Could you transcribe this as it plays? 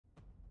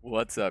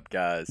What's up,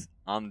 guys?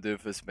 I'm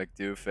Doofus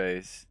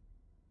Mcdooface,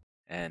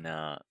 and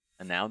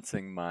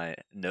announcing my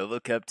Nova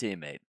Cup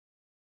teammate.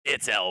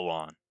 It's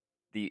Lwon,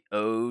 the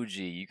OG.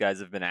 You guys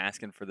have been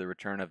asking for the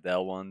return of the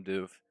Lwon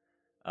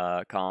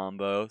Doof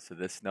combo, so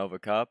this Nova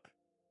Cup,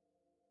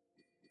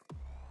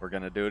 we're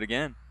gonna do it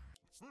again.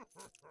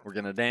 We're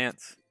gonna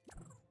dance,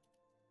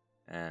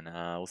 and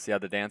we'll see how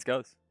the dance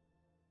goes.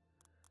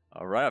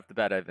 Right off the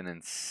bat, I have an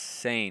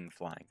insane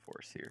flying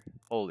force here.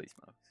 Holy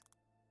smokes!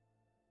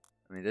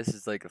 I mean, this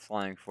is like a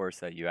flying force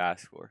that you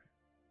ask for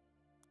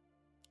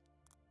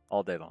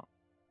all day long.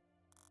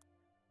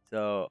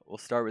 So we'll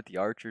start with the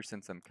archer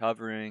since I'm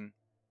covering.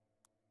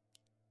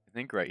 I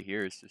think right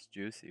here is just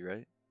juicy,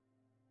 right?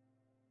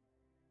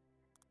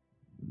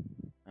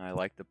 I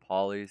like the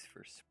polys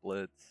for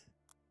splits.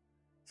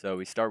 So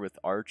we start with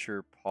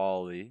archer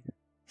poly.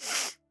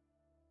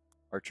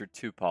 Archer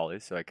 2 poly,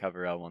 so I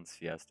cover L1's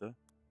Fiesta.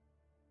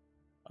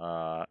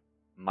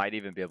 Might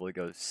even be able to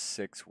go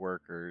 6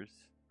 workers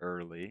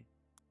early.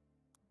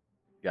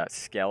 Got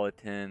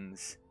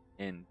skeletons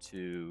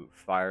into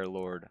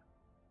Firelord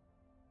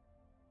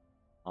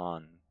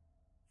on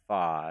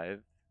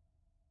 5.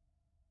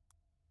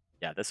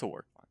 Yeah, this will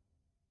work fine.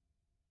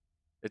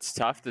 It's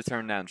tough to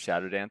turn down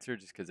Shadow Dancer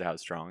just because of how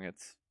strong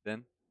it's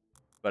been.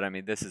 But I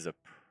mean, this is a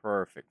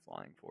perfect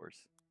flying force.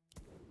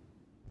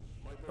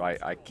 So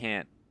I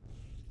can't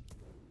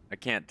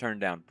turn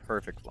down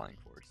perfect flying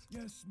force.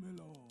 Yes,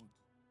 my lord.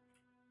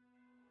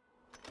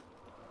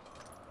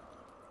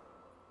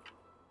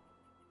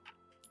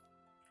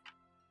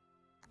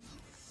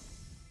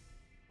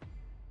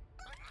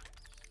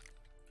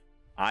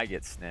 I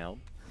get snailed.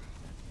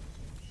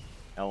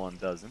 L1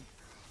 doesn't.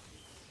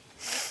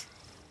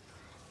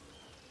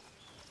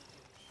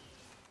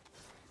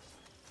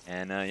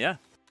 And yeah.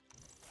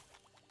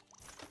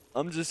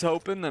 I'm just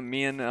hoping that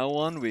me and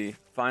L1, we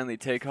finally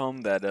take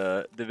home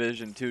that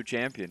Division 2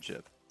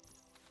 championship.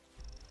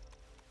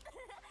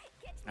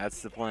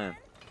 That's the plan.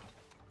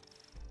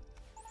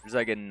 There's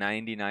like a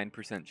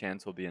 99%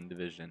 chance we'll be in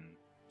Division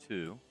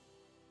 2.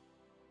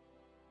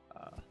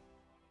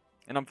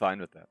 And I'm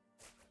fine with that.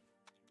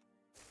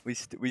 We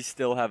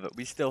still have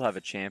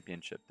a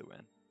championship to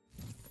win.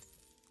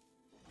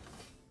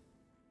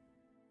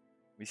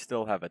 We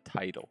still have a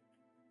title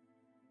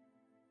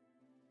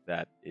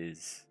that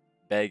is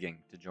begging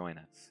to join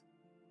us.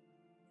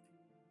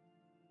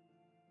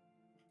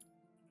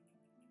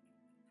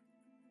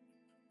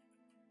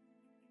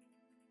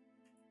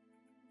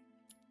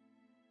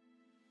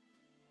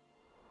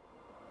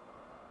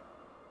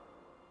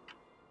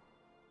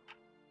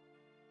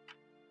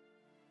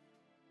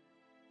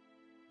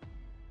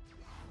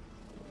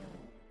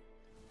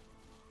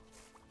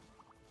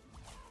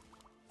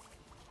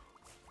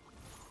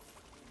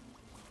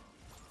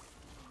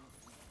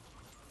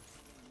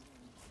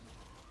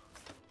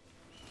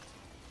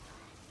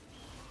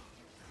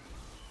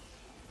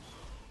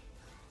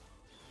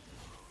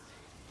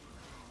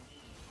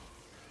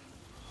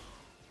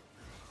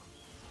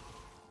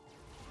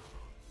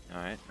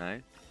 Alright,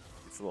 nice.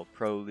 It's a little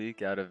pro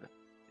leak out of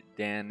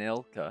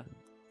Danilka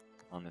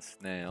on the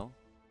snail.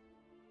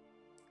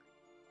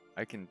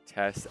 I can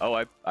test. Oh,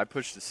 I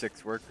pushed the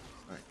 6 workers.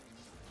 Nice.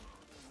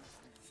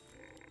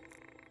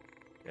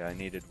 Yeah, I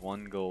needed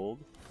 1 gold.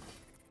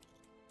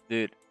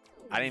 Dude,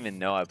 I didn't even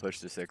know I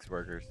pushed the 6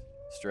 workers.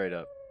 Straight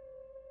up.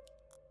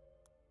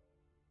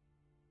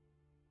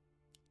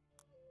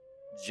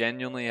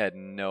 Genuinely had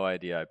no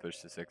idea I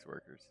pushed the 6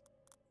 workers.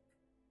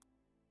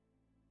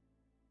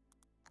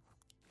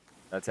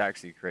 That's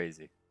actually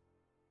crazy.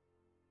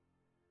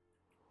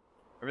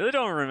 I really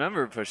don't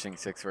remember pushing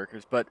 6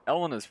 workers, but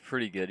L1 is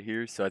pretty good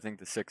here, so I think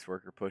the 6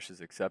 worker push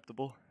is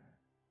acceptable.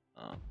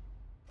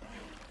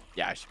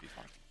 Yeah, I should be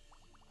fine.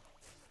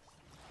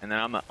 And then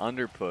I'm an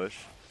under push,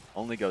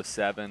 only go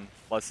 7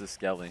 plus the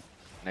skelly,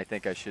 and I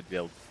think I should be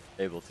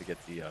able to get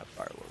the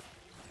Firelord.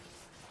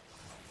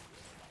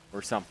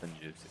 Or something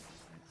juicy.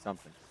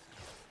 Something.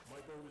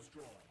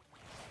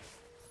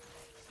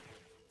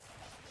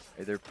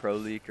 Either pro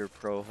leak or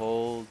pro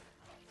hold.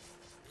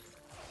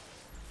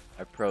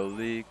 I pro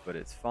leak, but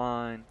it's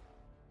fine.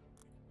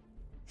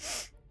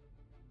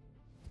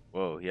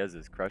 Whoa, he has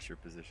his crusher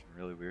position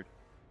really weird.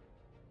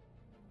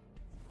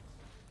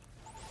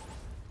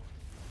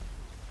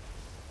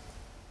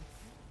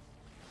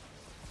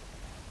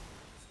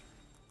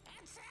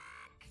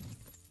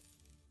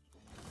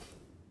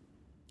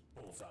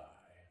 Bullseye.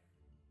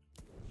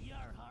 Yar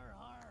har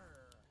har.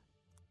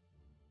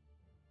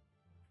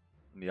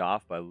 Me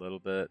off by a little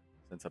bit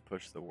since I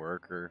pushed the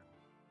worker.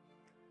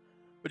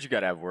 But you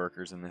gotta have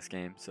workers in this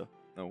game, so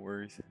no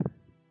worries.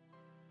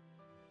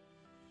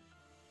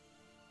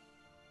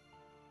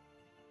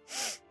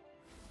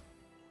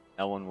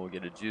 L1 will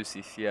get a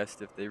juicy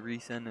Fiesta if they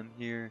resend him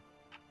here.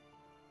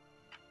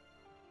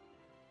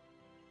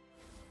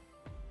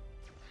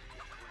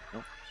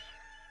 Nope.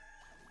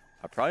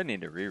 I probably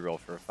need to reroll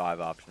for a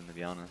 5 option, to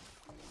be honest.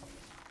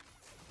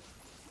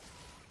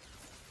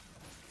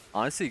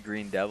 Honestly,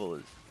 Green Devil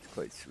is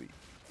quite sweet.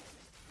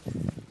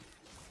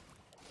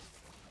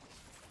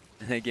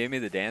 They gave me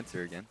the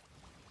dancer again.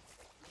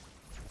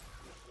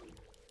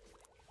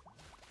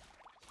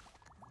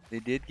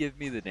 They did give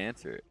me the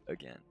dancer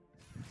again.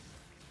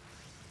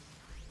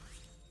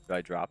 Do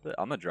I drop it?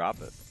 I'm gonna drop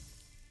it.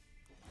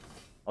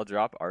 I'll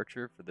drop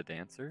Archer for the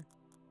dancer.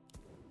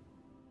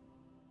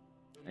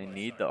 I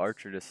need the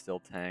Archer to still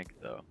tank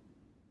though.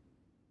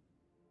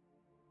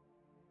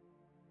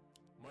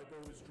 My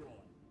bow is drawn.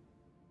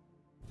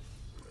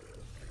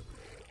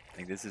 I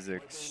think this is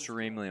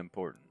extremely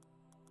important.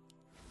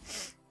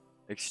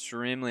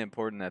 Extremely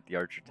important that the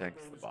Archer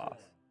tanks the boss.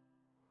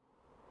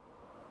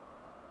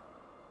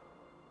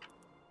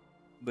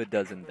 But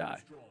doesn't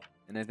die.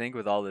 And I think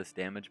with all this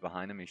damage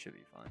behind him, he should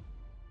be fine.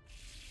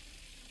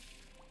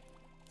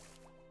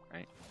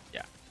 Right?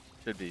 Yeah.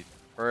 Should be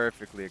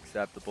perfectly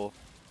acceptable.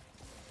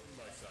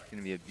 It's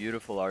going to be a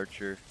beautiful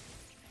Archer.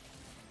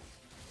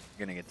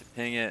 You're going to get to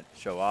ping it,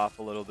 show off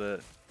a little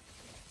bit.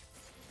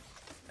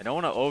 I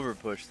don't want to over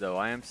push though.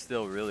 I am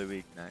still really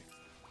weak next.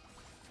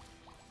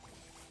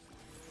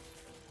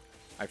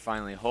 I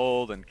finally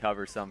hold and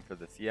cover some for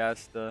the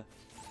Fiesta.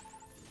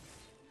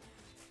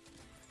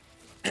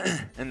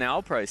 And now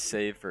I'll probably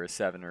save for a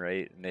 7 or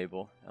 8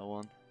 enable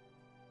Lwon.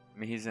 I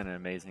mean, he's in an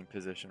amazing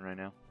position right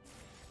now.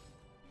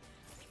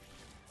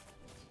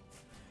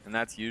 And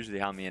that's usually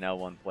how me and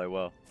Lwon play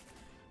well.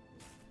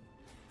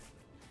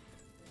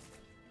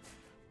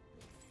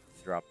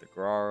 Drop the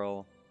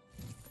Grarl.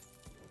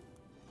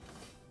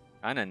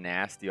 Kind of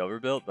nasty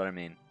overbuilt, but I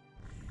mean,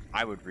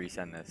 I would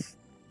resend this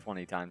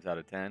 20 times out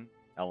of 10.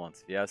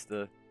 Lwon's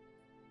Fiesta.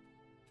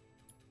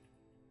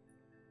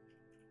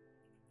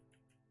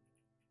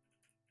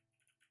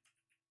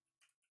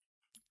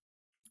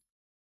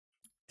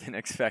 Didn't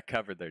expect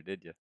cover there,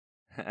 did you?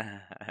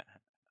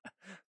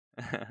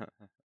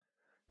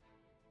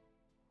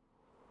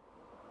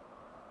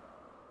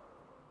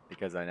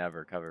 Because I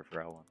never cover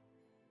for L1.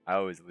 I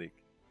always leak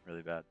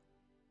really bad.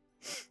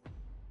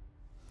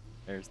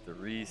 There's the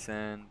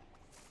resend.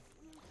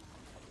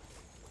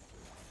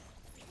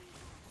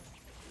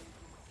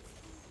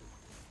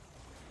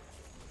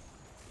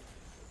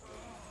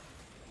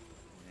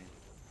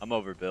 I'm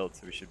overbuilt,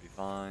 so we should be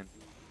fine.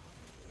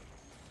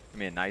 Give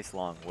me a nice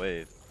long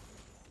wave.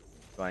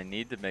 So I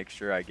need to make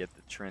sure I get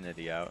the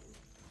Trinity out.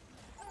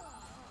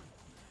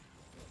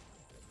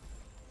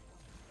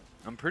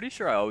 I'm pretty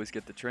sure I always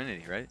get the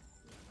Trinity, right?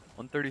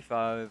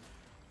 135.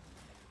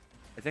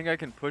 I think I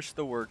can push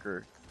the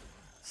worker,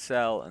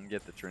 sell, and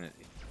get the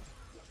Trinity.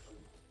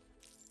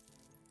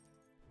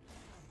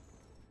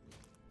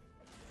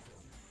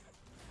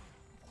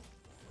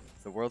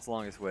 It's the world's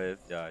longest wave.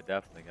 Yeah, I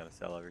definitely gotta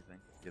sell everything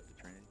to get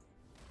the Trinity.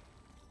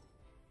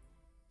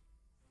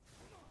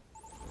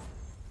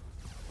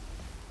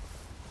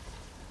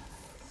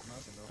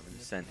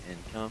 Send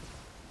income.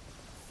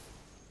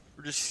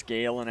 We're just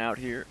scaling out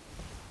here.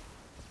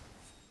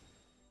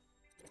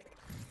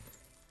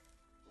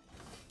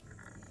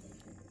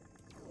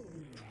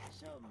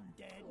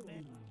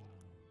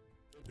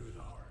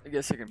 I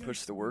guess I can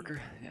push the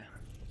worker. Yeah,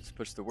 just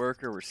push the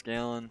worker. We're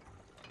scaling.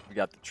 We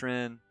got the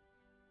Trin.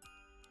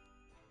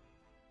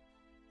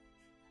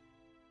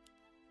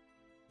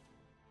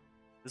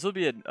 This will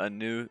be a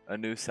new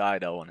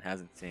side Lwon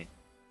hasn't seen.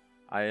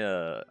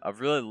 I've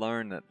really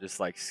learned that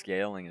just like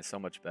scaling is so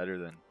much better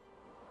than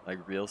like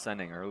real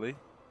sending early.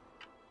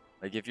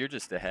 Like if you're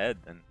just ahead,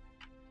 then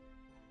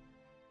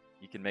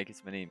you can make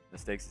as many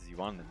mistakes as you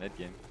want in the mid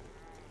game.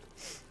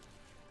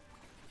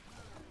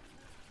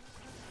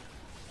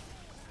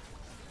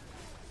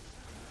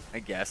 I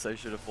guess I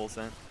should have full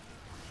sent.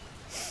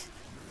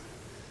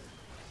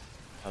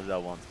 How's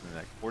that one spin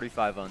back?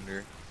 45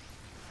 under.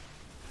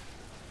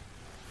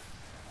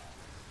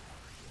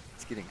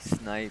 It's getting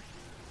sniped.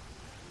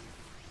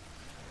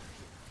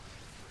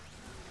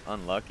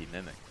 Unlucky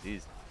Mimic,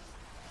 jeez.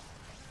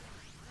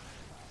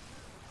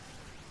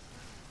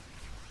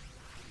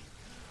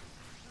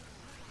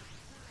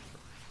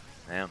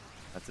 Damn,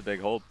 that's a big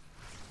hold.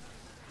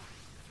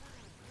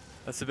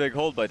 That's a big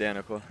hold by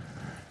Danica.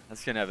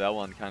 That's gonna have that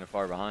one kind of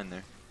far behind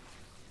there.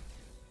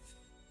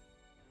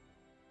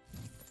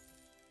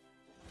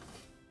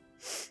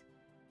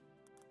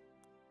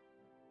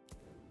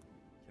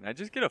 Can I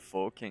just get a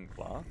full King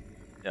Claw?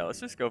 Yeah, let's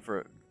just go for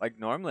it. Like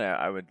normally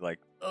I would like,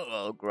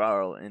 oh,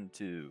 Grarl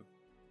into.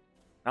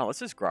 No, let's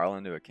just Grarl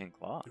into a King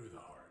Claw.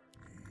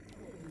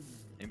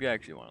 Maybe I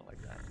actually want it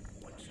like that.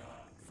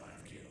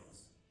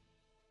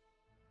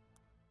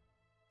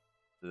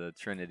 The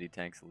Trinity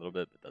tanks a little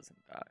bit, but doesn't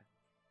die.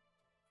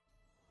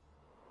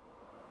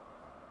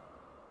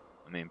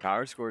 I mean,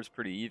 power score is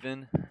pretty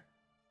even.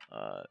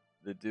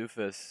 The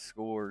Doofus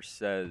score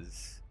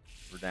says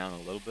we're down a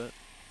little bit.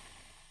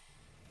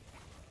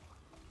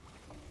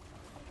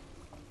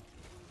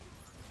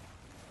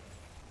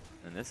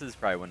 And this is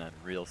probably when I'm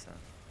real sent.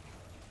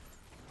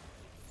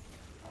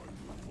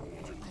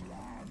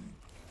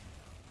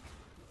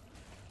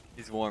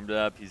 He's warmed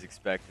up. He's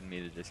expecting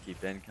me to just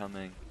keep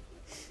incoming.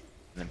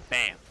 And then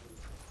bam!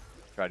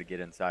 Try to get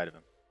inside of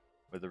him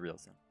with a real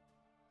sim.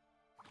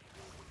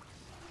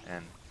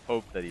 And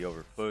hope that he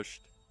overpushed.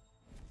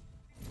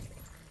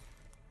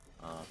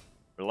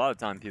 But a lot of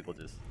time people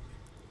just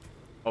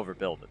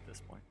overbuild at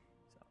this point.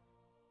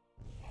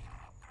 So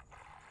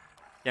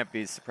can't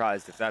be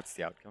surprised if that's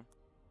the outcome.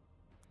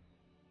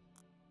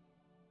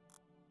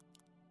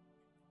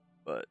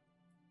 But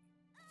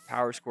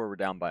power score we're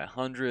down by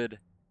 100.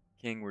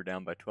 King we're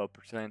down by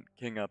 12%.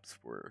 King ups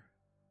were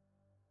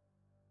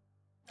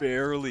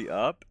barely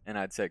up, and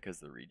I'd say because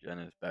the regen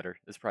is better.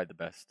 It's probably the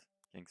best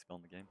king spell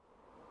in the game.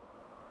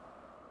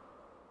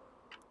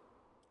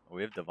 Oh,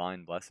 we have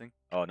Divine Blessing.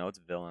 Oh no, it's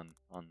Villain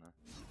on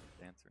the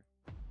Dancer.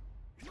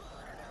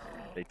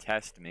 They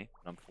test me.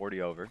 I'm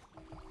 40 over.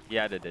 He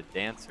added a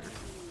Dancer.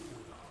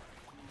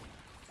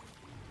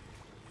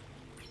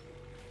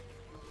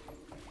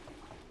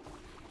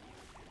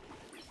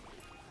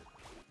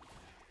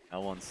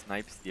 Lwon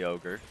snipes the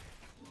Ogre.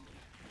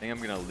 I think I'm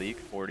gonna leak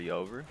 40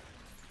 over.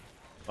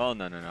 Oh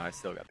no, I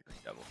still got the Green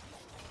Devil.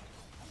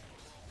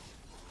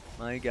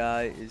 My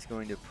guy is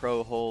going to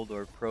pro hold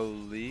or pro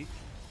leak.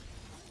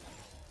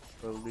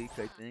 Pro leak,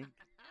 I think.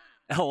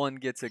 Lwon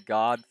gets a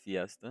God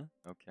Fiesta.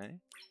 Okay.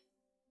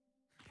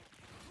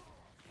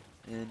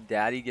 And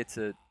Daddy gets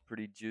a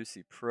pretty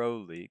juicy pro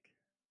leak.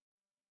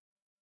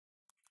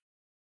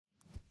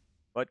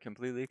 But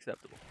completely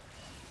acceptable.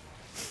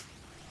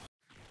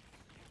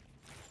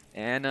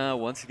 And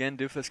once again,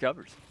 Doofus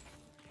covers.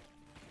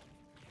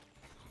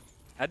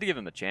 Had to give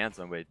him a chance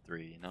on wave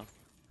 3, you know?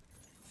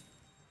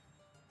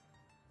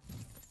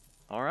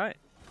 Alright.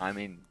 I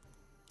mean,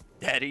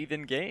 dead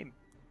even game.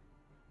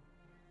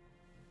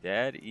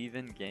 Dead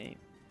even game.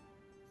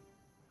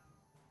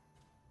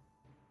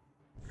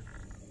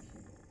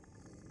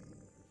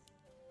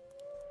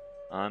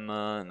 I'm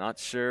not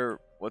sure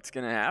what's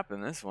going to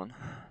happen this one,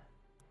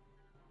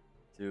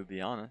 to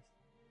be honest.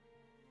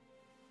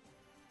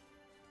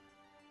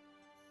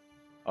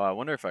 Oh, I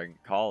wonder if I can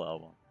call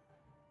Lwon.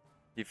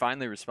 He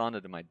finally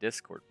responded to my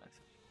Discord message.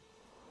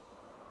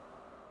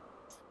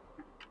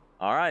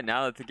 All right,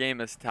 now that the game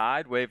is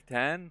tied, wave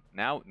 10,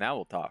 now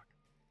we'll talk.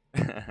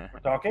 We're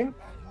talking?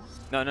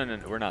 No,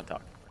 we're not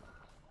talking.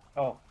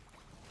 Oh.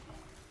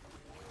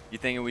 You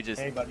thinking we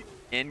just Hey, buddy.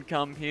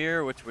 income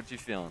here? What you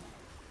feeling?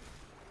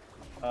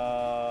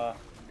 Are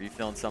you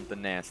feeling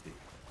something nasty?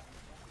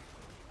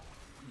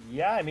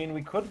 Yeah, I mean,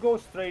 we could go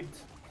straight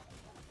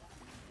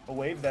a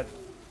wave that,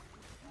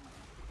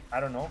 I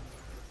don't know.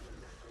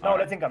 No, All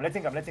right. let's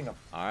income.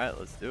 All right,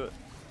 let's do it.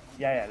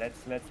 Yeah,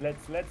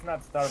 let's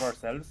not starve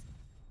ourselves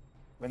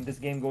when this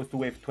game goes to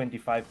wave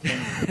 25.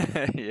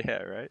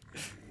 Yeah, right.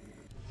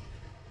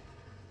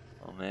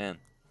 Oh man,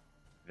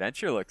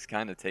 Venture looks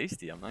kind of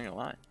tasty. I'm not gonna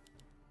lie.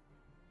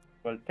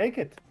 Well, take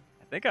it.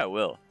 I think I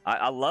will.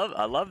 I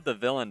love the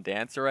Villain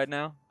Dancer right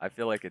now. I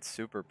feel like it's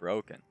super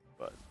broken,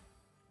 but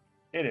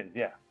It is,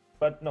 yeah.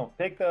 But no,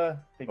 take the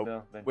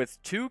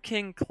with 2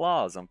 King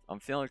Claws, I'm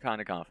feeling kind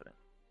of confident.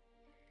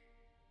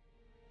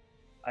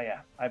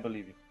 yeah, I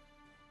believe you.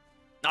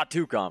 Not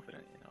too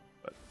confident, you know,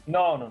 but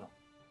No.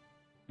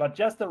 But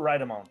just the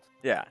right amount.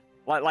 yeah,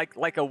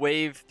 like a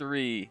wave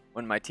 3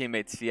 when my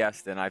teammates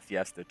Fiesta and I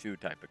Fiesta 2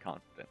 type of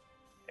confident.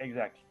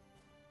 Exactly.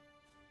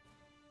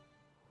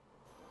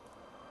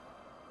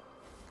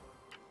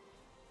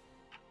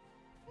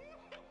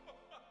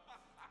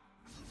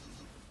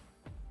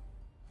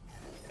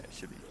 Yeah, it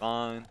should be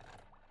fine.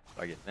 If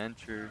I get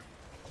Venture.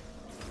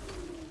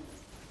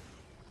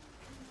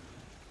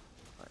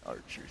 My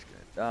Archer's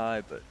gonna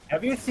die, but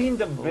Have you seen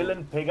the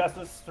villain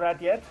Pegasus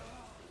strat yet?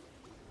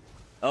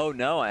 oh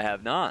no, I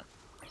have not.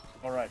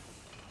 All right.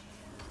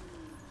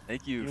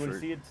 Thank you, You will for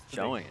see it today.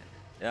 showing it.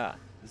 Yeah,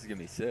 this is gonna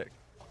be sick.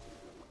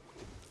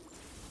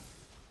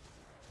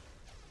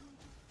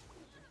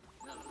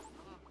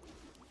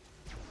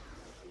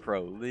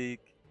 Pro leak.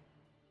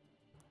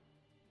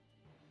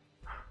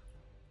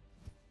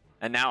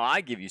 And now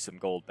I give you some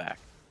gold back.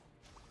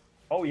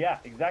 Oh yeah,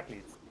 exactly.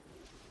 It's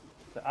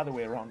the other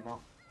way around now.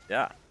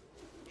 Yeah.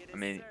 I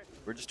mean,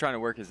 we're just trying to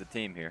work as a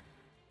team here.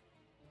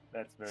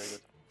 That's very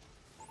good.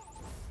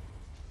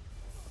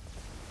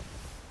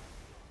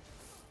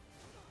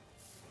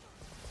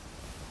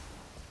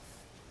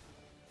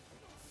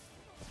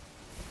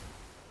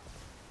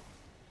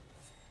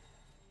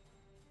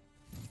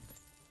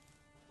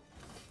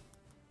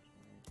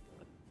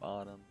 At the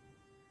bottom.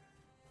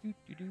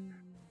 Doo-doo-doo.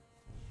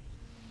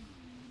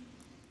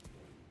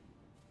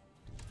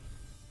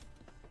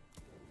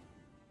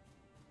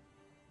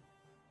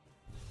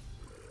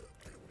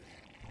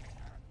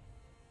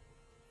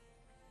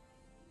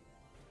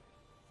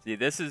 See,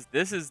 this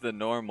is the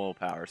normal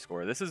power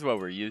score. This is what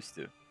we're used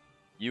to.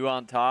 You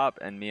on top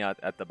and me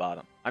at the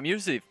bottom. I'm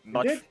usually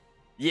much. did?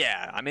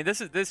 Yeah, I mean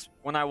this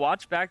when I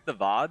watch back the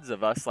VODs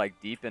of us like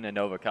deep into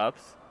Nova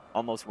Cups,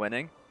 almost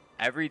winning.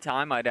 Every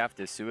time I'd have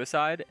to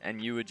suicide,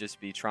 and you would just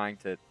be trying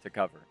to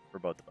cover for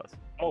both of us.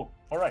 Oh,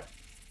 all right.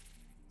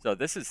 So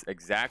this is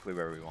exactly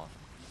where we want.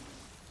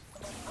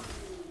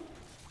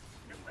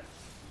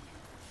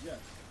 Yes,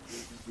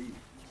 indeed.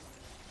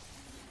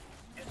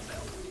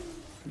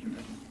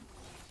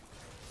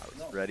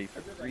 I was ready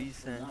for 3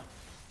 cents.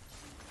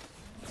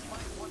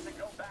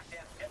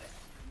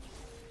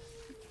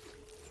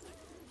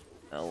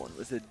 Lwon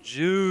was a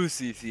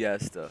juicy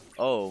fiesta.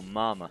 Oh,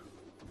 mama.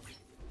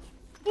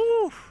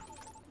 Woo!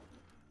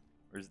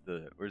 Where's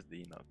the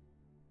emote?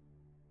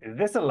 Is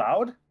this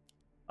allowed?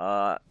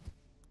 I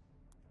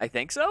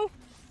think so.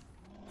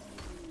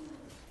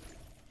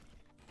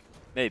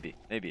 Maybe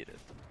it is.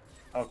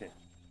 Okay.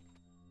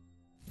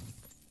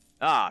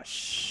 Ah,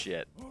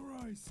 shit.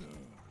 Alright, sir.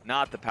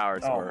 Not the power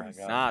Oh score. my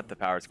God. Not the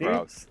power See?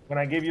 gross. When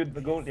I gave you the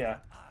gold, yeah.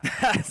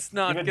 That's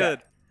not Give it good.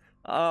 back.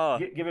 Oh,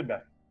 Give it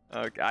back.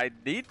 okay. I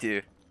need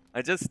to.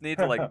 I just need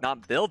to like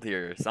not build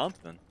here or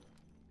something.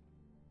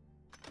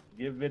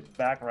 Give it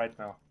back right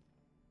now.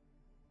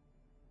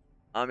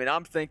 I mean,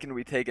 I'm thinking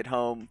we take it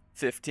home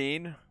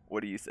 15.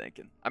 What are you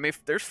thinking? I mean,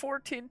 there's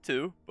 14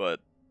 too, but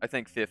I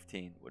think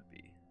 15 would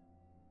be.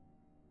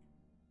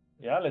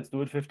 Yeah, let's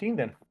do it 15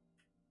 then.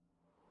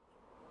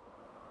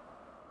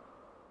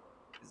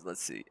 'Cause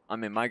let's see. I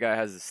mean, my guy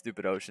has a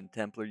stupid Ocean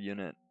Templar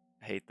unit.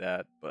 I hate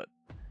that, but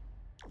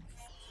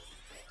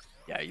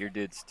yeah, your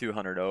dude's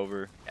 200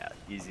 over. Yeah,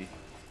 easy.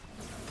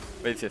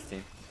 Wait,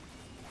 15.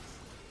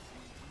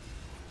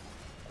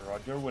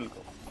 Roger will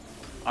go.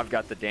 I've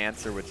got the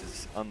Dancer, which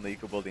is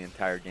unleakable the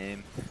entire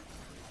game.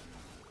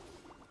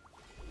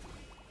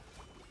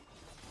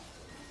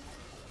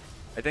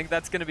 I think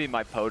that's gonna be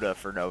my POTA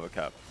for Nova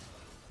Cup.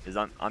 Is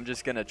I'm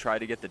just gonna try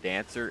to get the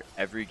Dancer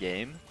every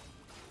game,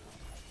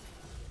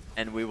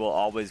 and we will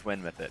always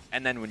win with it.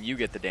 And then when you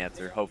get the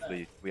Dancer,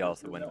 hopefully we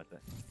also win with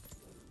it.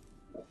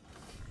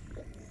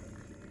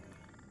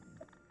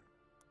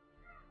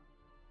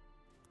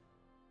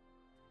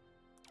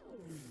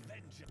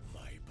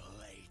 My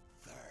blade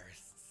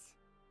thirsts.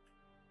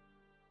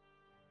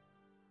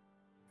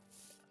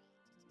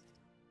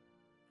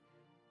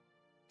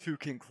 Two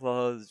King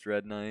Claws,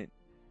 Dread Knight,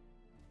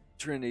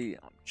 Trinity.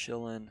 I'm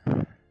chilling.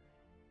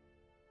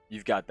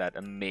 You've got that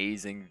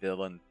amazing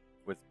villain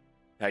with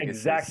Pegasus.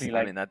 Exactly,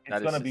 like, I mean, that it's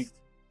is gonna be just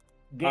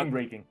game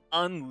breaking.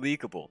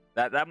 unleakable.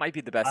 That might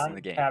be the best in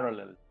the game.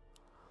 Unparalleled.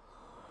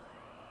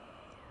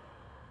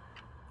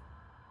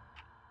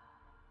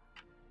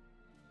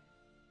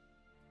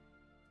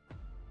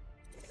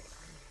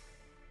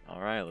 All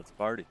right, let's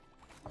party.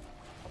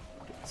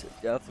 So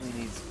it definitely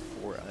needs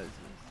 4 eyes.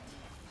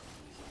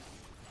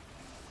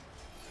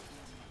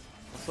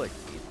 Looks like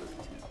Needler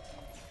too.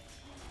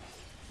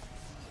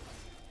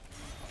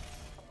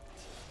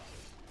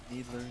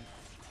 Needler,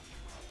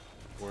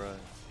 4 eyes.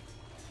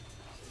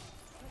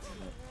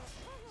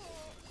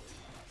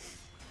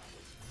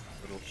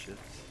 Little shits.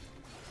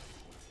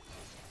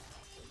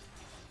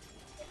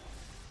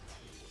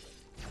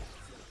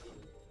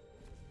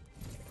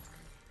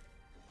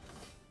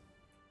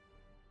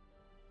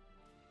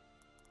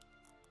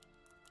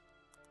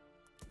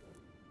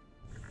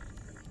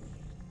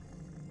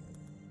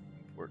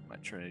 Important my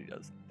Trinity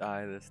doesn't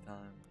die this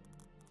time.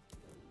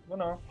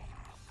 Bună.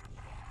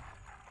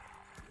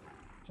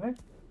 Cine?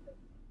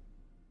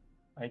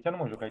 Aici nu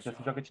mă joc, aici se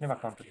joacă cineva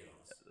Counter.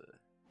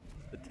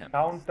 The Tempest.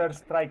 Counter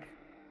Strike.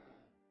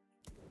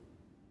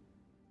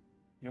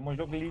 Eu mă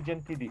joc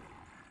Legion TD. Yeah,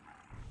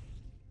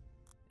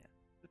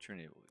 the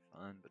Trinity will be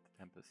fine, but the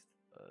Tempest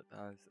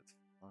dies. That's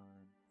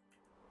fine.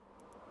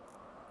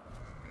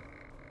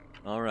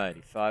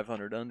 Alrighty,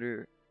 500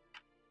 under.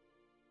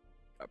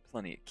 Got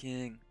plenty of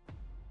King.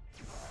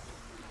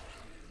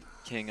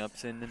 King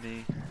ups into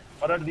me.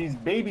 What are these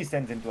baby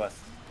sends into us?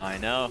 I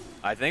know.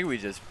 I think we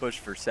just push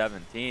for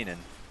 17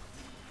 and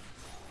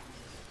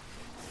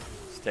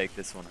just take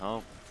this one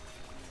home.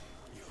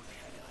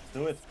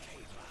 Do it.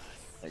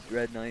 My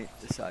Dread Knight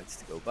decides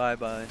to go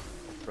bye-bye.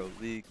 Pro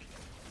leak.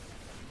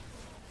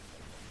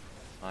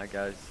 My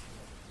guys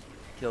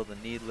kill the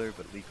Needler,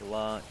 but leak a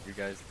lot. Your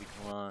guys leak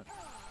a lot.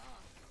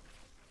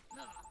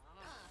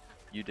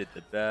 You did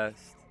the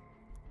best.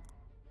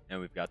 And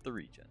we've got the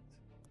regens.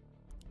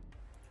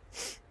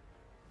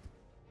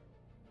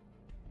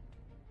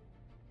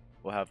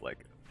 We'll have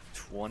like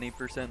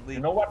 20% leak.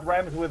 You know what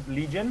rhymes with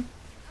Legion?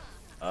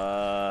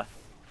 No?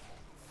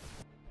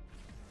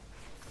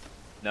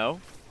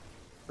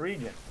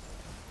 Regen.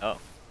 Oh.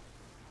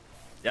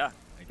 Yeah,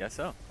 I guess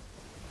so.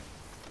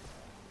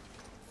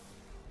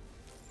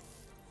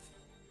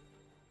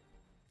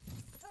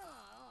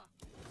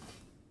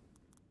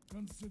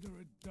 Consider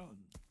it done.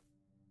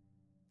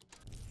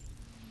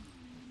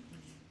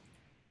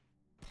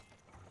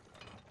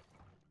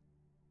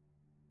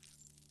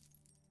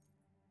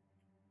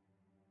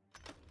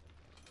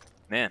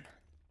 Man,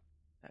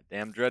 that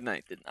damn Dread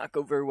Knight did not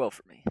go very well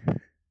for me.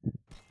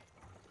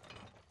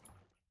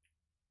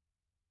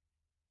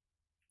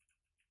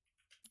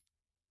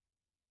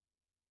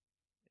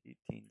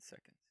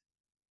 Seconds.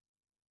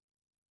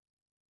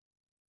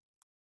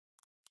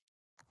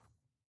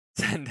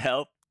 Send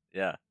help?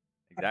 Yeah,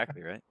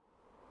 exactly, right?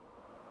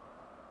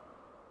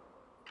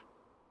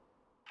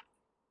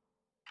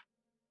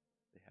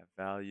 They have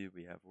value,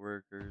 we have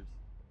workers.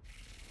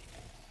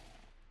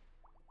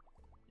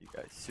 You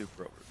guys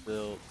super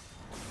overbuilt.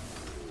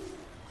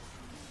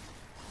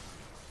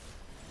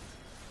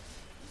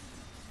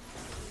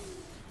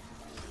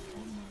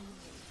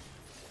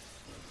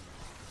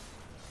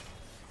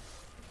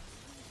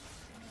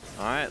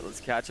 right,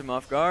 let's catch him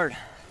off guard.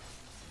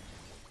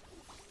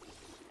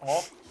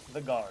 Off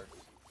the guard.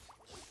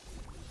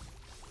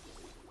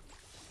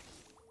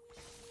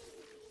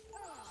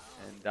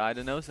 And die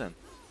to no sin.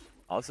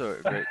 Also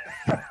a great,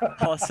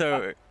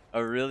 also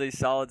a really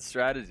solid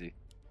strategy.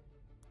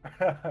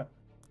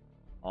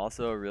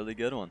 Also a really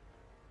good one.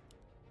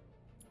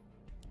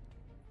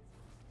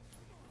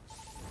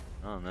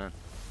 Oh man.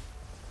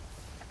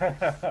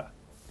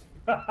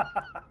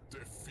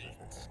 Defeat.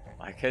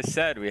 Like I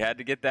said, we had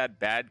to get that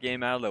bad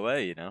game out of the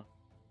way, you know?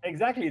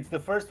 Exactly, it's the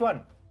first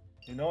one.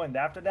 You know, and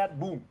after that,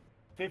 boom.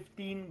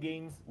 15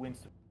 games wins.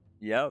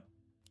 Yep.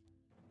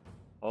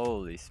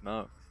 Holy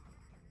smokes.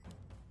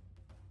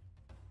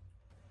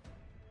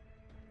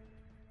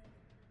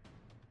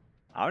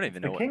 I don't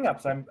even The know what. king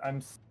ups,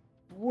 I'm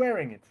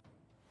swearing it.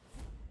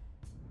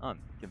 I'm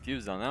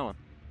confused on that one.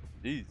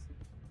 Jeez.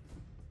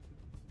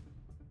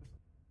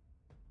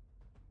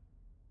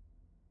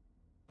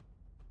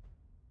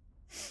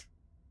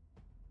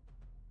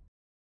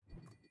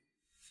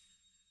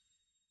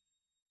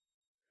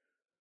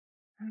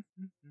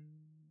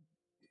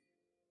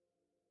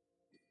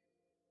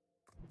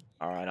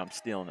 All right, I'm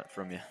stealing it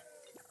from you.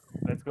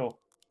 Let's go.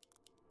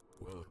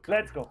 Welcome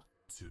Let's go.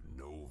 to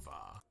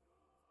Nova.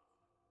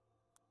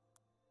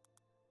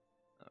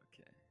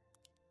 Okay.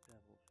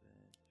 Devilfish,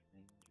 Ranger.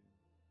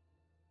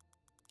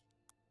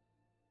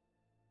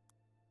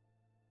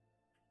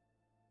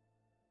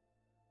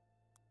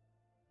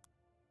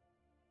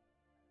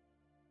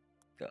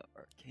 Got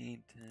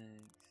arcane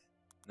tanks.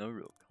 No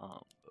real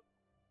combo.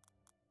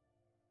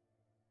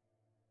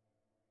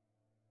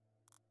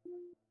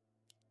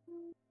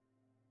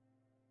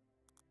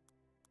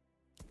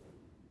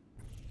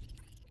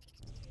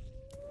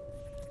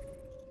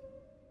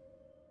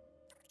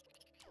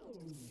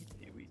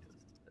 Pee-wee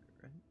does it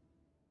better,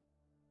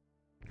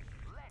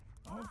 right?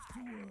 Off to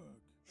work.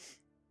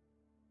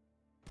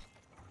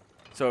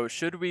 So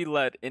should we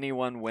let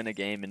anyone win a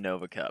game in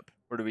Nova Cup,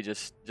 or do we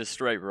just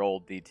straight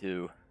roll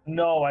D2,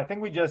 No, I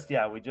think we just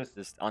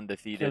just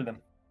undefeated? kill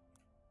them.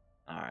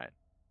 All right.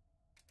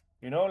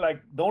 You know,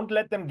 like don't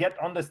let them get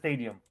on the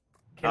stadium.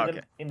 Kill them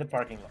Okay. in the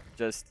parking lot.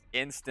 Just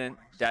instant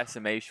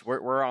decimation.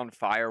 We're on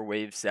fire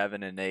wave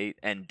 7 and 8,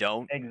 and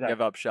don't Exactly.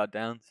 give up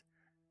shutdowns.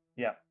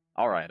 Yeah.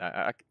 All right,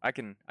 I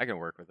can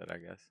work with it, I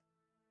guess.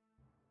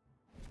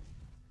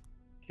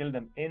 Kill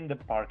them in the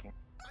parking.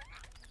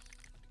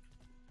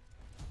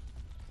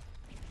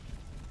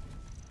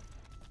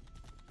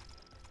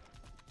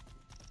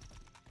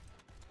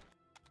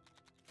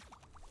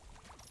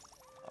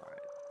 All right.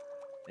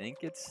 I think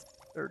it's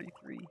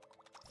 33.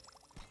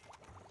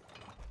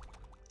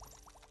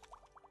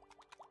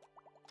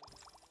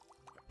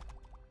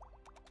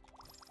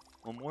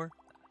 One more.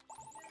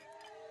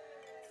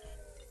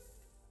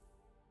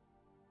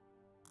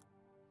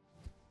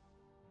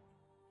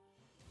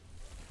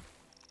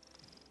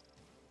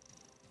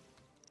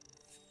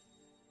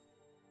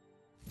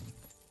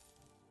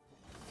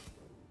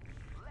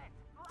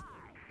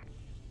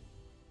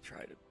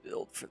 Try to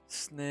build for the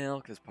snail,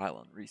 because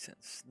Pylon resends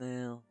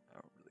snail. I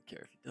don't really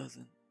care if he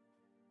doesn't.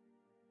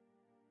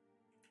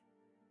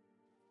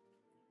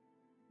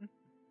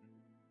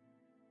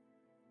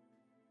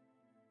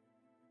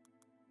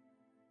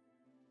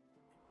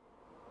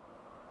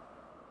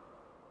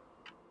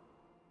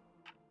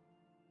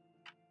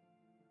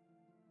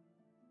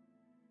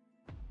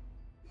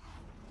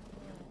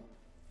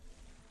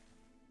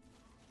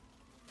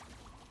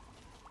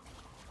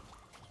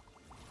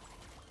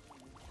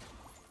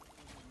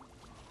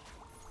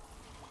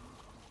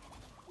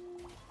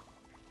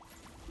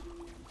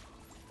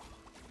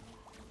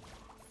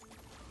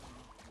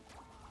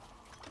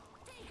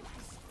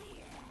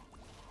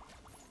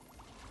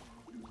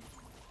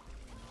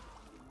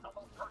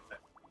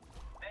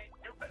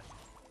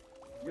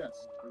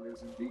 Yes, there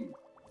is indeed.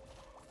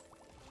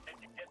 Did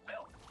you get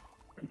milk?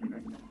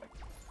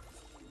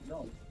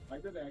 No, I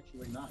did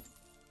actually not.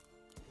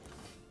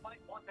 Might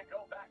want to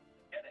go back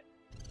and get it.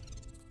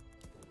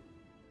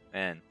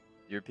 Man,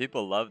 your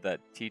people love that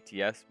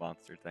TTS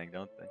monster thing,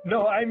 don't they?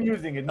 No, I'm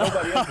using it.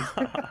 Nobody else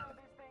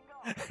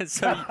is.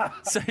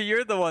 so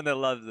you're the one that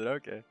loves it,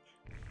 okay.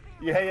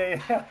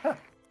 Yeah.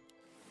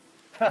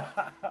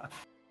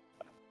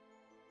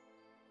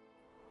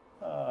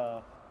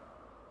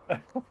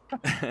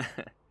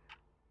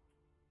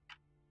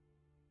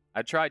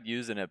 I tried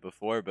using it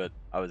before, but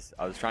I was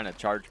trying to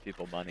charge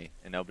people money,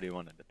 and nobody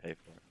wanted to pay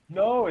for it.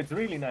 No, it's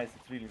really nice.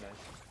 It's really nice.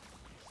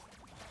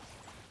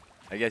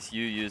 I guess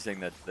you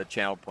using the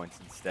channel points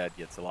instead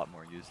gets a lot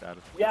more use out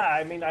of it. Yeah,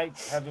 I mean, I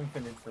have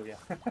infinite, so yeah.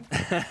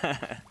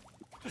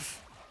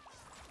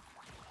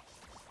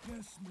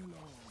 Yes, my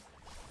lord.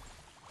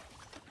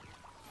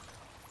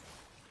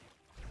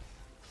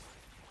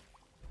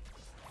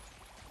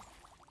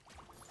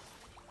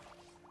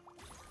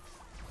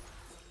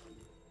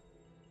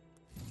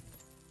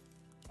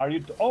 Are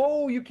you?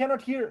 Oh, you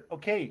cannot hear.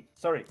 Okay,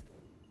 sorry.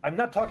 I'm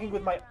not talking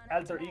with my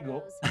alter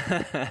ego.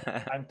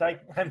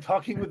 I'm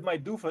talking with my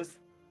Doofus,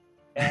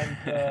 and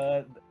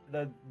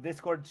the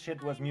Discord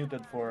shit was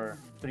muted for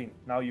stream.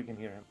 Now you can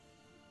hear him.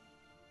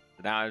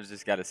 So now I've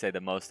just got to say the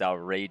most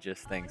outrageous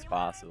things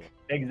possible.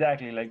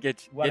 Exactly, like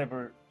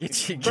whatever.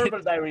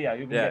 Verbal diarrhea,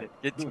 you can yeah,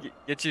 get it.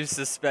 Get you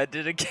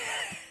suspended again.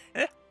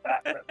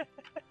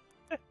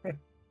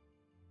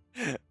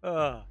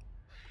 Oh,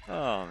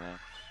 oh man.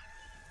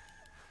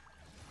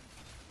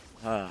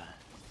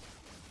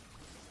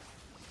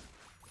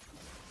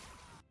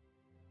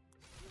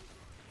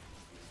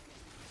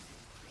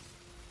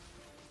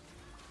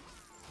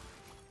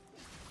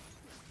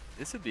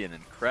 This would be an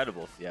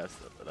incredible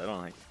Fiesta, but I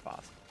don't think it's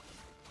possible.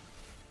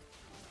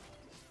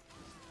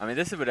 I mean,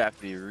 this would have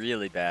to be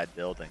really bad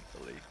building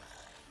to lead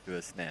to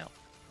a snail.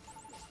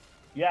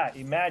 Yeah,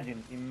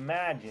 imagine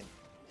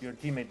your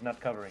teammate not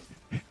covering.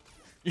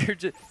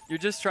 You're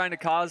just trying to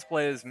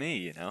cosplay as me,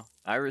 you know.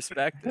 I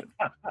respect it.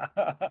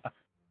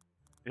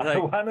 You're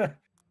like,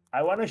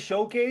 I wanna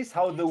showcase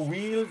how the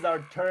wheels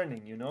are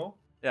turning, you know?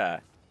 Yeah.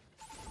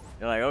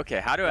 You're like,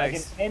 okay, how do like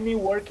in any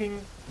working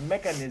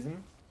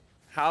mechanism?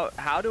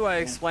 How do I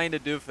explain to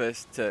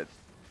Doofus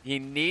he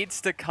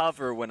needs to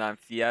cover when I'm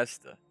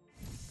Fiesta?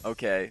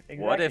 Okay. Exactly.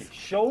 What if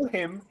show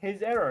him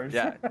his errors?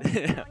 Yeah.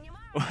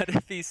 What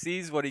if he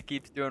sees what he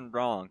keeps doing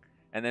wrong,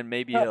 and then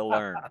maybe he'll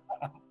learn?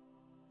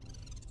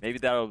 Maybe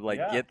that'll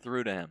get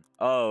through to him.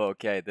 Oh,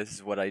 okay. This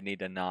is what I need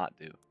to not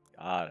do.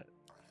 Got it.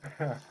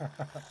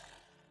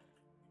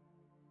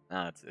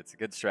 Nah, it's a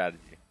good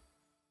strategy.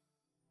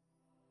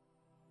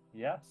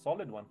 Yeah,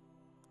 solid one.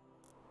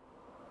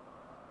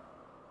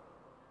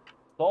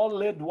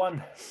 Solid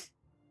one.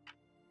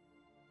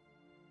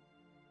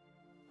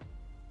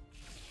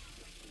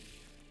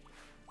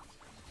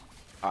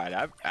 Alright,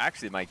 I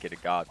actually might get a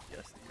god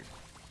Fiesta here.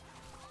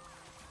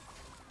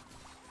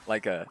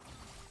 Like a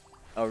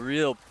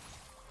real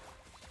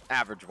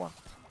average one,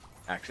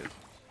 actually.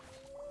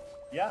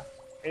 Yeah,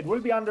 it will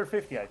be under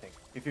 50, I think,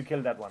 if you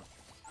kill that one.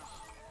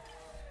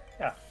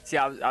 Yeah. See,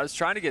 I was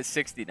trying to get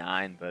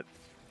 69, but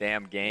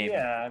damn game.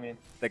 Yeah, I mean,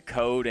 the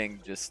coding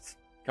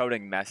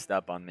messed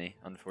up on me,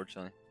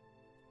 unfortunately.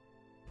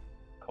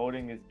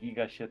 Coding is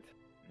giga shit.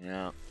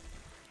 Yeah.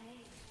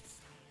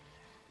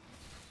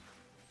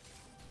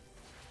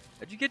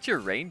 How'd you get your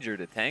ranger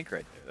to tank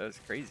right there? That was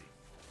crazy.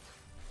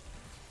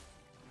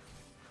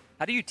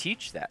 How do you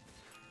teach that?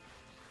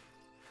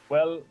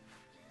 Well,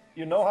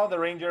 you know how the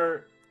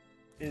ranger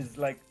is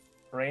like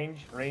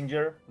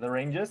ranger, the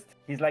rangist?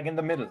 He's like in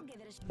the middle,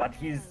 but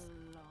he's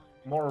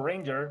more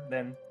ranger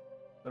than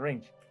the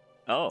range.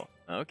 Oh,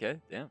 okay,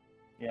 damn.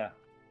 Yeah.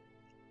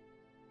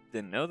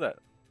 Didn't know that.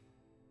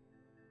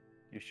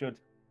 You should.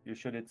 You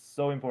should. It's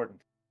so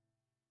important.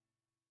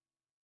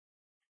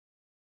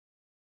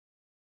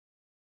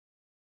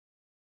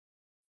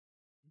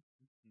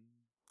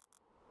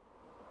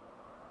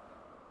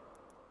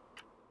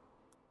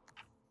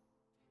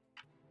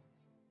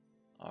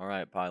 All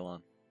right,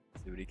 Pylon.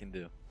 See what he can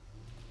do.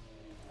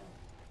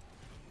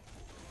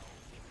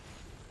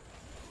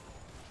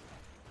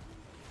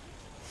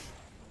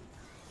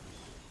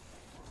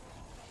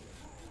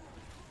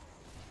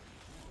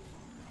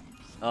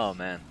 Oh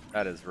man,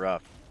 that is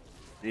rough.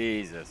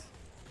 Jesus.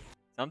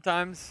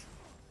 Sometimes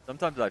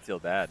I feel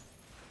bad.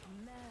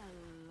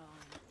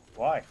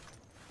 Why?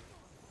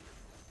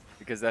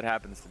 Because that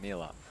happens to me a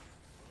lot.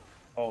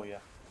 Oh yeah.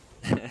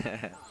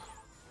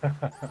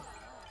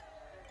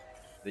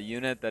 The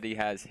unit that he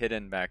has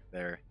hidden back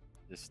there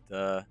just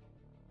goes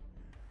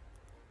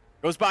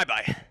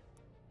bye-bye.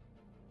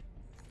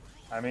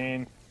 I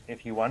mean,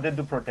 if he wanted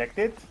to protect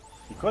it,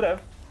 he could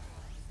have.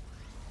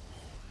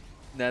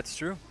 That's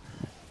true.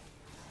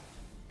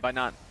 By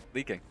not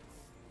leaking.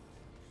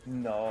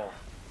 No.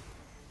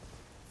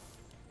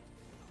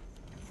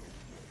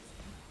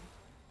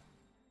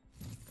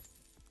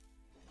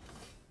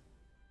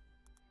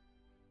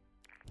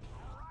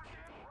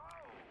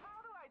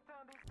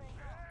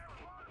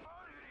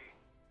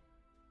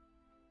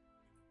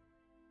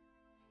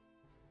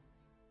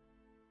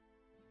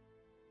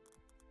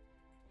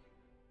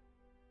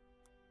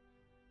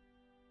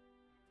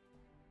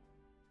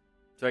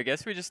 So I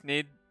guess we just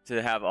need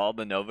to have all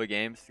the Nova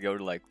games to go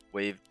to like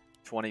wave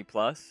 20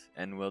 plus,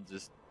 and we'll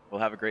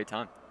have a great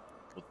time.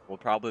 We'll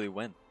probably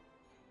win.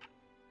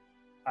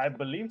 I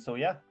believe so,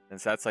 yeah.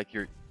 Since that's like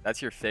your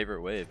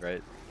favorite wave,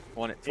 right?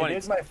 20, it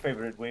is my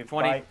favorite wave.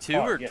 22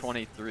 or yes.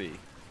 23?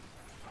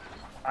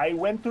 I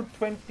went to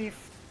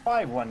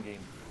 25 one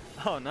game.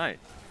 Oh, nice.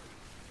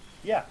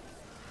 Yeah.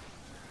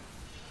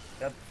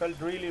 That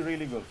felt really,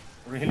 really good.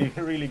 Really,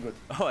 really good.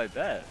 Oh, I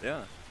bet,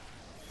 yeah.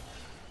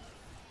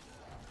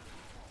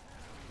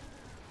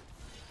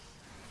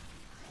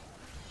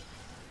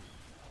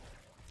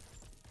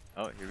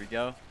 Oh, here we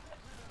go.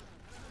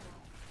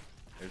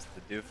 There's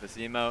the Doofus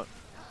emote.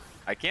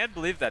 I can't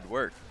believe that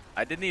worked.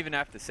 I didn't even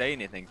have to say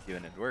anything to you,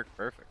 and it worked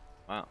perfect.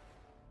 Wow.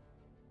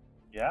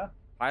 Yeah?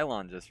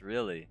 Pylon just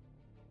really...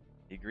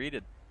 He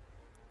greeted.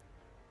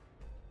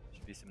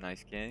 Should be some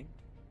nice king.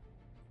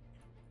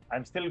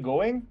 I'm still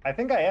going? I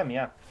think I am,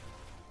 yeah.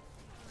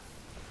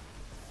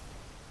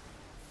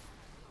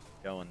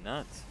 Going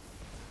nuts.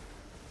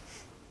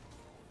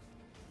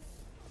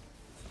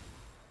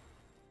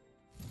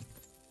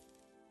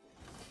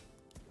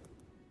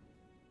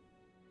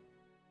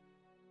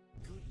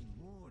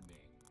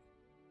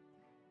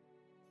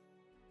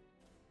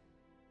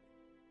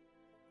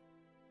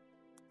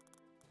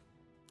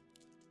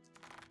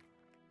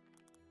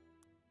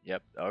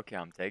 Yep. Okay,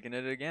 I'm taking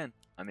it again.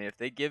 I mean, if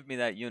they give me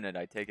that unit,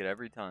 I take it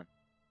every time.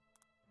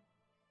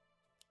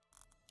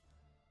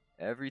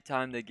 Every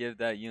time they give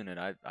that unit,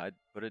 I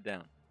put it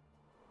down.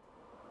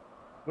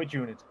 Which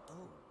unit?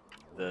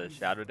 The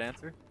Shadow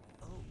Dancer.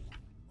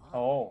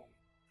 Oh.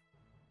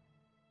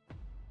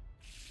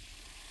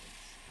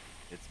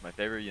 It's my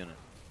favorite unit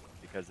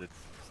because it's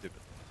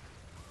stupid.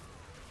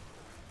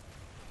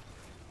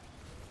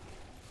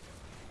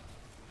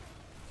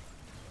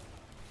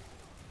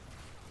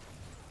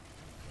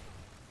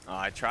 Oh,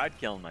 I tried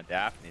killing my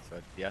Daphne, so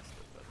I'd Fiesta,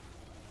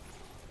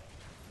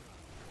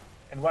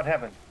 And what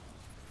happened?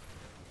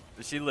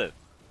 but she lived.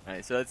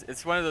 Right, so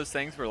it's one of those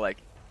things where, like,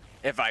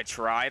 if I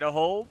try to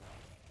hold,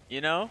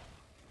 you know,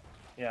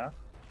 Yeah.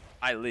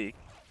 I leak.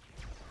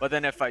 But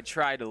then if I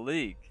try to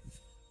leak,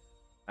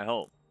 I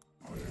hold.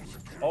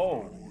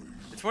 Oh.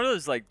 It's one of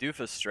those like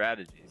Doofus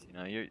strategies, you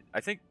know. I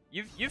think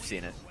you've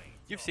seen it.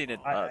 You've seen it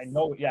I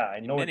know. Yeah,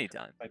 I know many it.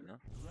 times. Like, You know?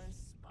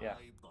 yeah.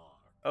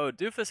 Oh,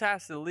 Doofus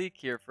has to leak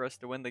here for us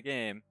to win the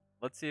game.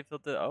 Let's see if he'll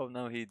do. Oh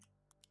no, he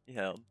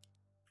held.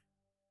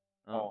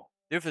 Oh.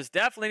 Doofus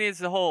definitely needs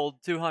to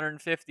hold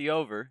 250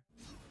 over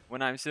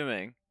when I'm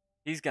suing.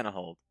 He's gonna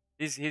hold.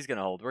 He's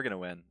gonna hold. We're gonna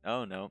win.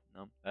 Oh no,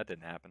 that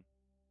didn't happen.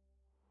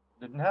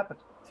 Didn't happen.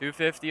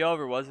 250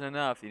 over wasn't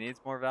enough. He needs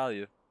more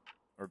value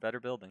or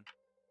better building.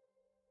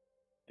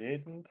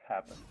 Didn't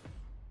happen.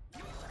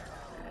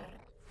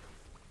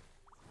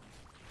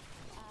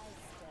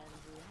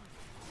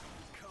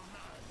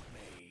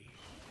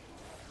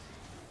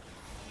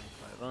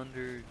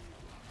 500.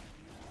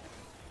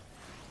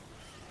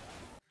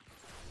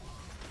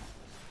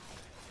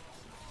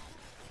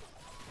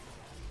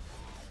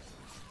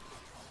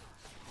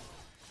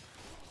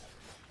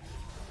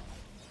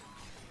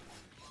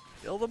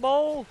 Kill the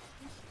mole!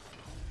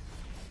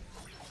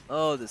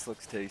 Oh, this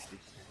looks tasty.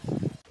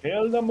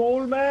 Kill the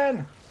mole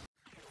man!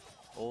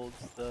 Holds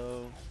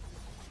though.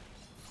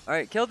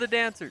 Alright, kill the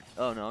dancer.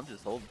 Oh no, I'm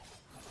just holding.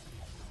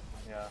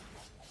 Yeah.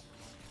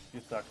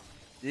 You suck.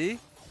 See?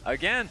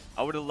 Again,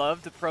 I would have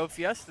loved to pro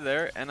Fiesta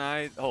there, and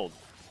I hold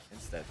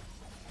instead.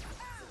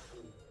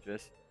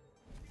 Just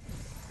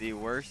the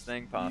worst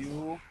thing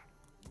possible.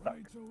 You suck.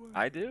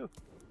 I do.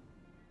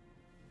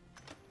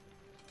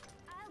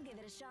 I'll give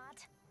it a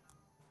shot.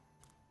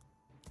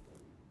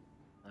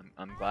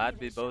 I'm glad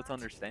we both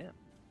understand.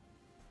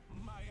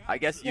 I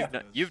guess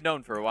you've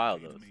known for a while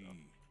though.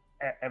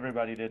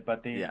 Everybody did,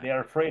 but they Yeah. they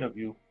are afraid of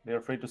you. They're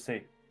afraid to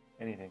say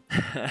anything.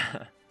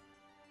 So.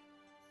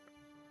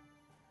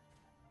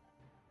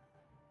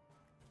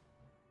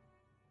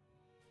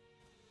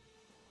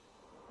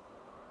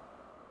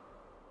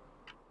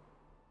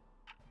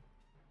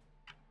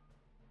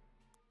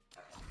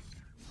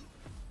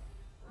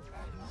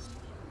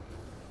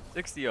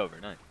 60 over,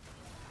 nice.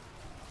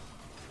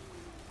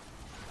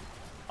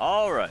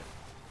 All right.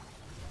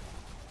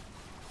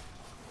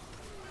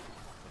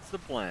 What's the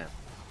plan?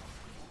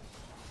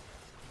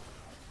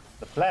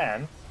 The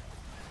plan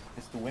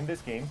is to win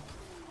this game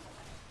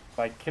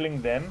by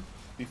killing them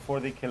before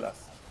they kill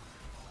us.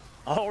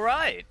 All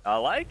right, I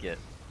like it.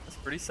 That's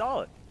pretty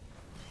solid.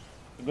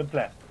 It's a good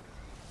plan.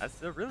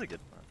 That's a really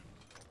good plan.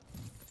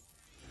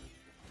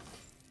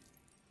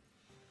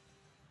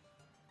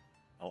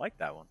 I like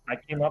that one. I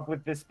came up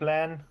with this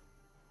plan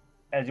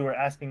as you were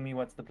asking me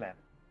what's the plan.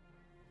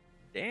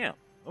 Damn.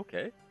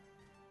 Okay.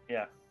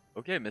 Yeah.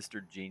 Okay,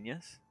 Mr.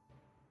 Genius.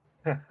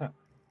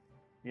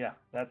 Yeah,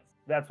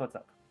 that's what's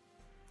up.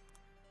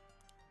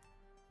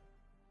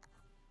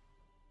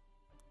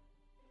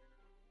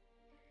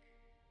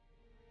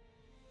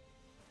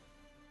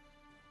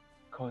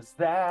 Cause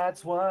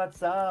that's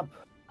what's up.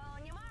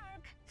 On your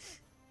mark.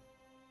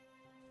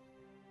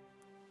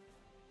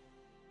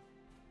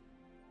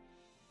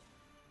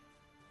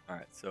 All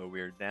right, so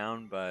we're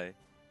down by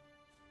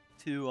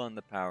 2 on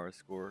the power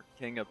score.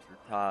 King ups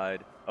are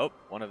tied. Oh,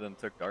 one of them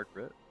took Dark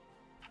Writ.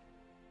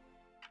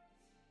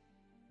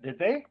 Did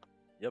they?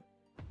 Yep.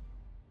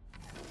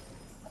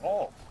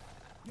 Oh.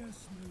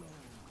 Yes, my lord.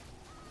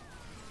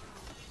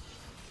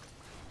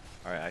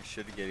 All right, I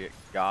should get a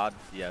God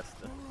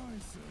Fiesta. Aye,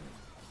 sir.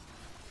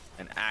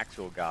 An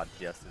actual God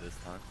Fiesta this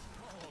time.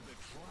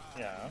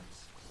 Yeah.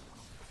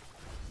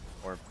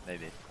 Or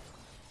maybe.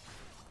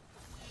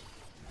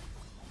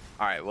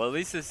 Alright, well at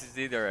least this is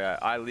either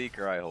I leak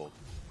or I hold.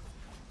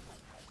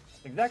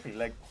 Exactly.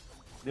 Like,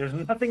 there's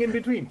nothing in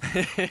between.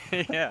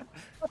 Yeah.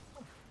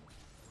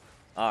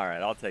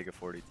 Alright, I'll take a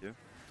 42.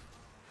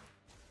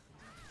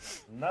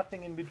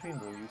 Nothing in between,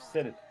 bro. You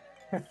said it.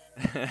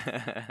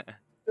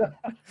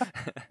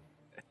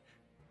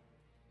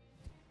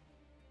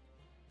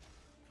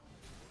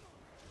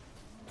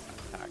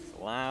 Tax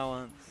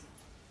allowance.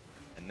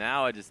 And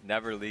now I just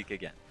never leak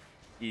again.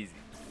 Easy.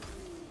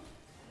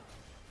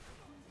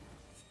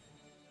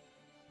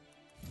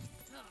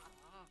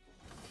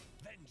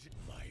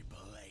 My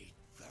blade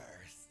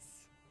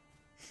thirsts.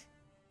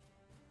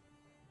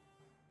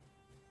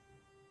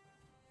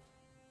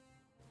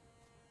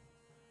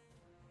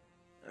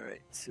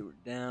 Alright, so we're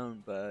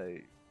down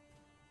by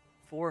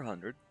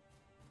 400.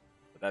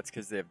 But that's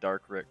because they have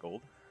Dark Writ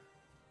Gold.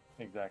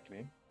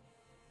 Exactly.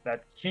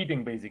 That's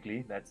cheating,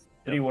 basically. That's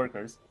 3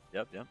 workers.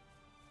 Yep, yep.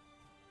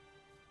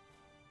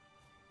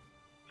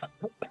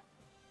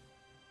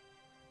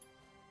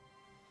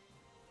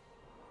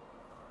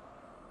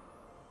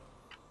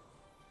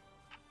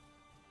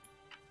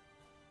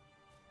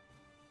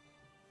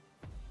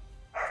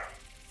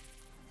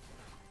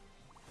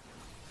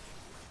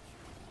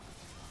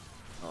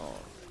 Oh.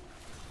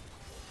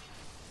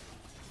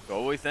 What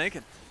are we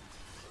thinking?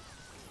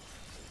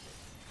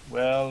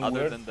 Well,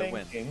 Other we're than the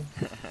win. thinking...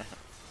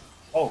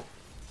 Oh.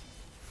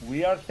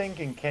 We are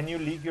thinking, can you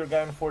league your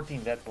guy on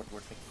 14? That's what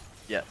we're thinking.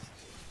 Yes.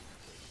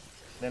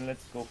 Then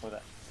let's go for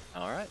that.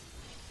 All right.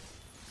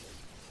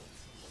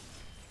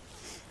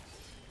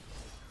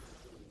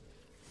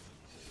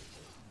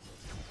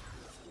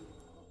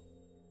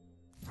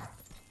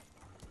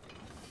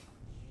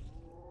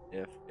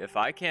 If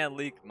I can't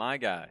leak my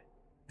guy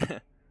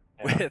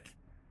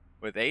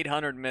with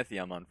 800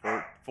 Mythium on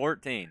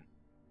 14,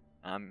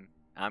 I'm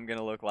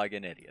gonna look like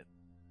an idiot.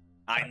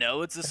 I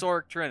know it's a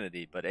Sork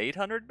Trinity, but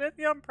 800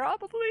 Mythium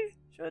probably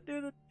should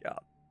do the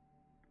job.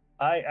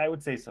 I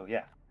would say so,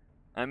 yeah.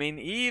 I mean,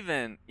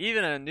 even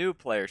a new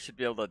player should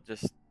be able to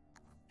just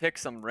pick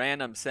some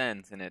random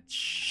sends, and it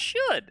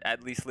should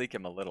at least leak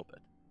him a little bit.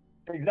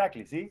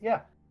 Exactly, see?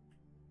 Yeah.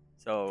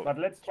 So, But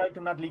let's try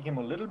to not leak him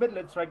a little bit.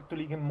 Let's try to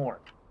leak him more.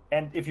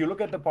 And if you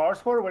look at the power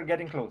score, we're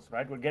getting close,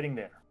 right? We're getting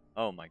there.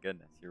 oh my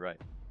goodness, you're right.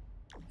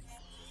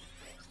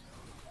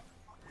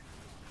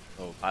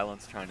 Oh,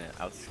 Pylon's trying to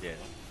outscale.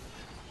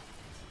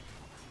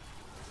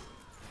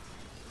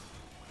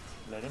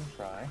 Let him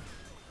try.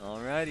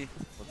 Alrighty,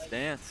 let's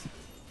dance.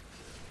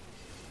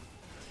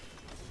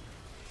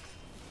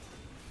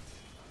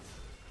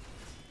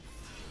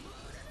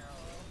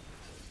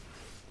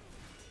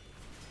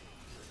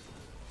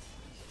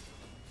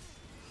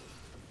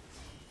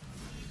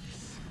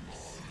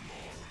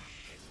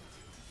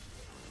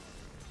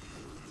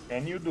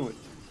 Can you do it?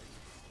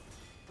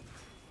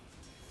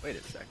 Wait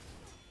a sec.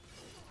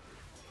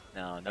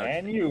 No, no.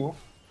 Can you?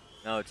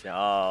 No,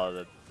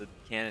 oh, the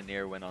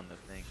Cannoneer went on the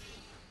thing.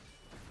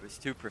 It was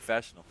too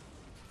professional.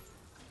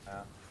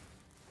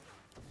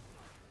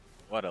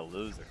 What a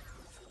loser.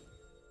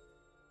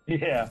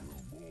 Yeah.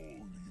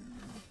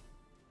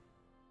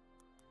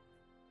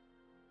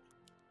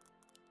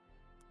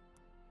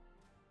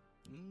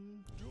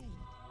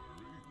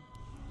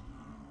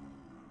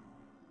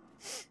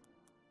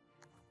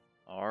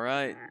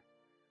 Alright.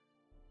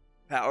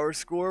 Power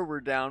score, we're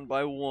down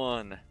by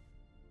 1.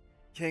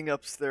 King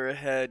ups there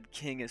ahead.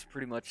 King is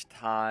pretty much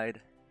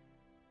tied.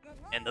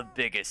 And the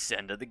biggest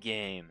send of the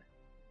game.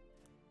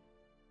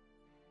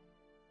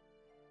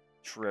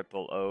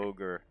 Triple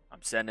Ogre.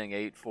 I'm sending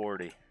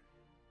 840.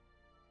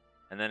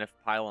 And then if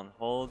Pylon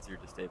holds, you're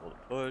just able to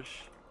push.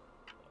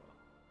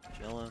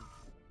 Chillin'.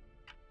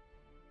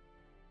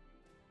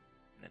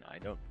 And then I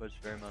don't push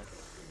very much.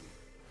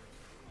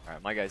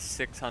 Alright, my guy's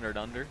 600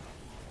 under.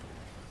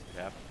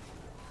 Yep.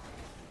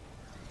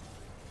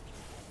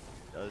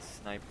 Does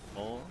snipe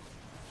full.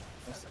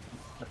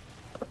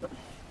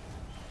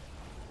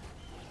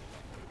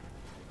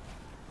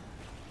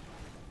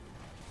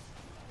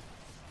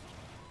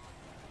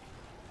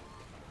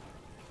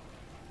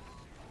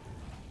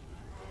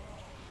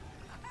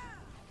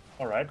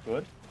 All right,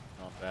 good.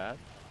 Not bad.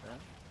 Yeah.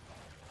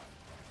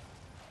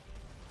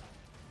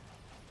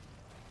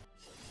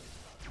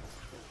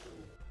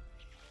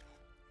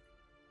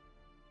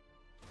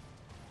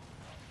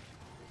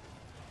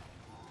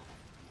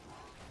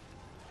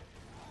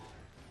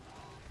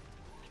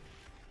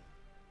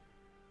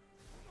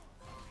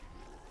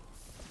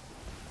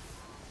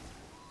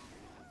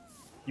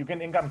 You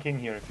can income king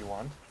here if you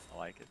want. I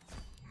like it.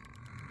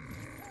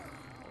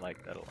 I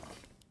like that a lot.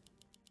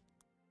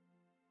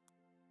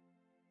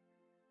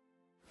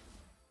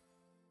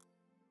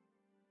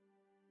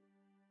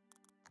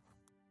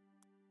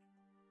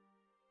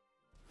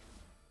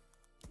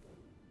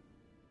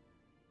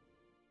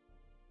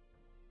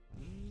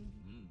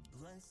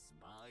 Bless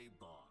my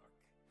bark.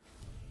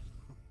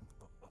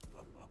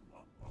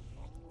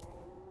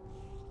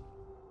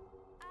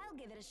 I'll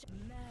give it a shot.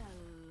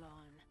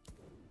 Melon.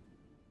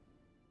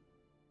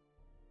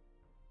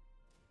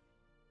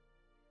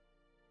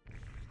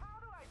 How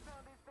do I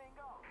turn this thing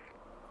off?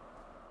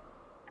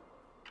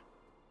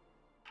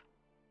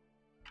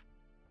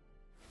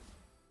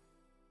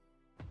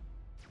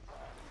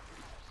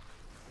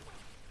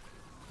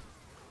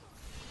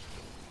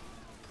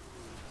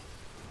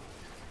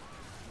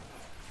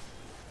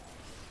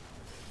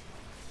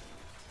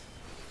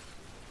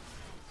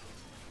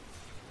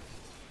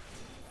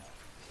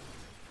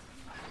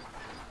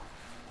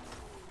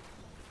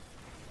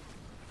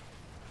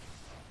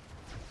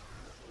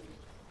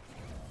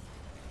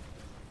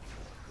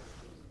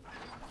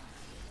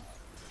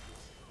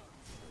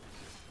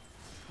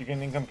 You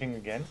can income king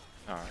again.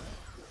 Alright.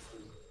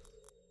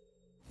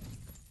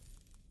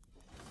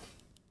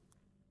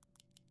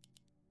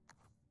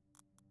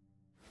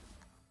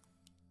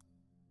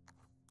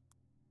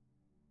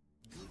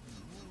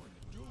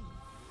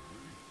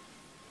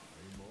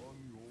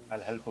 I'll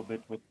help a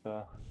bit with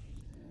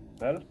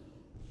Well,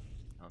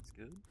 Sounds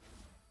good.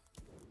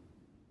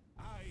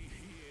 I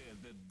hear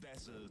the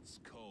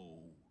desert's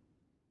call.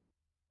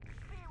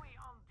 Theory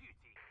on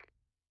duty.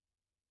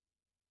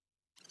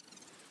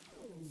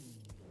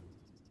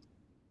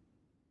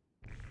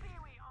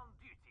 Theory on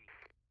duty.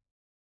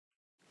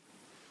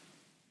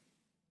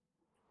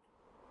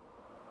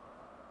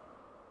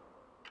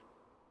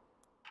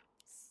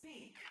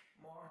 Speak,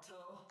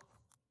 mortal.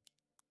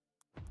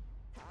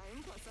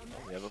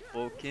 We have a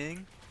full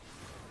king.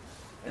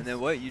 And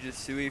then what? You just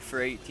sui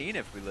for 18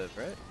 if we live,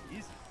 right?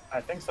 Easy. I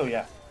think so,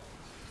 yeah.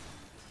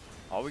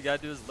 All we gotta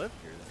do is live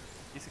here then.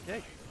 Piece of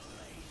cake.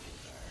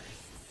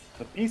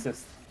 The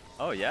pieces.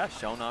 Oh yeah,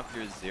 showing off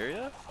your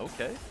Aziria?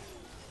 Okay.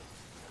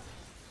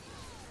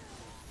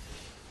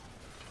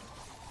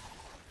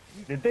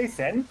 Did they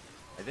send?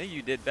 I think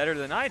you did better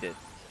than I did.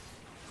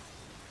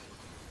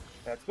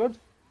 That's good.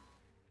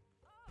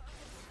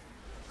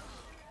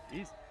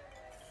 Easy.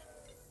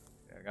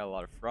 Okay, I got a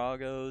lot of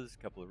Frogos, a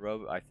couple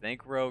of I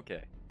think we're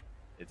okay.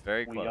 It's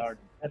very close. We are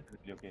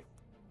definitely okay.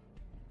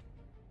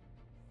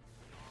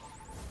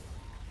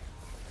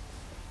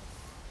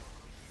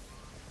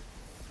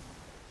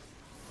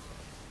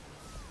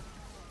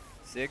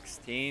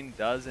 $16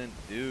 doesn't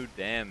do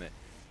damage.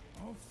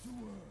 Off to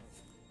work.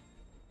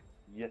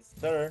 Yes,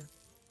 sir.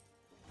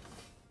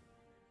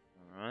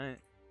 Alright.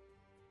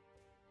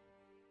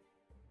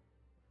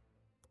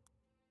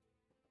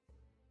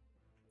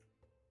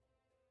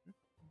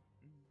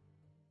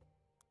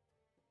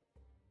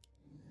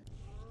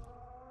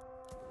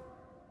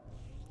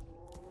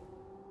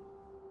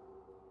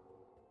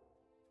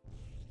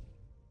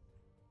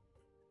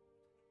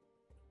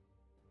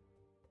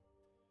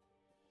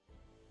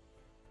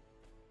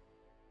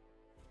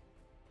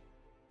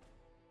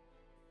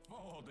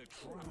 For the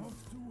crown.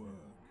 Off to work.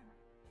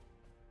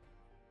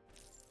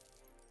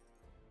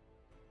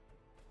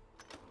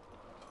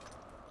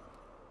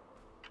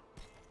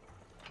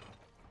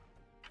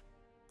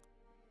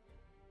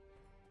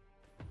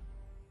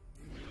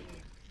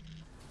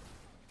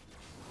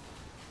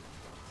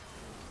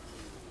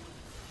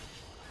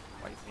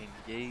 White main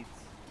gates.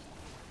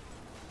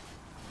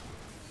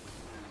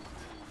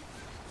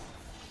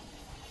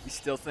 You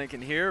still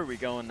thinking here or are we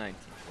going 19?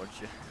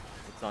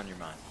 What's on your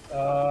mind?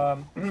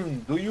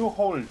 Do you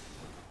hold?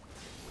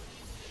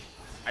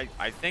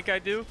 I think I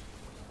do.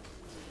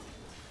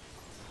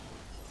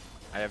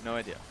 I have no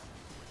idea.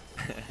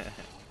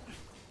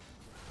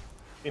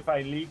 If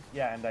I leak,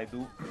 yeah, and I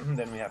do,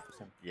 then we have to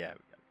sim. Yeah,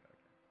 we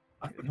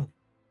gotta go. Okay.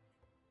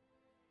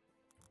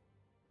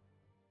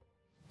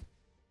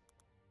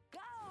 Go,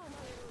 my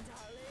little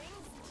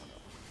darlings.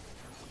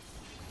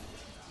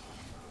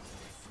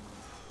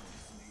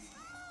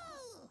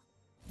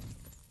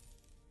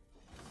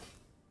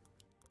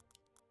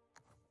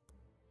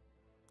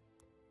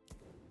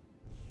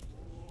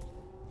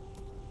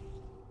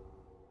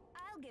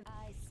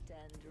 I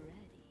stand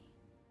ready.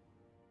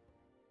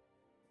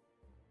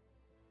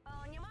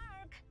 On your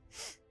mark.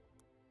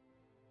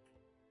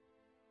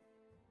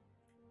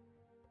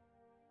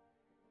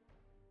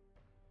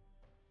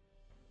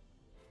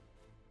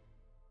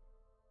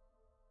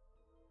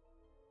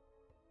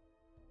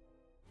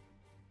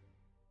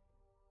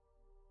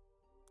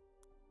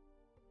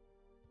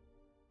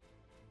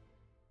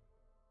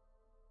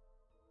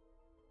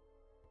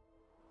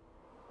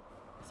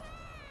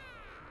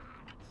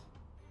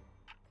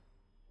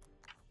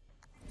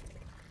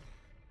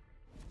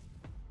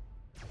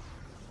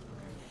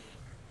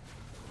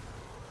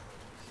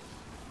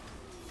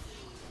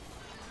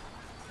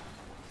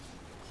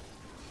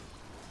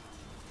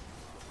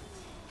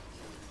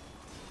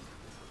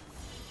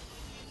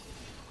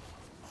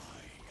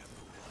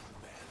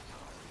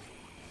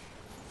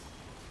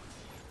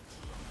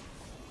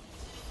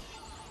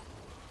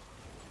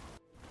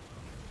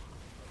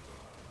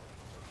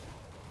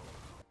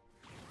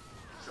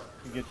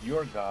 You get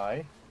your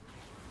guy.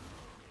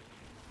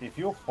 If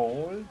you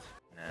hold,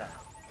 Nah.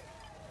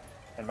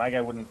 and my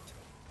guy wouldn't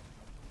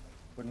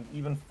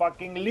even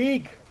fucking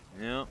leak.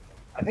 Yeah.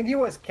 I think he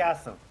was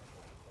castle.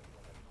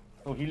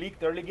 So he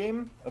leaked early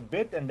game a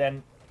bit, and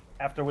then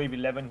after wave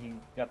 11, he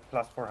got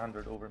plus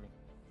 400 over me.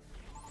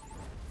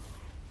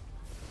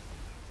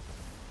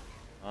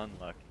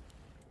 Unlucky.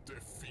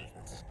 Defeat.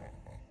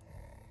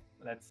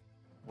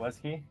 Was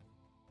he?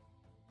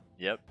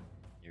 Yep.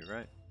 You're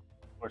right.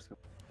 Of course.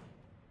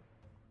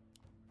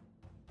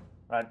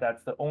 Right,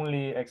 that's the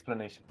only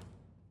explanation.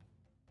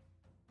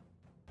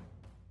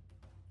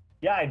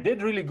 Yeah, I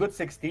did really good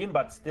 16,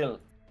 but still,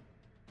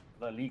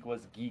 the league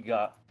was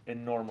giga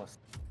enormous,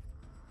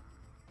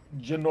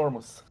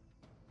 ginormous.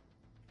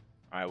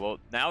 All right. Well,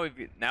 now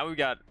we've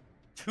got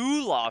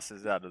 2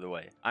 losses out of the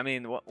way. I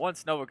mean,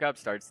 once Nova Cup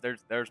starts,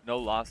 there's no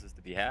losses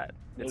to be had.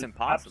 It's There's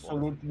impossible.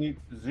 Absolutely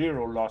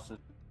 0 losses.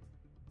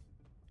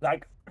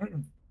 Like,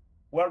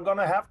 we're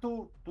gonna have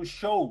to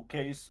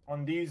showcase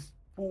on these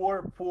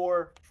poor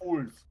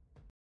fools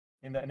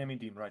in the enemy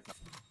team right now.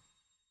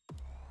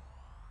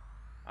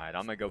 All right,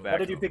 I'm gonna go back. What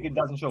did you pick? It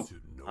doesn't show.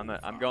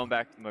 I'm going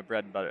back to my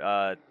bread and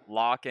butter.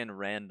 Lock and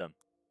random,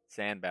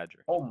 Sand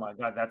Badger. Oh my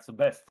god, that's the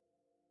best.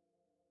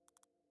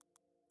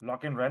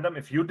 Lock in random.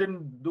 If you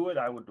didn't do it,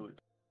 I would do it.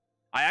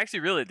 I actually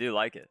really do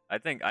like it. I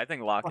think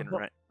lock in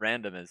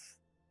random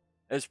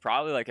is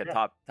probably like a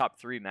Yeah. top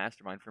 3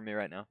 mastermind for me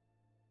right now.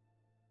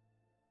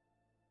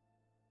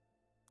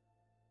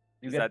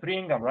 You Is get that- 3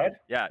 income, right?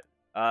 Yeah,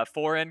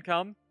 4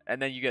 income, and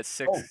then you get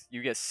 6. Oh.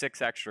 You get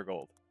 6 extra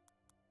gold.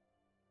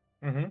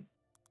 Mm-hmm.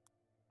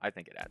 I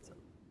think it adds up.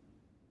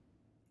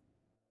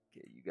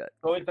 Okay, you got.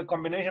 So it's a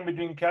combination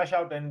between cash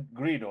out and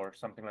greed or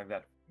something like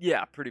that.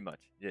 Yeah, pretty much.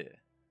 Yeah.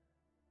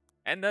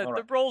 And the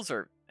Alright. rolls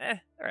are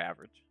they're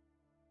average.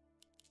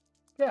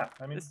 Yeah,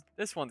 I mean,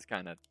 This one's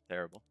kind of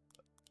terrible.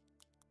 But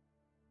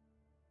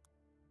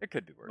it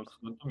could be worse. looks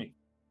good to me.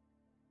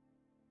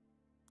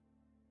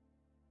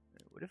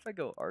 What if I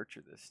go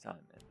Archer this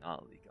time and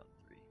not Leak on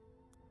 3?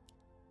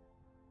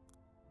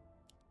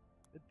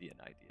 Could be an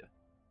idea.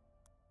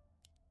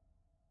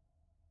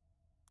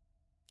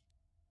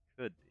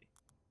 Could be.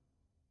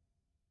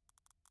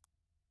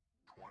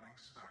 20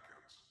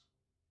 seconds.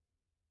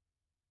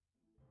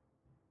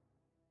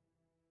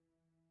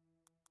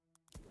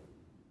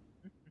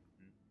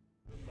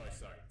 In my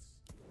sights.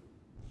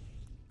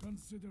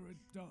 Consider it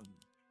done.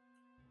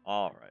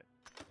 All right.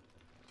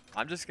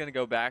 I'm just gonna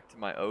go back to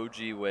my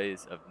OG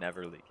ways of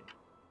never leaking.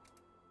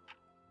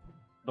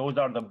 Those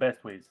are the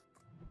best ways.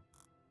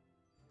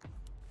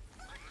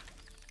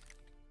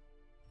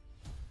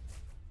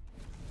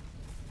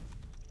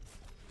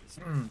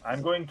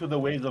 I'm going to the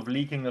ways of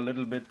leaking a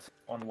little bit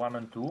on 1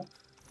 and 2,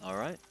 All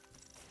right.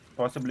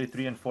 possibly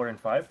 3 and 4 and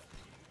 5,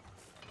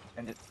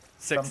 and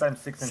 6, sometimes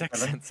 6 and 6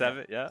 7. and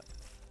 7. Yeah.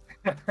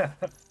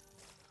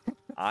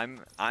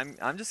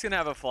 I'm just gonna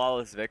have a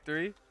flawless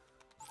victory,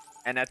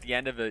 and at the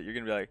end of it, you're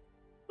gonna be like,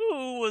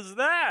 "Who was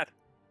that?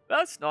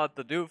 That's not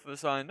the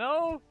Doofus I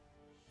know."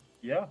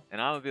 Yeah,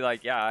 And I'm gonna be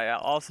like, "Yeah, I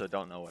also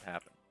don't know what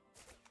happened.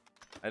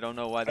 I don't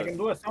know why I can the."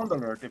 do a sound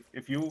alert.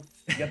 If you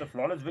get a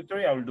flawless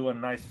victory, I will do a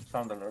nice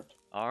sound alert.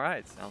 All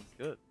right, sounds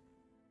good.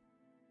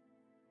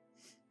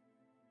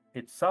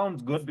 It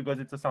sounds good because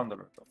it's a sound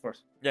alert, of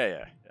course.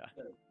 Yeah.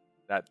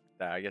 That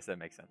I guess that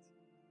makes sense.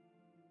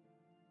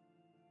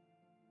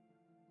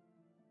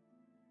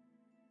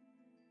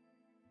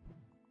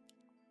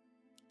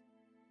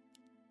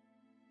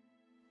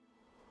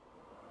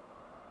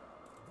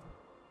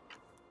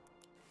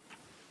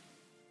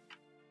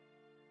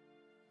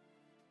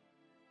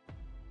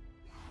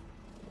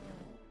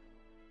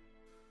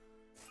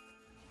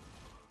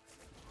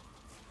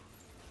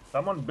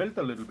 Someone built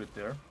a little bit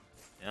there.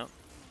 Yep.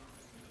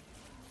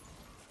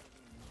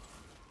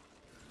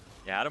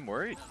 You had him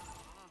worried.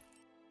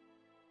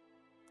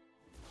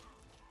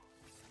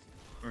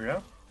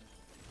 Yeah,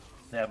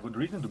 they have good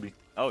reason to be.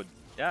 Oh,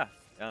 yeah.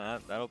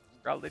 That'll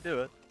probably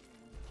do it.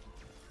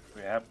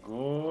 We have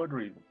good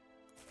reason.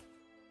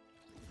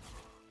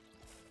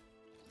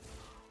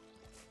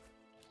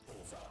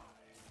 Bullseye.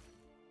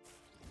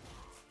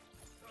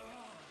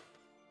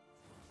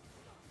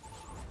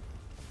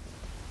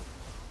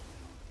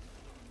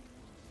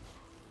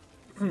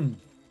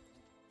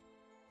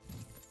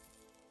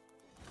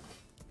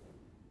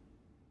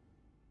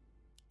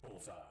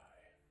 Bullseye.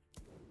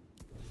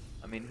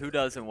 I mean, who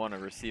doesn't want to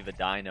receive a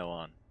dino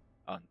on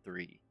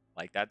 3?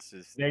 Like that's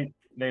just. They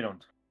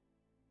don't.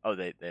 Oh,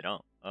 they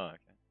don't. Oh, okay.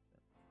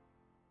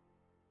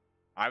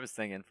 I was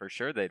thinking for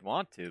sure they'd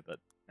want to, but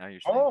now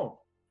you're saying. Oh,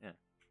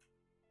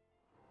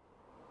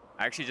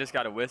 I actually just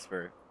got a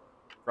whisper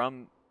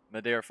from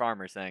Madeira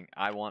Farmer saying,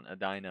 "I want a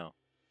dino."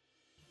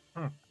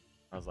 Hmm.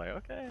 I was like,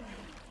 okay,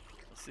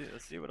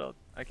 let's see what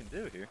I can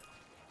do here.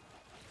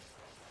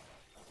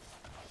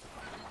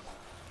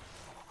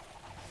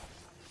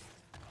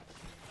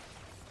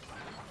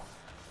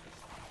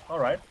 all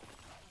right.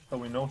 So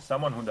we know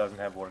someone who doesn't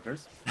have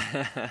workers.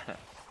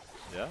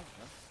 Yeah.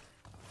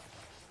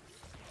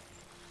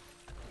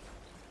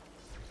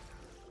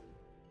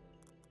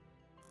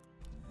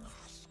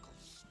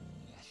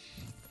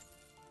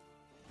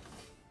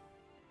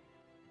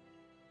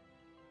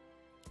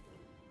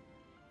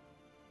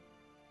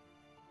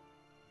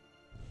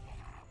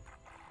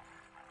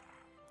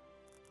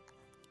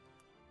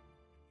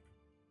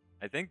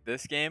 I think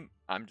this game,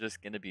 I'm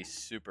just going to be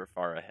super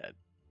far ahead.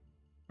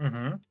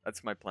 Mm-hmm.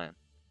 That's my plan.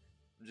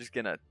 I'm just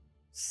going to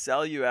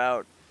sell you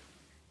out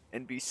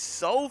and be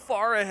so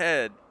far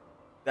ahead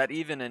that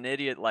even an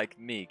idiot like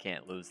me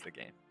can't lose the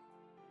game.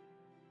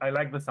 I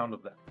like the sound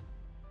of that.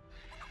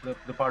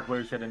 The part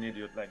where you said an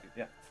idiot like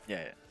it.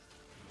 Yeah.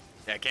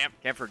 Yeah,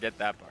 can't forget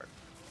that part.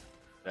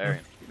 Very,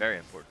 very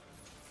important.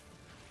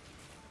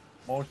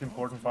 Most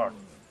important part.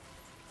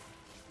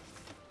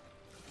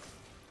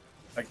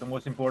 Like the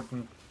most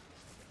important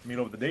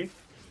meal of the day.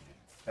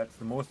 That's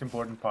the most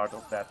important part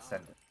of that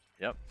sentence.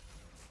 Yep.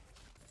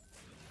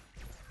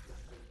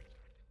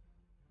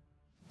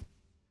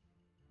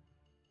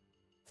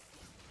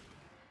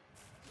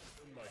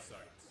 In my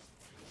sights.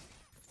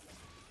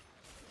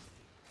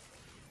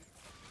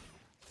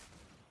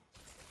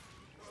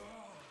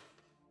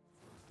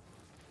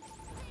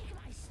 Take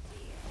my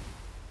spear.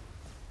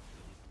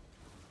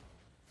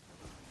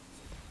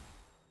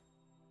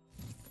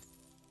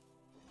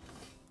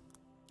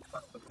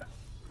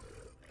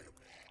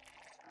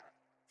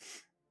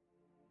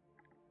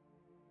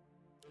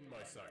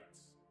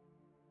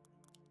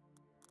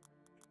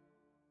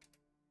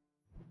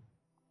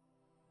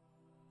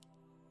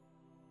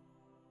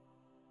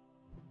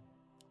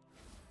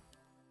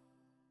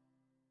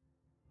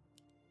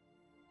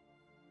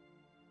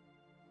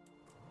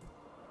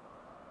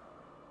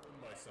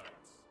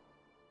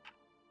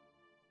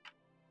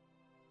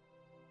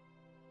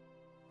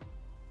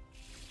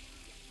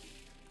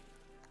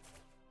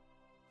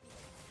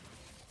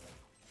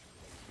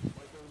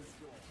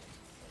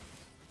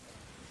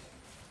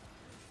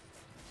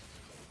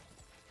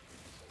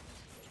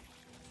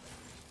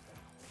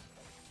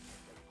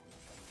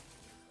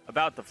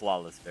 about the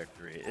flawless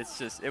victory.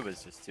 It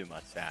was just too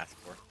much to ask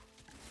for.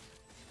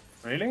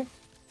 Really?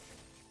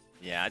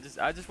 Yeah,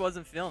 I just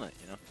wasn't feeling it,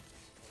 you know.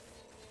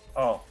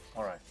 Oh,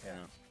 all right. Yeah. You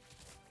know?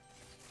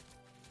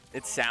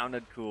 It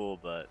sounded cool,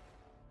 but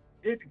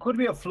It could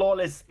be a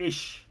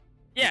flawless-ish.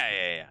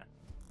 yeah.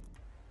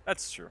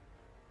 That's true.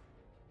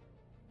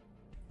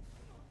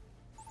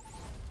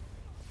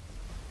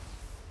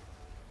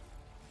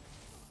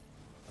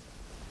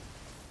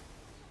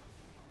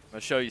 I'll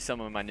show you some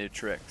of my new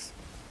tricks.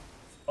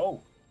 Oh,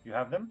 you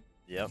have them?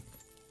 Yep.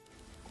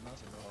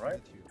 All right.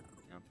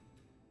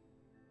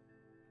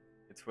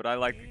 It's what I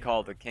like to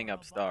call the king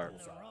up star.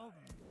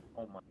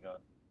 Oh my god.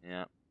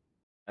 Yeah.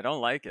 I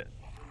don't like it.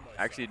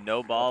 Actually,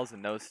 no balls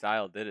and no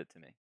style did it to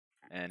me.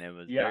 And it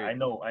was Yeah, very, I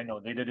know.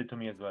 They did it to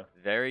me as well.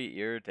 very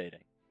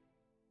irritating.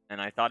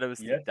 And I thought it was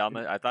Yes, the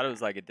dumbest. I thought it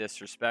was like a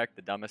disrespect,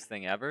 the dumbest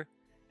thing ever.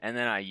 And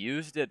then I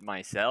used it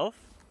myself,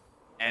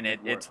 and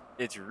And it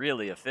it's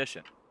really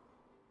efficient.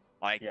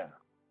 Like, Yeah.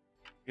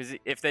 because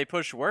if they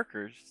push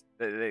workers,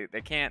 they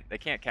can't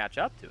catch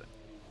up to it.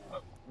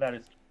 That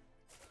is.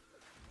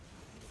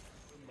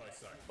 In my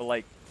sights. But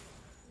like,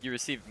 you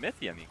received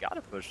Mythium, you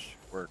gotta push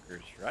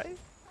workers, right?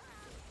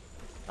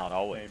 Not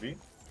always. Maybe.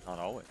 Not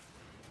always.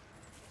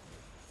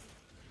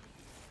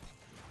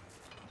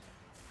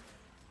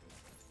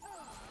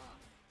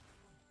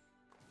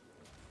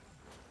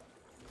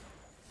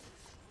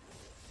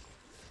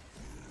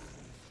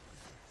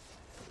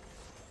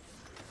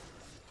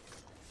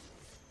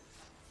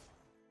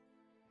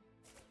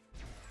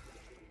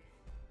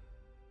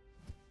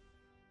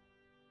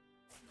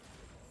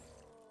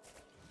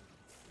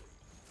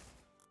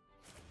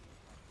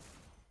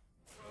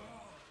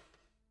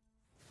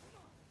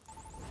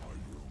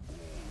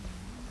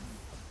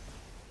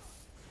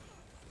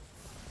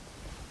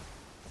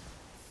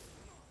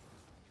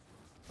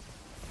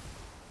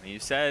 I mean, you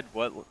said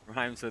what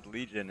rhymes with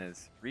Legion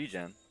is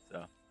regen,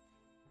 so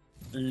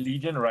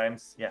Legion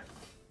rhymes. Yeah.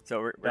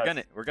 we're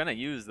Does. gonna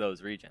use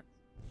those regens.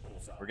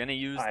 Bullseye. We're gonna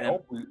use I them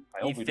hope we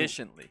do.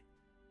 efficiently.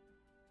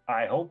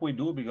 I hope we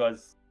do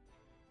because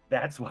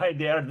that's why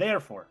they are there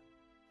for.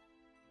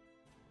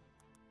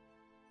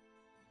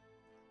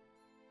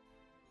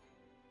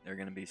 They're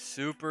gonna be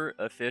super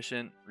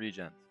efficient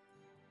regens.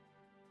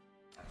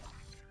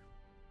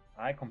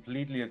 I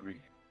completely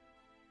agree.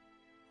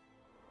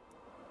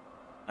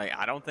 Like,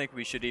 I don't think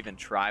we should even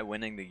try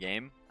winning the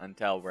game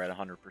until we're at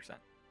 100%.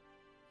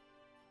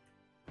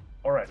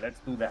 All right, let's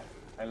do that.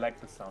 I like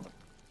the sound of it.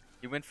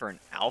 You went for an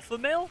alpha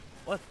male?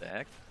 What the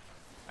heck?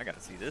 I gotta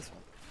see this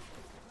one.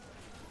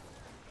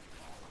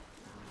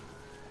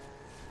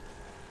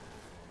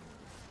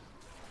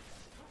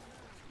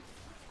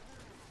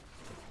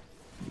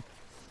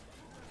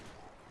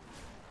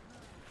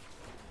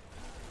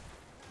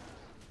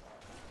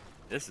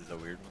 This is a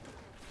weird one.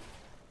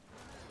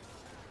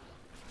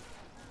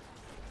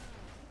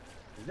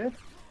 Is it?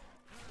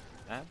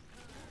 That's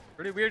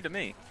pretty weird to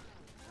me.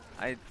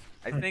 I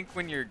think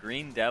when you're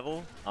Green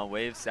Devil on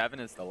wave 7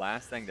 is the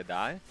last thing to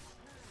die.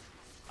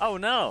 Oh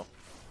no!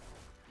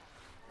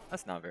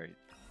 That's not very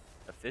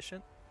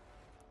efficient.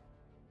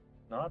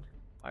 Not?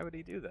 Why would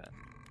he do that?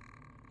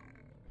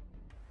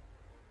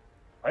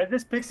 Why is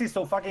this pixie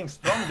so fucking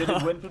strong? Did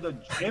it went to the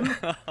gym? Did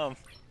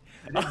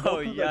it go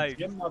Oh, to yikes. the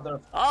gym, mother?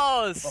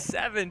 Oh,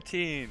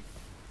 17!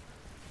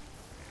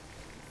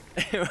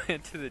 It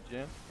went to the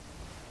gym.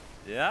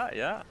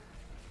 Yeah.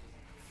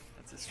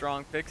 That's a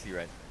strong pixie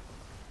right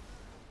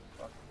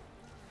there. Fuck.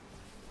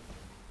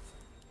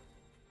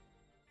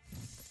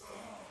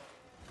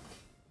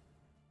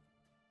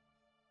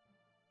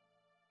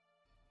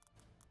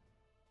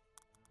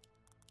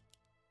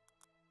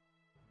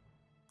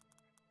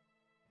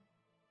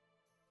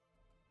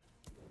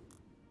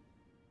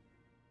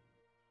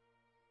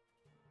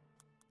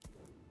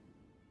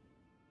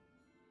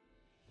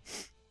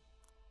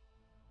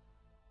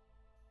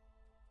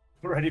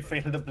 Already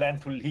failed the plan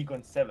to league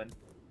on 7.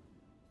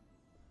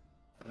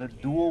 The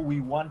duo we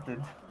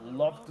wanted.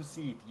 Love to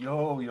see it.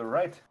 Yo, you're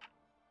right.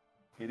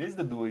 It is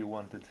the duo you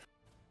wanted.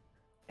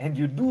 And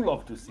you do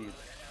love to see it.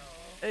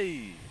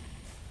 Hey!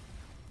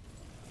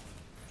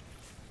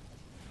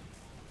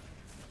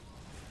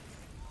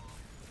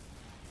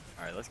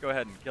 Alright, let's go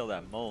ahead and kill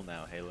that mole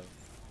now, Halo.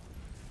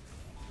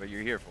 What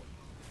you're here for.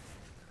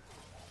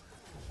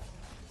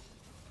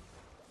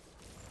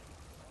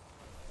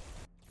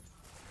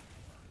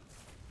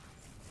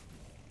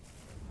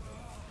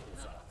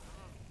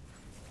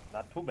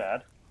 Not too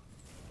bad.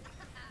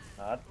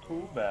 Not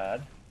too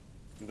bad.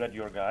 You got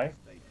your guy.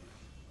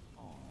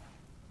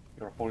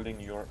 You're holding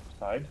your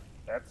side.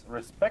 That's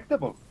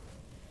respectable.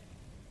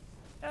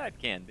 Yeah, it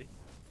can be.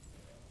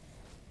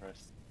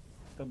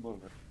 Respectable.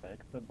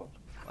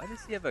 Why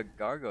does he have a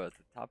Gargo at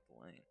the top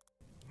lane?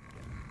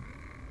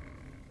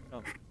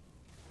 Oh.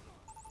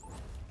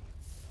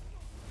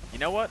 You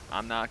know what?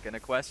 I'm not gonna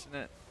question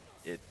it.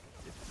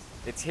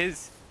 It's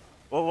his.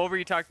 Well, what were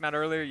you talking about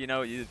earlier? You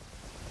know,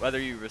 whether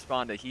you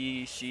respond to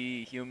he,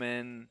 she,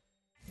 human,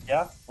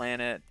 Yeah.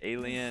 planet,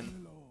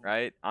 alien,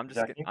 right? I'm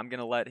Exactly. I'm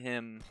gonna let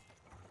him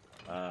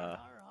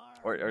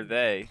or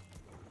they,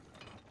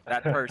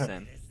 that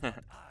person. I'm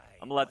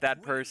gonna let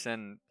that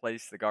person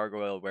place the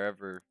gargoyle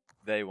wherever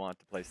they want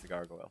to place the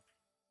gargoyle.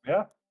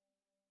 Yeah.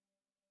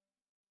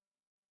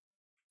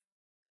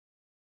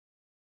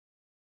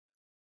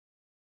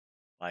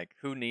 Like,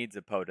 who needs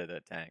a Poda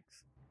that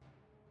tanks?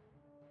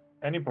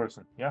 Any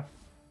person. Yeah.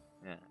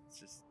 Yeah, it's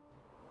just.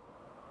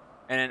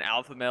 And an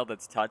alpha male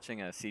that's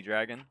touching a sea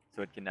dragon,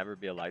 so it can never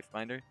be a life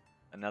binder.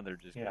 Another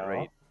just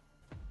Yeah.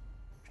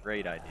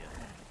 great idea.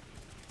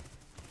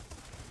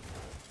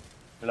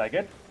 You like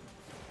it?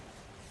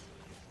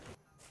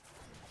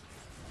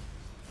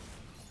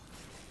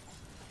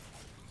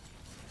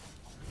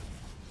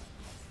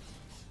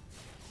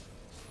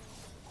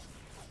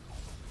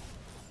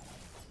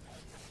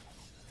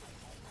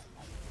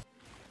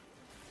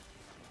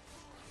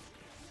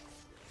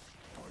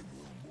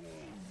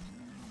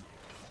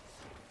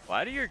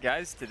 Why do your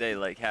guys today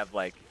like have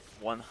like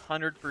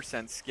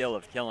 100% skill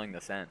of killing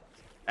the Send?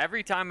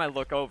 Every time I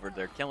look over,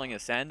 they're killing a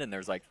Send and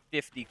there's like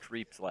 50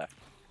 creeps left.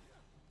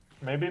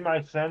 Maybe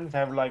my Sens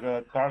have like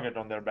a target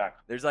on their back.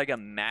 There's like a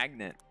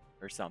magnet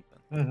or something.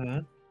 Mm-hmm.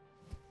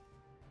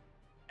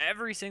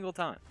 Every single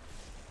time.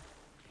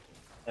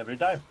 Every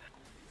time.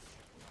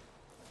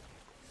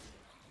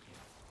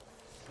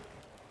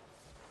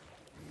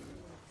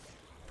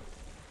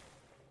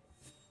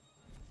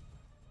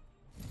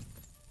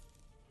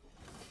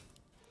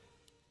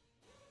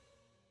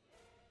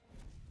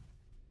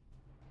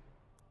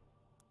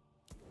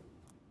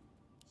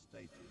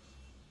 Status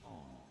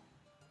on.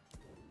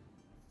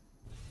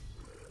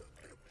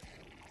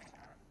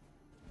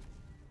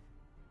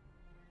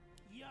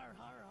 Yar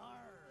har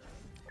har.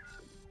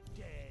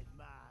 Dead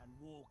man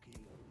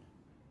walking.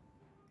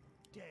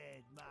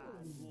 Dead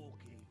man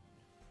walking.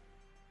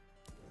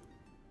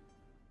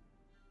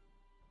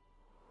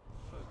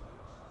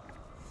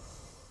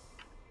 Focus.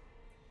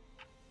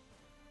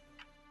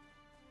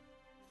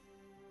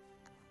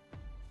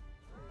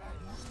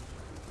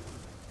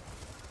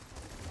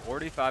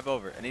 45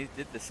 over, and he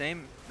did the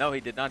same. No, he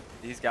did not.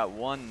 He's got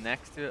one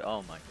next to it.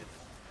 Oh my goodness.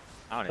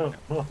 I don't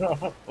even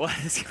know. What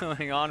is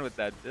going on with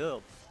that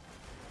build?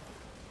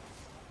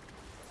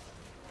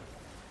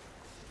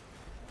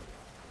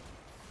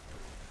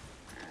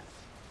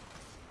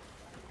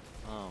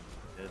 Oh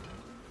my goodness.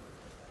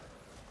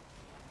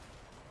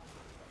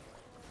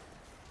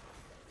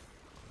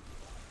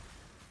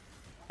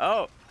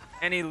 Oh,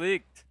 and he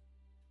leaked.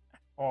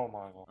 Oh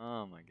my god.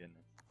 Oh my goodness.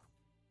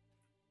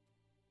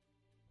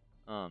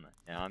 Oh my.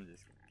 Yeah, I'm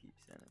just gonna keep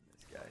sending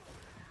this guy.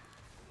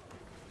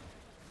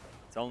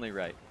 It's only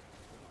right.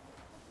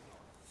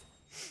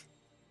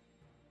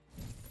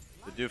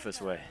 The Doofus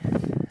way.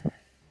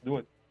 Do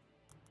it.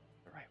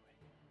 The right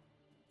way.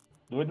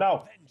 Do it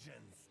now.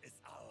 Vengeance is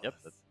ours. Yep,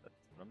 that's what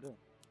I'm doing.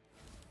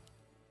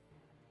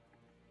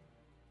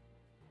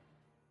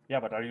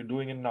 Yeah, but are you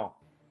doing it now?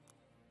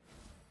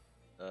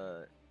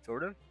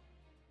 Sort of.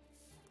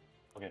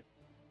 Okay.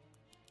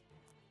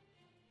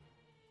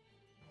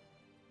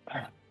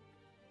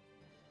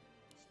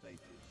 Status.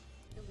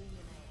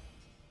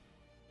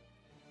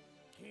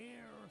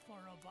 Care for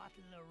a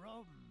bottle of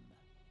rum.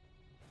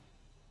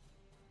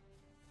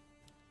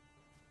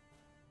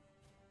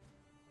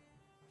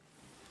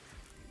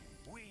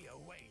 We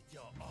await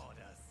your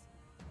orders.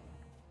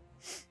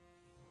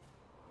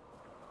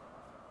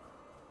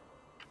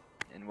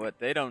 And what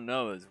they don't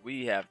know is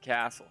we have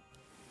castle.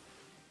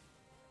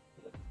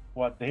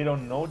 What they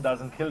don't know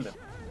doesn't kill them.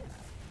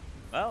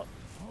 Well,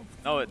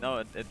 no,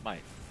 it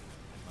might.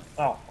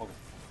 Oh, okay.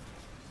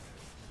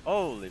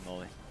 Holy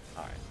moly!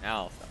 All right, now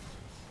I'll stop.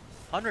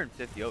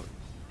 150 over.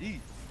 Jeez.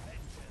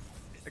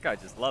 That guy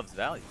just loves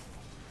value.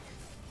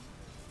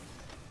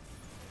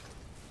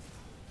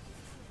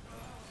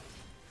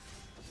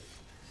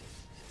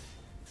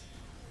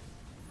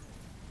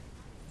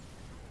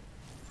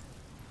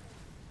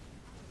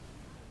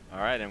 All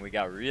right, and we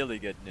got really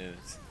good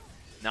news.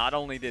 Not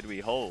only did we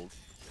hold,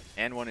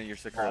 and one of your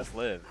Sakuras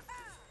live.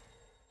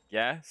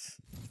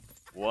 Guess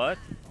what?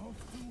 Off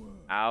to work.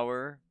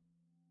 Our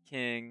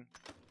king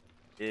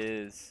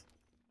is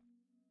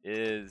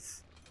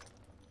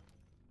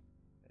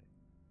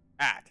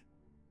at.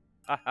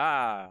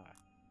 Haha.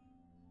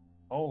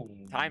 Oh,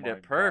 Timed my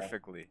it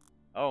perfectly.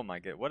 Oh my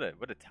god, what a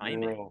God.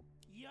 timing. Bro,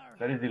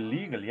 that is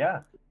illegal,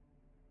 yeah.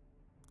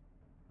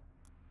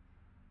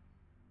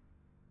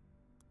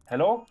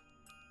 Hello?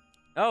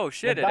 Oh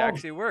shit, Get it down.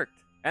 actually worked.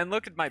 And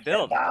look at my Get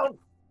build. down.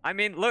 I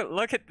mean,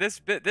 look at this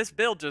this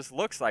build just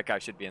looks like I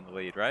should be in the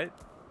lead, right?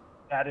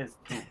 That is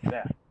true.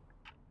 Yeah.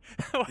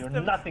 What You're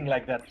the- nothing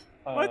like that.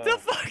 What the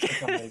fuck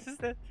alpha male. is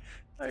that?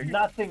 Like-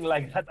 Nothing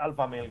like that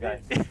alpha male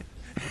guy.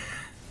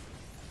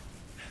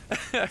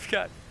 I've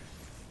got.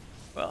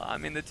 Well, I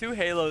mean, the two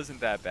Halo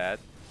isn't that bad.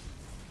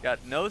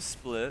 Got no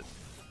split.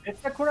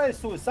 It's Sakura is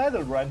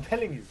suicidal, bro. I'm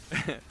telling you.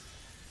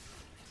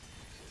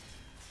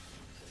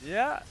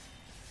 Yeah.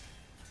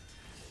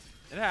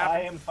 It I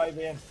happened. am 5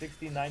 AM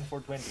 69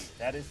 for 20.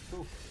 That is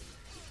true.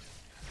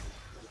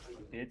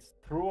 It's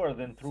truer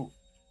than true.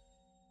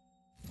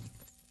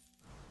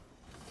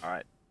 All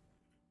right.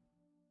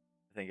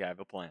 I think I have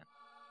a plan.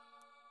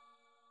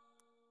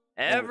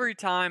 Every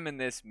time in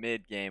this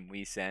mid game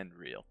we send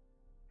real.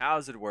 How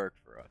does it work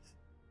for us?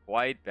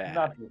 Quite bad.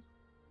 Not good.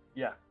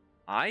 Yeah.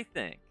 I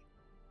think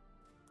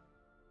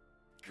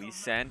we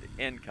send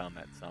income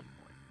at some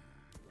point,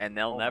 and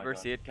they'll Oh my never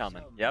God. see it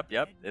coming. Yep.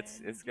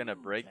 It's gonna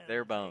break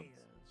their bones.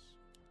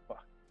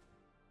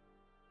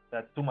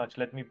 That's too much.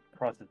 Let me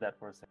process that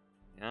for a second.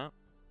 Yeah.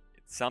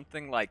 It's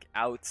something like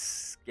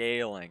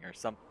outscaling or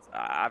something.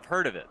 I've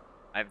heard of it.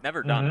 I've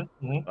never done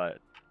it, but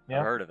Yeah.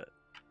 I've heard of it.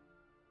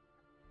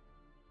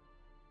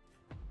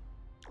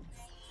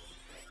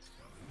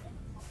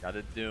 Got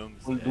a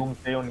doomsday. Full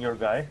doomsday on your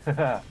guy.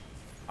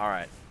 All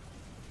right.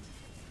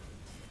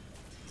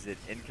 Is it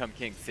Income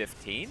King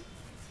 15?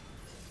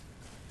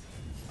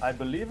 I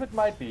believe it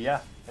might be,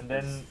 yeah. And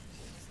then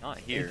It's not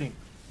here. 18.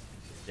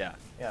 Yeah.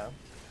 Yeah.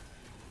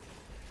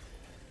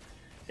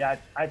 Yeah,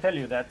 I tell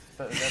you, that's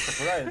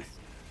Sakura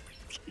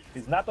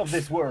is not of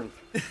this world.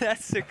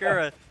 That's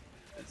Sakura.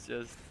 It's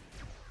just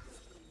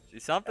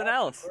she's something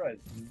else. Sakura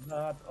is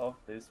not of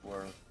this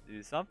world.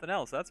 She's something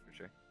else, that's for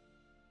sure.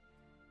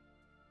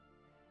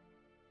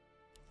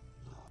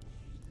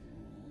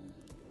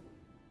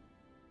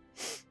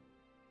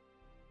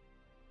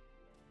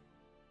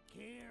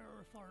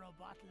 Care for a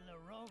bottle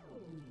of rum?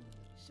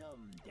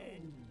 Some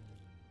dead.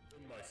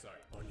 In my sight.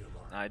 On your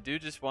mark. I do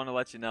just want to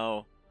let you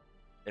know,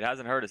 it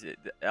hasn't hurt us.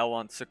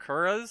 Lwon,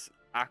 Sakuras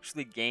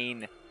actually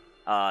gain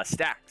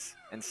stacks,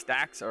 and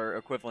stacks are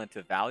equivalent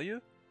to value.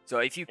 So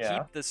if you Yeah.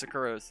 keep the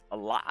Sakuras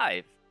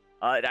alive,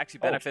 it actually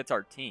benefits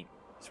our team.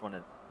 Just want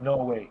to, No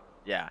way.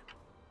 yeah.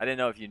 I didn't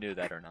know if you knew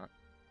that or not.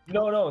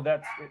 No,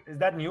 is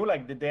that new?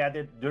 Like, did they add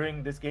it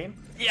during this game?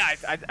 Yeah,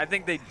 I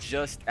think they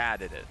just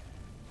added it.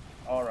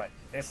 All right.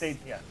 If they,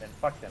 yeah, then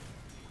fuck them.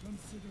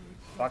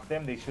 Fuck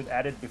them. They should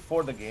add it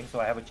before the game, so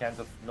I have a chance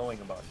of knowing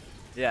about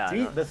it. Yeah. See,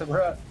 no. the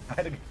Sakura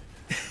died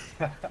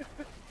again.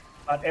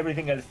 But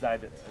everything else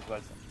died as well.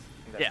 So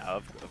I think Yeah,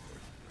 of course.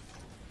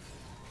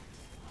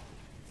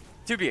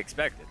 To be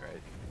expected,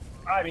 right?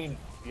 I mean,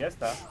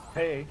 Fiesta.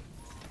 Hey.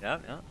 Yeah.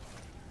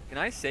 Can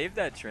I save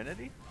that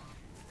Trinity?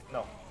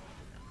 No.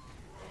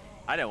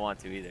 I didn't want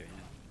to either. I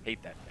just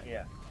hate that guy.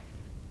 Yeah.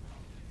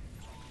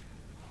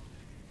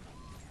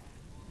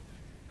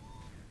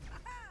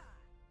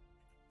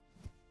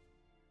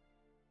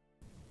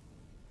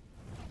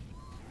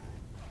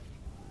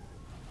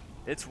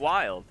 It's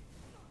wild,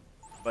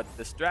 but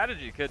the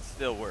strategy could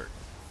still work,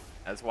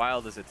 as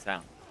wild as it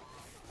sounds.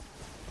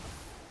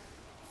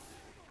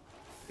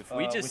 If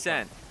we Which just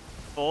one? sent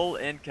full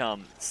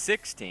income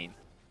 16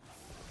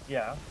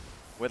 Yeah.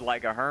 with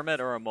like a hermit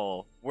or a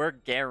mole, we're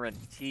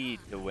guaranteed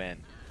to win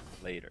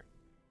later.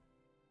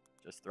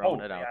 Just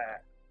throwing it out. Yeah.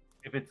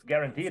 If it's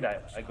guaranteed,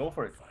 I go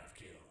for it. 5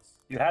 kills.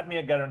 You had me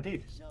a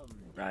guaranteed. Some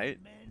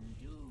Right? men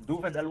do.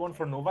 Doof and Lwon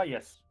for Nova,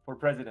 yes. For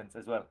presidents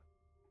as well.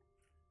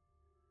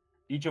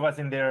 Each of us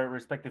in their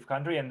respective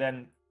country, and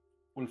then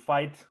we'll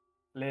fight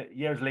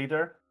years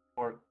later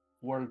for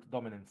world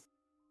dominance.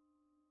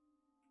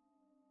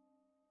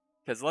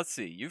 Because let's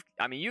see,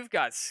 you've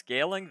got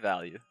scaling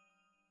value,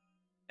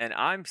 and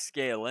I'm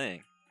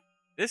scaling.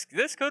 This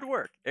could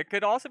work. It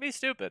could also be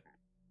stupid.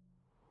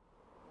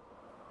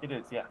 It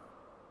is, yeah.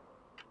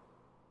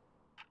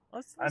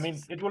 Let's I mean,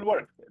 just- it will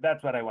work.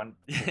 That's what I want.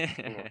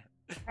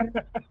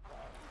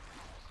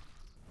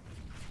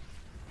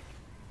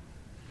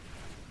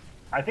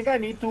 I think I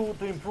need to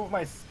improve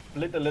my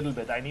split a little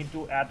bit. I need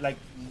to add like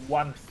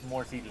one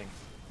more seedling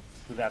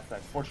to that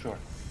side, for sure.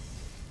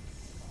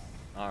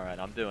 All right,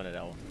 I'm doing it,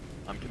 Ellen.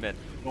 I'm committed.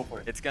 Go for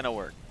it. It's gonna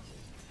work.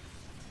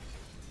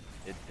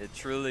 It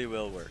truly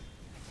will work.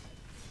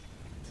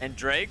 And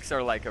Drakes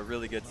are like a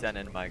really good send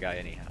into my guy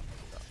anyhow.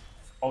 So.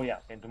 Oh yeah,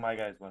 into my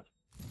guy as well.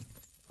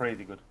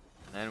 Crazy good.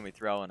 And then we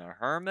throw in a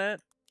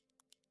Hermit.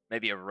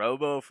 Maybe a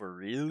Robo if we're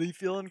really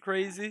feeling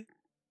crazy.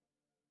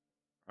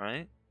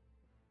 Right?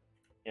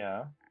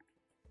 Yeah.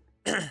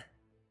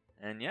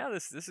 And yeah,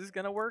 this is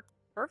gonna work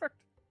perfect.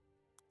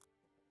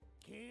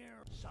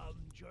 Care. Some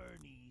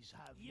journeys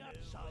have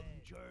some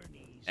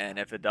journeys. And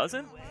if it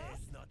doesn't,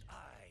 It's not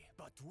I,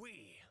 but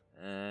we.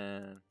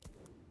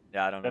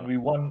 yeah, I don't Then know. we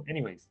won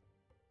anyways.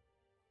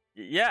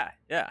 Yeah.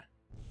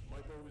 My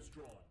bow is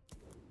drawn.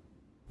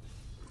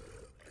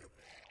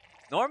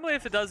 Normally,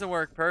 if it doesn't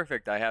work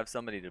perfect, I have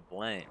somebody to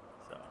blame.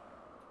 So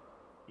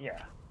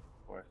Yeah.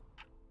 Or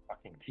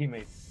fucking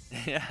teammates.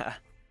 yeah.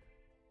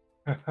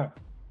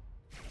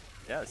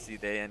 Yeah, see,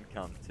 they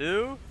income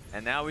too.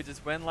 And now we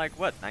just win like,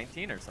 what,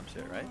 19 or some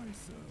shit, right?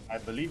 I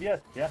believe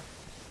yes, yeah.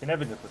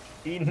 Inevitable.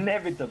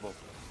 Inevitable.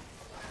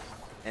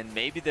 And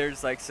maybe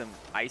there's like some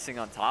icing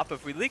on top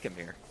if we leak him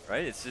here,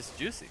 right? It's just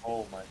juicy.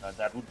 Oh my god,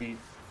 that would be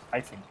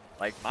icing.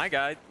 Like my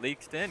guy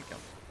leaks to income.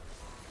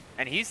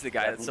 And he's the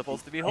guy That that's would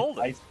supposed to be ice-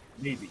 holding. ice,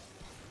 maybe.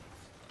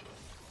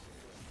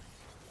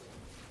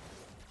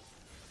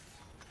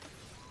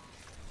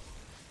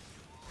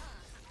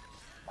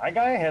 My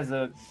guy has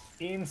a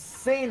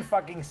insane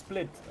fucking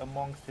split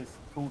amongst his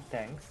two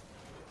tanks.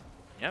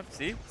 Yep,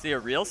 see a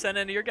real send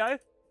into your guy?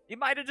 He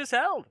might have just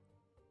held.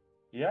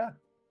 Yeah.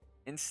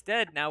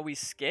 Instead, now we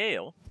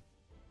scale.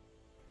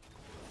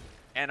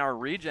 And our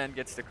regen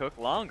gets to cook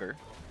longer.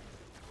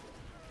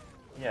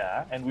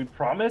 Yeah, and we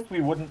promised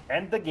we wouldn't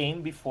end the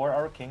game before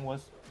our king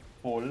was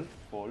full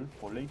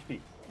HP.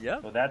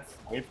 Yep. So that's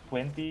wave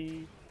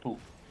 22.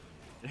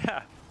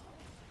 Yeah.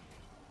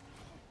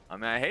 I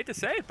mean, I hate to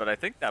say it, but I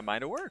think that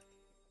might have worked.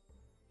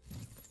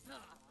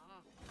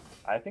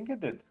 I think it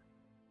did.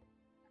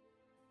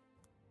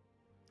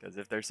 Because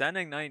if they're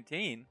sending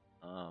 19,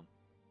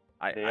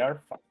 They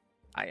are fucked.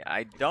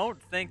 I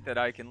don't think that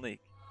I can leak.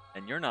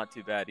 And you're not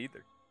too bad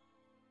either.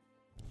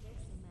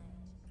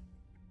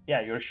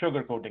 Yeah, you're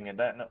sugarcoating it.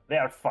 No, they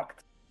are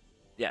fucked.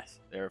 Yes,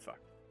 they're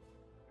fucked.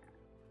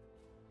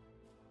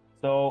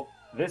 So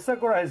this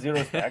Sakura has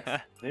 0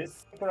 stacks,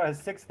 this Sakura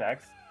has 6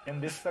 stacks,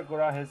 and this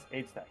Sakura has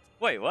 8 stacks.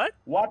 Wait, what?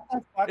 What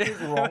the fuck is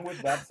wrong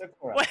with that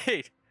Sakura?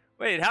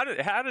 Wait,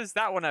 how does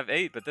that one have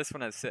 8, but this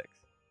one has 6?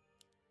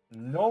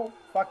 No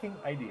fucking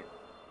idea.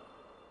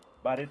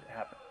 But it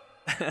happened.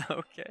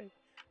 Okay.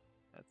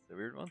 That's the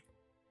weird one.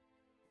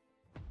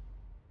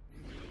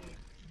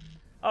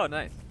 Oh,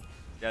 nice.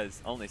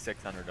 Guys, only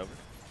 600 over.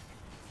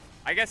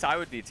 I guess I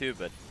would be too,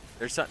 but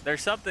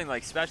there's something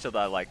like special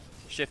about like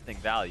shifting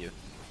value.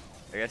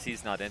 I guess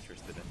he's not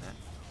interested in that.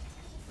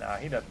 Nah,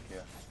 he doesn't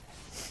care.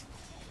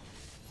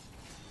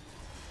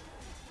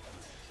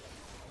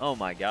 Oh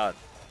my god.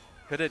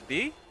 Could it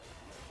be?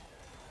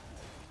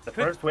 The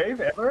first wave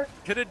ever?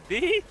 Could it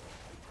be?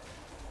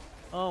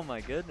 Oh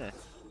my goodness.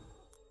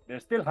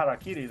 There's still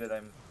Harakiri that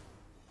I'm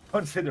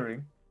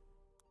considering.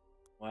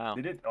 Wow.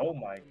 Did it? Oh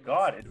my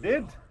god, it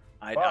did.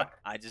 I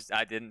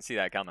didn't see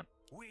that coming.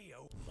 We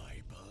owe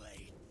my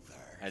blade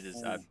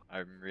thirst.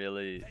 I'm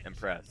really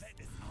impressed.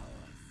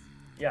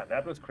 Yeah,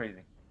 that was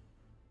crazy.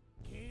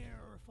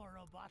 Care for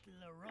a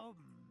bottle of rum?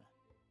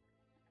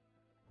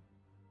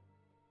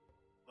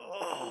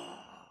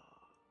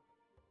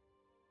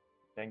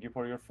 Thank you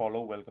for your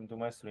follow. Welcome to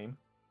my stream.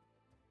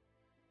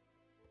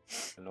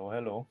 Hello,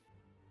 hello.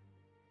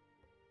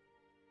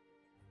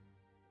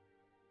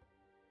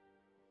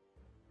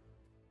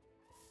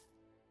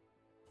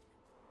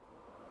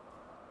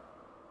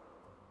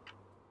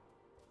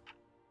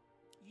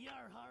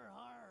 Yar har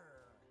har.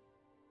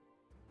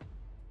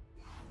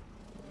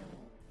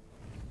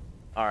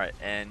 Alright,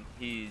 and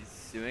he's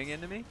suing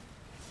into me?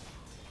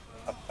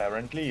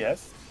 Apparently,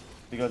 yes.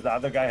 Because the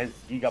other guy has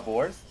Giga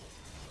Boars.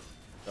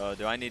 So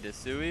do I need to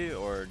sui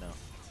or no?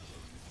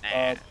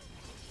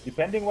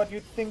 Depending what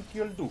you think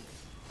you'll do.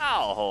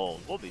 I'll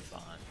hold. We'll be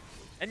fine.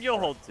 And you'll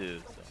hold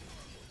too. So.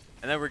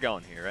 And then we're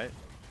going here, right?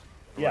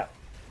 Yeah.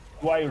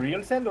 Do I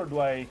real send or do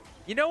I...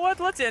 You know what?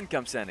 Let's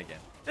income send again.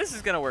 This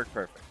is going to work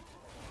perfect.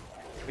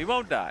 We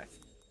won't die.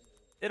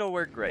 It'll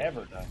work great.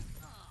 Never die.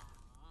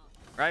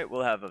 Right?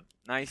 We'll have a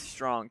nice,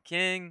 strong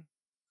king.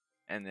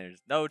 And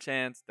there's no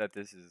chance that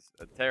this is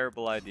a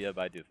terrible idea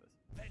by Doofus.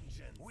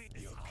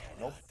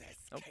 Nope.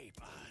 Nope.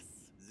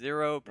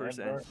 0%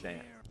 Never.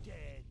 chance.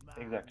 Dead man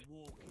Exactly.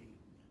 walking.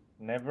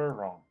 Never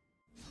wrong.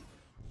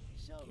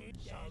 Some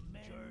journeys have no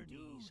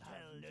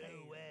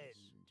end.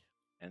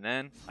 And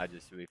then I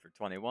just sui for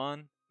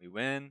 21. We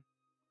win.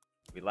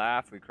 We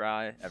laugh. We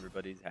cry.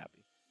 Everybody's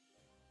happy.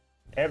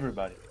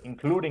 Everybody,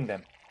 including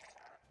them.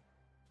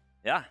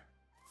 Yeah.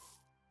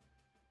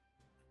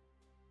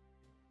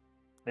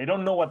 They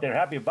don't know what they're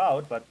happy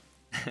about, but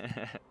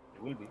they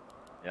will be.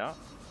 Yeah.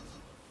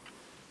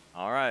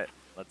 All right.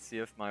 Let's see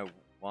if my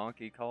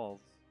wonky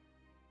calls.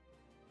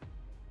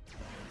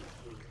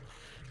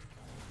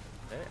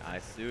 Okay, I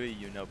sui,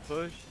 you know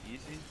push,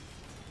 easy.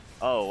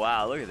 Oh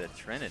wow, look at the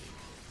Trinity.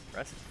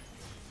 Impressive.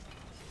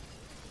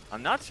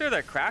 I'm not sure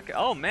that Kraken.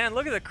 Oh man,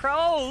 look at the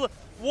crow.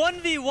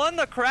 1v1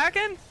 the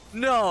Kraken?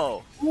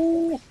 No.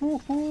 Ooh,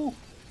 ooh, ooh.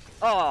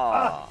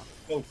 Oh.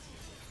 Close.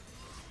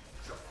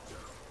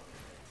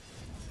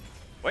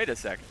 Wait a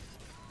second.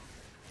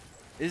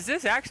 Is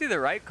this actually the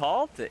right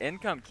call to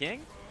income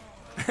king?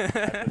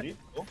 I believe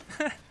so.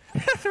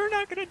 We're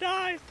not gonna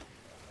die.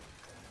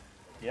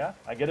 Yeah,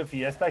 I get a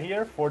Fiesta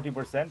here,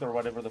 40% or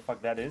whatever the fuck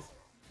that is.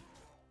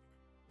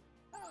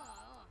 All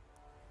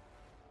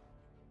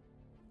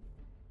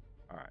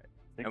right.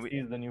 60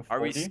 is the new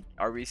 40.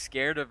 Are we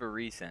scared of a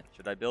resend?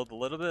 Should I build a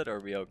little bit, or are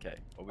we okay?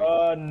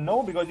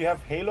 No, because you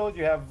have Halos,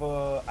 you have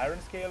Iron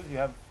Scales, you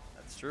have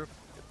That's true.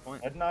 Good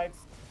point. Head Knights,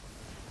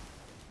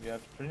 you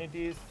have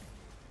Trinities,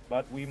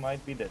 but we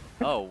might be dead.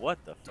 Oh,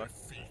 what the fuck?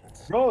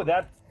 Bro,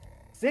 that's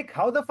sick.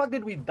 How the fuck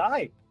did we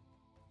die?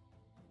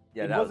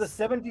 Yeah, it that was a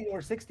 70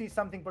 or 60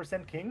 something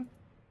 % king.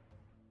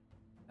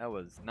 that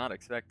was not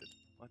expected.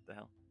 What the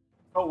hell?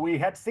 So we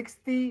had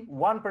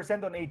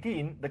 61% on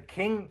 18. The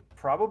king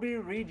probably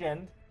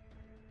regened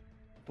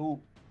to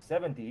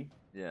 70.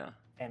 Yeah.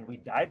 And we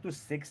died to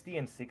 60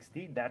 and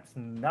 60. That's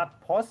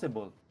not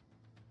possible.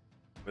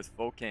 With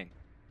full king.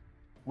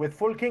 With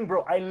full king,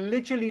 bro, I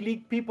literally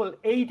leaked people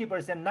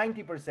 80%,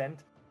 90%,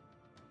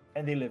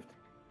 and they lived.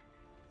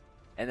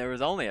 And there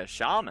was only a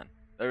shaman.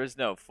 There was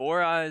no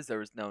Four Eyes. There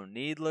was no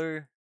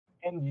Needler.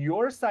 And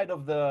your side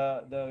of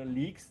the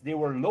leaks, they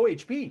were low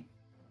HP.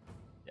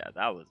 Yeah,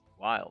 that was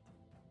wild.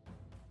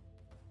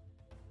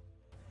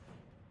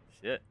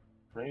 Shit.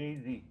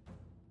 Crazy.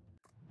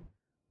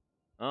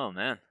 Oh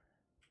man.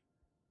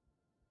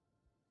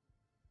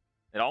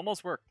 It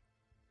almost worked.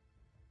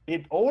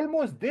 It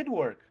almost did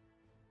work.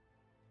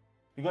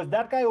 Because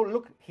that guy, oh,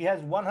 look, he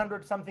has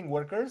 100 something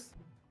workers.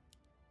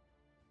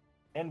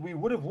 And we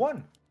would have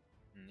won.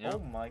 Yeah. Oh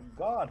my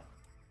god.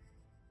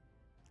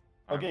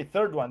 Alright. Okay,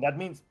 third one. That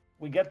means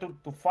we get to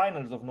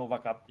finals of Nova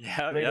Cup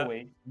Yeah, straight yeah.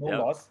 away. No Yep.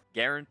 loss.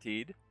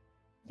 Guaranteed.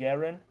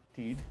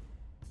 Guaranteed.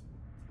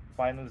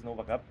 Finals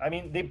Nova Cup. I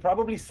mean, they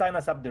probably sign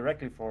us up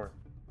directly for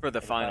For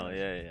the final, finals.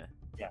 yeah.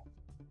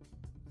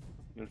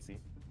 You'll see.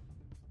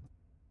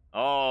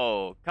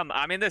 Oh, come on.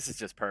 I mean, this is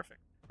just perfect,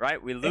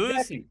 right? We lose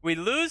Exactly. we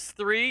lose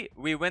 3,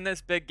 we win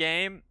this big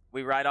game,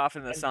 we ride off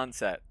in the And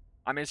sunset.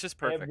 I mean, it's just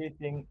perfect.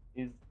 Everything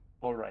is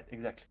all right.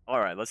 Exactly. All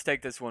right, let's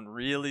take this one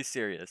really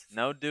serious.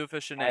 No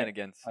Doofus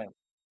shenanigans.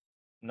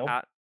 Nope.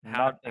 How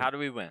nothing. do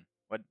we win?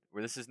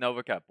 This is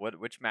Nova Cup.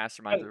 Which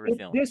masterminds are we If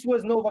feeling? this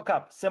was Nova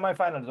Cup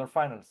semifinals or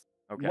finals,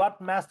 Okay.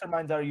 what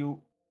masterminds are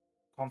you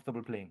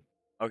comfortable playing?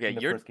 Okay, in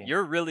the first game?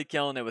 you're really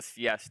killing it with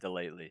Fiesta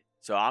lately.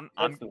 So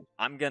Let's do it.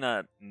 I'm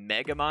gonna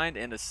mega mind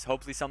into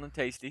hopefully something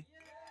tasty.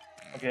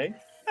 Okay.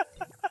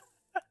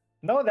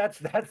 No, that's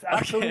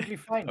absolutely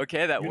fine.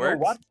 Okay, that you works. know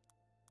what?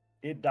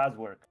 It does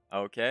work.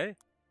 Okay.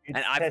 It's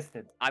And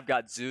tested. I've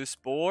got Zeus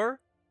Boar,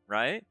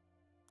 right?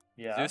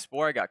 Yeah. Zeus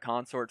Boar, I got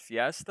Consort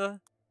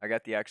Fiesta. I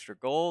got the extra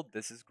gold.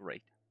 This is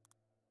great.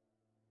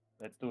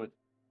 Let's do it.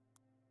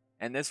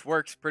 And this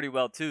works pretty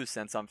well too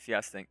since I'm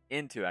fiesting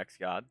into X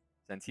God,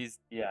 since he's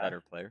the Yeah.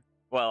 better player.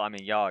 Well, I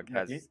mean Yogg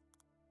has Exactly.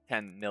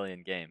 10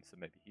 million games, so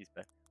maybe he's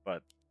better, but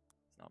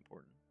it's not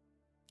important.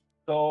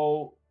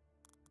 So,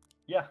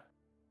 yeah,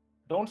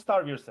 don't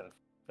starve yourself.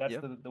 That's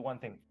Yep. the one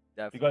thing.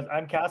 Definitely. Because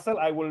I'm Castle,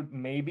 I will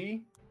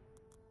maybe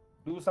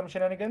do some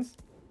shenanigans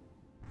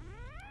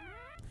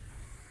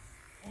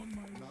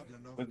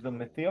with the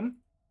Mythium.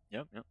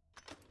 Yep.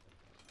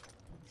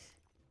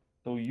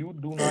 So you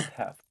do not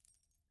have.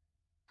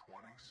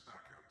 20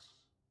 seconds.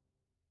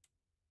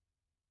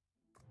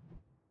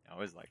 I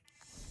always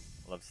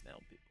love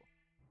snail people.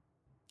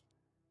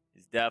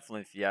 He's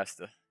definitely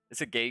Fiesta.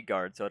 It's a gate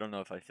guard, so I don't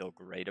know if I feel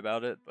great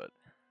about it, but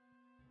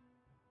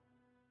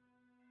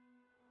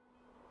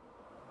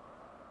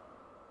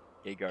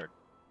gate guard.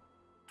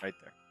 Right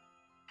there.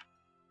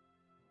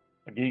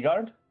 A Gay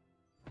Guard?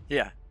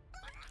 Yeah.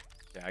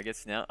 Yeah, I get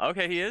snail.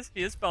 Okay, he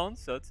is bones,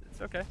 so it's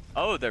okay.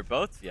 Oh, they're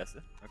both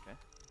Fiesta. Okay.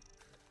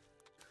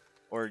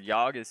 Or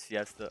Yogg is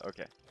Fiesta.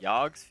 Okay.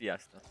 Yogg's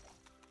Fiesta.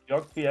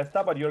 Your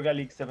Fiesta, but your guy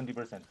leaks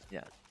 70%.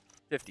 Yeah.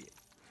 58.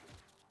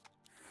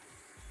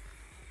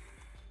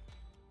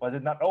 Was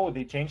it not? Oh,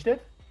 they changed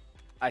it?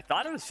 I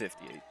thought it was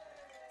 58.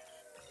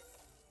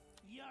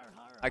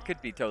 I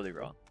could be totally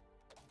wrong.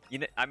 You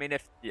know, I mean,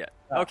 yeah.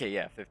 Oh. Okay,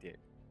 yeah, 58.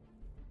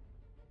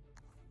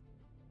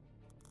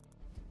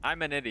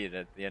 I'm an idiot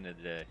at the end of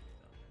the day.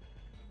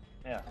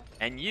 Yeah,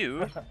 And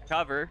you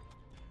cover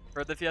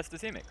for the Fiesta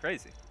teammate.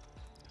 Crazy.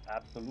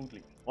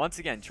 absolutely. Once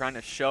again, trying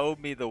to show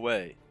me the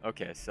way.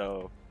 Okay,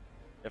 so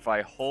if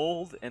I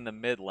hold in the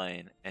mid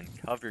lane and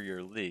cover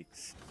your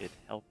leaks, it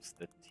helps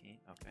the team.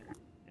 Okay,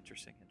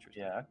 interesting.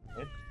 Yeah,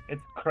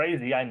 it's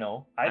crazy, I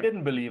know. I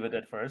didn't believe it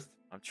at first.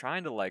 I'm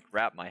trying to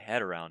wrap my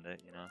head around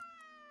it, you know.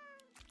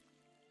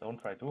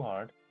 Don't try too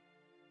hard.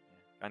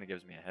 Kind of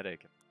gives me a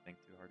headache if I think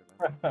too hard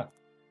about it.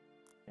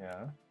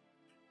 Yeah.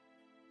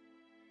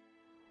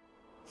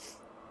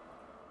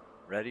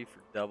 Ready for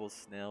double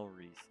snail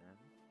resend.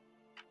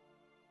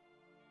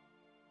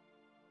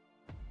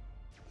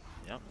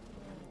 Yep.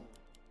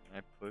 I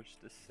push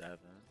to 7.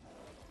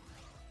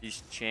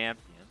 He's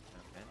champion.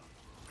 Okay.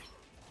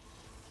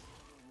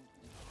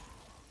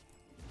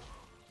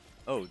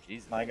 Oh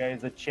Jesus. My guy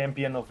is a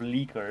champion of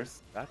leakers.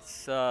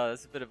 That's a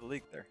bit of a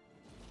leak there.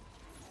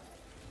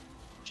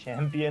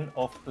 Champion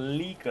of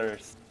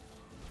leakers.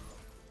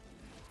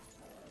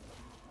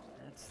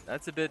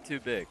 That's a bit too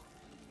big.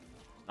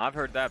 I've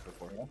heard that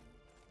before.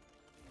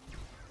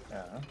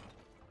 Yeah.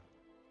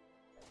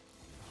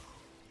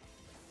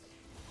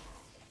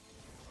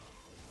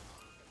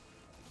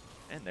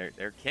 And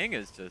their king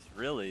is just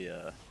really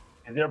Is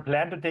there a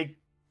plan to take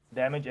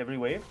damage every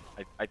wave?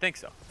 I think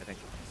so.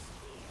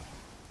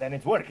 Then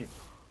it's working.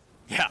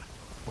 Yeah.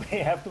 We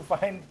have to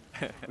find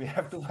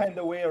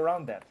a way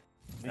around that.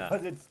 Yeah.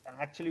 Because it's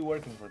actually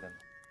working for them.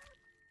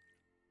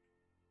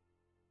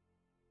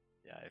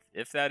 Yeah,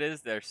 if that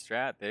is their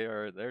strat,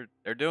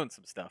 they're doing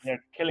some stuff.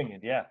 They're killing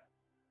it, yeah.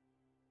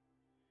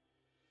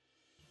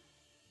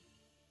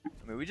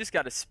 I mean, we just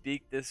got to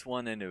speak this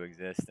one into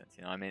existence.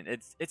 You know, I mean,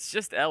 it's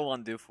just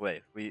L1 Doof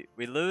wave. We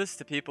lose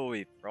to people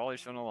we probably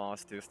shouldn't have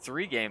lost to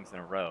 3 games in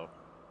a row,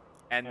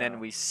 and Yeah. then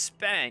we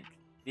spank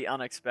the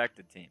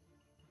unexpected team.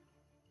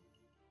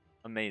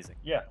 Amazing.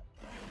 Yeah.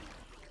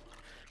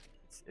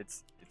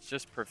 It's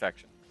just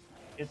perfection.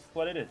 It's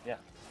what it is, yeah.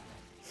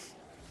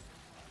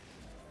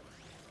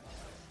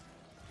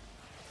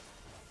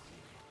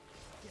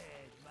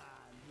 Dead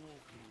man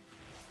walking.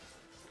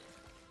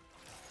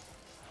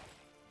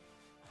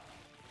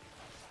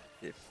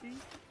 50.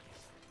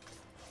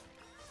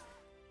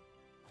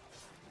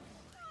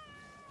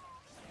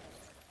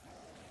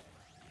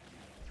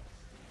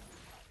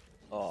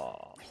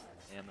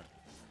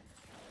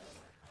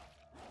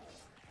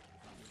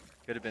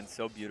 Could have been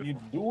so What are beautiful. you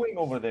doing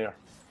over there?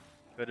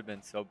 Could have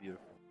been so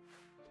beautiful.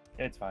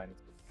 It's fine.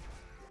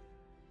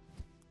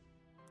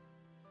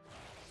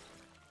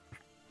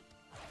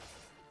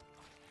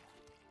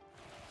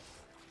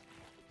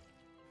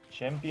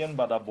 Champion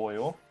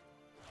Badaboyo.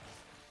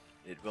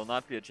 It will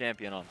not be a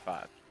champion on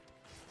 5.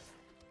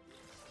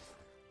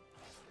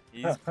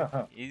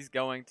 He's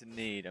going to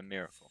need a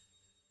miracle.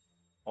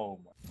 Oh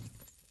my.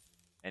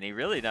 And he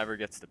really never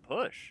gets to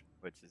push,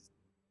 which is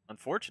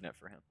unfortunate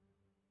for him.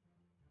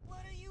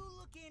 What are you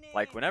looking at?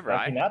 Like whenever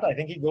Like not, I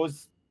think he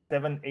goes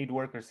 7, 8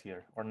 workers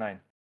here or 9.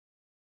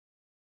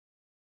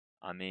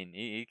 I mean,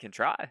 he can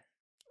try,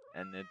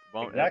 and it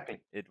won't. Exactly.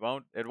 It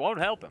won't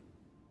help him.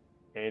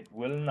 It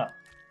will not.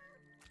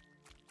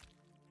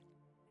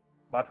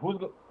 But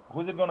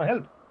who's it gonna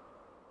help?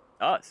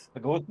 Us. The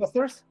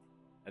Ghostbusters?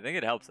 I think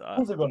it helps us.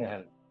 Who's it gonna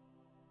help?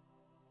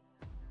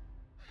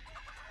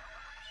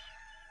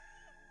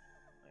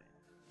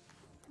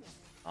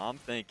 I'm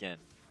thinking.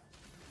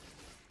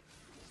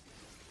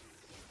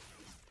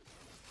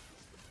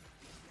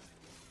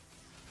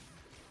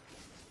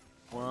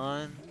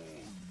 One,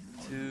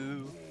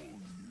 2.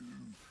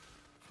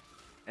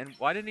 And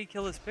why didn't he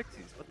kill his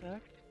pixies? What the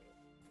heck?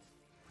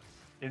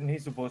 Isn't he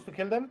supposed to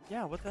kill them?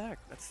 Yeah, what the heck?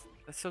 That's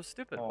so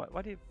stupid. Oh.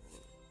 Why do you?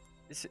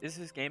 Is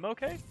his game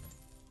okay?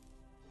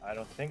 I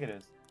don't think it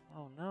is.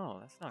 Oh no,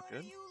 that's not What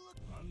are good. you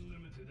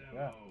Unlimited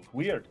ammo. Yeah, it's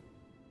weird.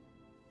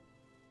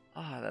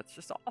 Ah, that's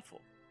just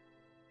awful.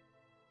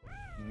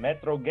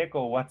 Metro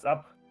Gecko, what's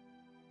up?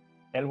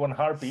 L1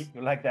 Harpy,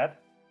 you like that?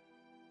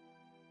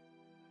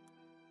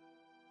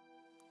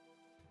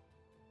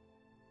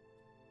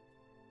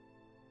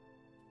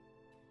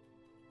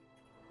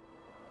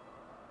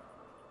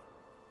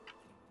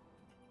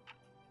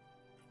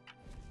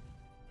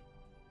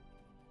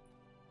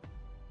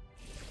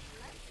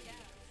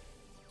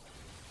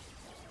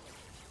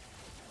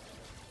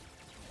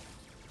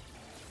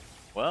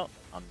 Well,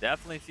 I'm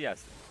definitely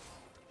Fiesta.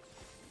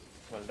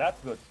 Well, that's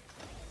good.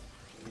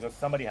 Because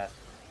somebody has.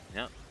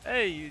 Yeah.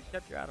 Hey, you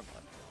kept your atom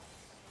left.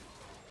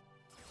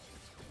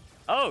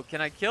 Oh,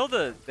 can I kill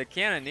the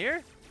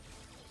cannoneer?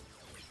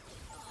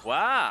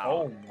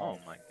 Wow. Oh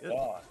my goodness.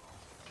 God.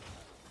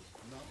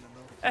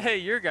 Hey,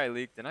 your guy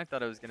leaked, and I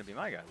thought it was gonna be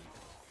my guy.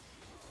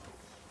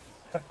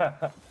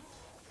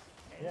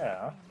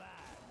 Yeah. Man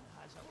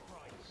has a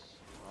price.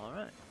 All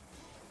right.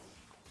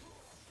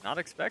 Not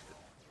expected.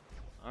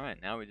 All right,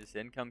 now we just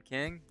income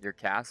king. Your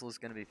castle is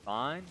gonna be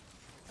fine.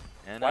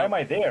 And Why am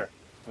I there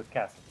with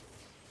Castle?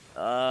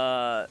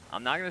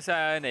 I'm not gonna say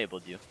I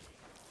enabled you.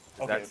 'Cause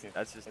Okay, that's okay.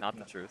 that's just not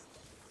the truth.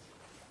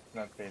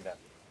 Not saying that.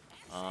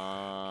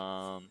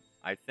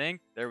 I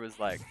think there was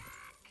like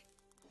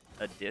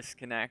a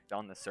disconnect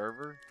on the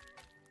server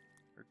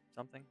or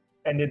something.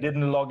 And it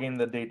didn't log in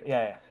the data.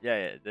 Yeah,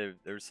 Yeah,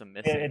 there's some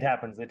yeah. missing It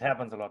happens. It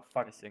happens a lot.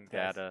 Fuck missing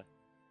guys. data.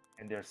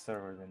 In their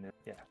servers and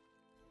yeah.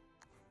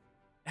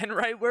 And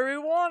right where we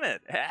want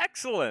it.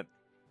 Excellent.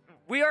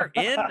 We are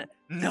in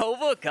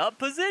Nova Cup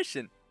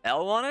position.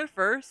 Lwon at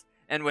first,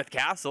 and with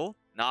Castle,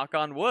 knock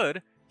on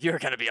wood, you're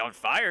gonna be on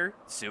fire,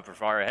 super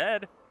far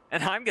ahead,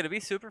 and I'm gonna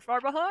be super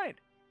far behind.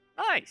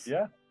 Nice.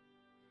 Yeah.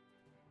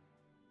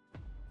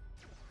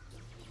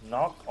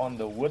 Knock on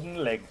the wooden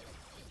leg.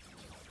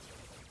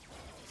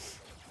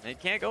 It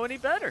can't go any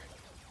better.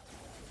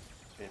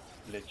 It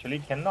literally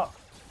cannot.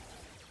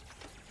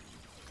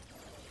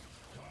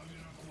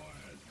 Target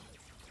acquired.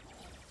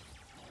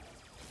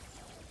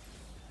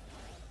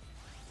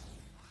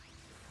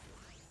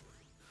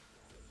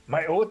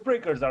 My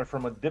Oathbreakers are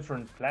from a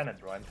different planet,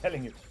 bro. I'm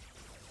telling you.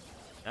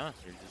 Yeah,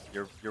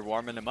 you're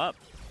warming them up.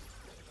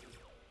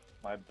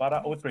 My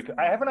Bara Oathbreaker.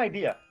 I have an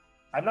idea.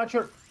 I'm not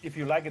sure if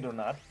you like it or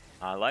not.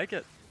 I like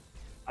it.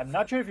 I'm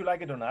not sure if you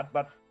like it or not,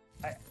 but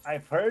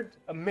I've heard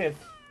a myth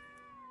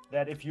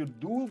that if you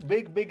do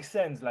big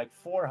sends like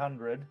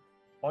 400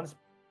 on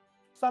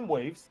some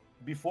waves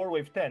before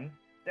wave 10,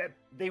 that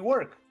they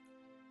work.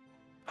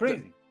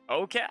 Crazy.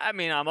 Okay, I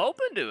mean, I'm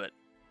open to it.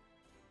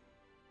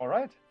 All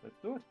right, let's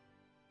do it.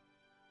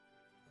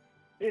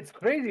 It's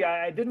crazy.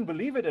 I didn't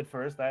believe it at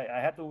first.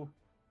 I had to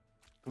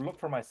look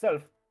for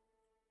myself.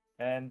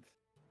 And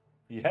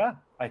yeah,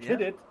 I did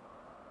Yeah. it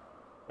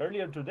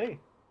earlier today.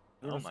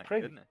 It Oh was my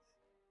crazy. goodness.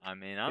 I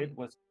mean, It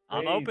was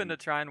I'm open to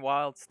crazy. trying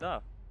wild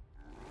stuff.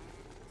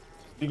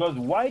 Because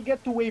why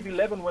get to wave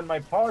 11 when my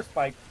power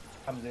spike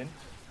comes in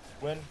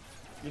when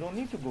you don't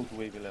need to go to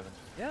wave 11?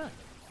 Yeah.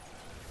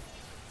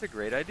 It's a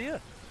great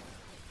idea.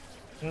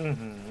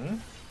 Mm-hmm.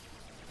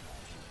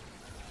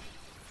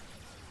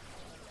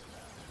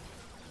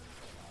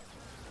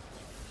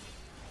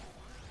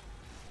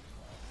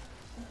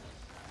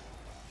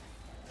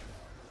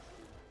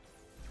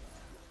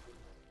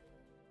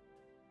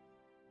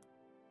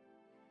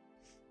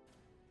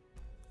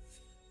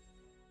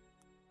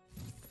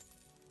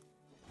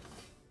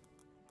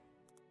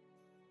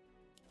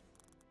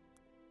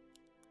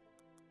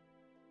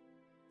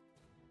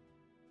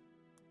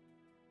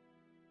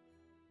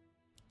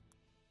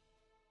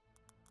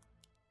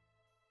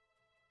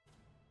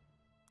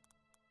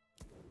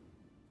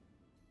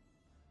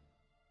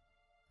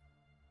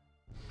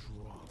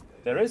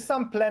 There is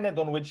some planet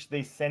on which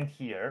they sent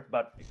here,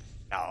 but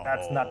No.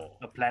 that's not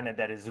the planet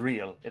that is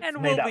real. It's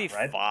And made we'll up, be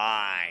right?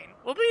 fine.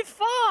 We'll be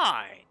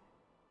fine.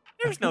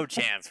 There's no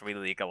chance we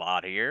leak a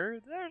lot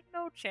here. There's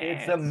no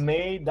chance. It's a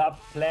made up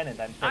planet,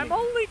 I'm telling I'm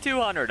you. only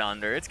 200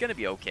 under. It's gonna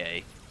be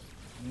okay.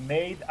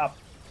 Made up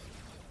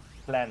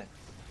planet.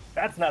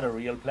 That's not a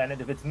real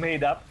planet if it's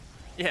made up.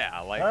 Yeah,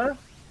 like Huh?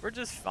 we're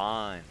just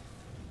fine.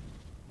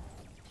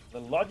 The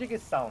logic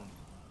is sound.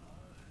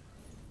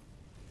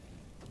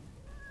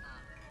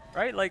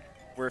 Right? Like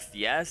we're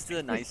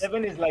Fiesta, nice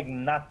 7 is like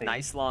nothing.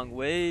 nice long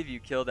wave, you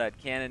kill that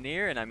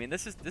cannoneer, and I mean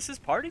this is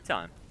party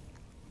time.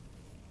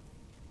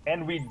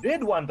 And we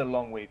did want a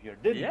long wave here,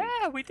 didn't we?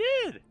 Yeah, we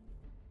did.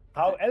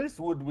 How else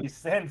would we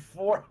send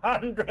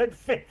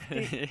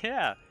 450?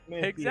 Yeah,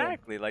 Maybe.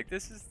 exactly. Like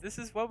this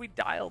is what we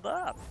dialed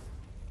up.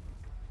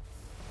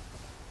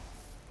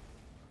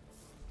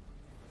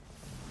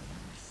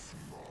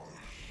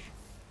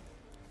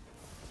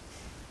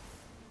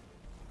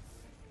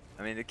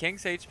 I mean, the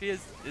King's HP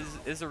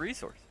is a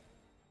resource.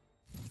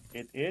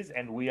 It is,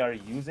 and we are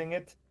using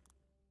it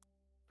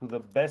to the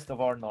best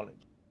of our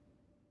knowledge.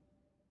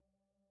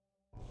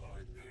 I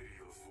pay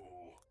you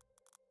for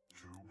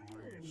two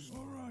blades.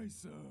 Alright,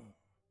 sir.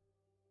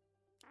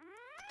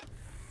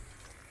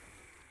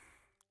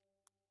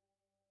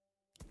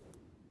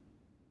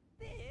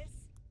 This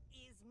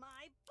is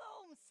my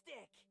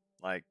boomstick.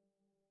 Like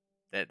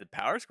the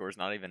power score is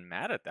not even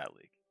mad at that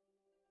leak.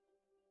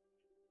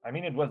 I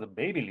mean, it was a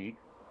baby leak.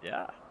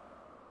 Yeah,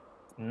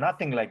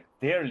 Nothing like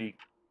their leak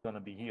gonna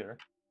be here.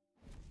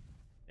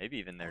 maybe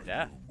even their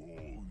death.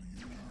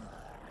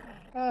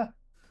 Ah.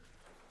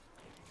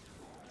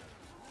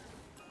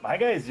 My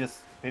guy is just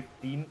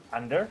 15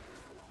 under.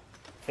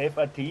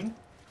 15.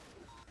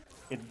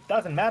 It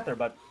doesn't matter,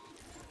 but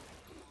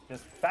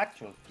just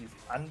factual. He's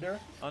under.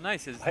 Oh,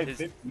 nice. His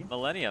 550.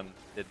 Millennium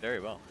did very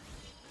well.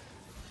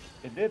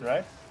 It did,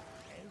 right?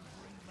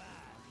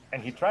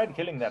 And he tried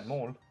killing that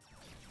mold.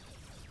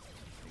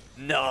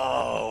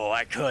 No,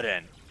 I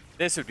couldn't.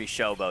 This would be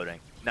showboating.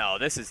 No,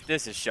 this is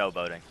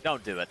showboating.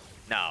 Don't do it.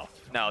 No,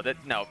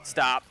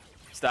 stop.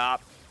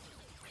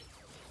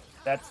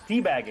 That's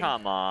teabagging.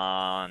 Come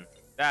on.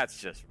 That's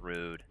just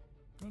rude.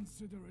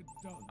 Consider it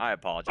done. I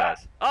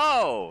apologize.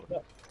 Oh!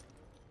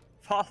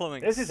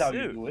 Following This is how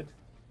suit. you do it.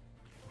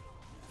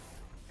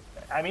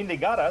 I mean, they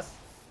got us.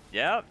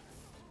 Yep.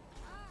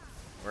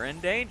 We're in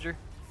danger.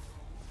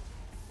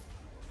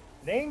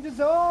 Danger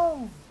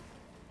zone.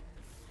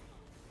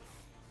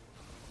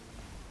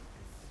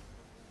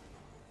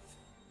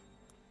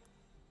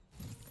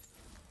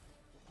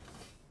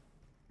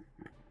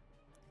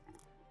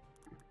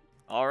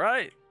 All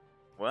right.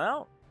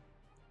 Well,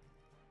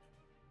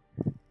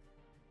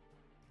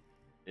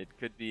 it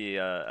could be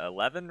a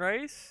 11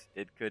 race.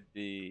 It could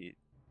be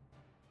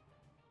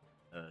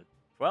a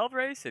 12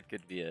 race. It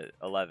could be a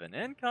 11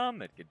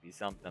 income. It could be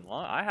something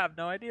long. I have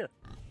no idea.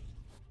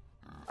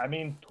 I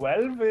mean,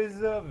 12 is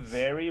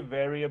very,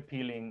 very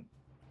appealing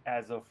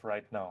as of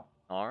right now.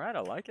 All right, I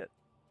like it.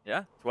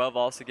 Yeah, 12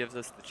 also gives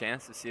us the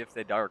chance to see if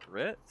they dark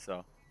writ.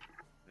 So,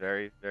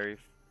 very, very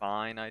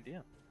fine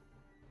idea.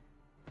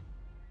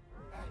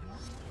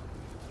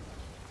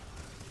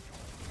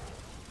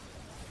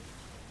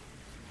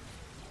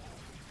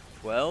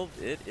 $12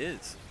 it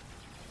is.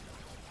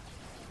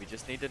 We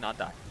just need to not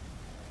die.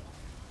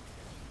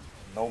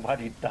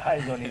 Nobody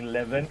dies on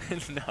 11.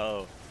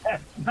 No,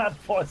 That's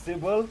not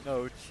possible.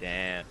 no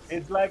chance.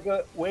 It's like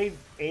a wave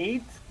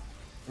 8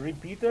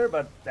 repeater,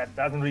 but that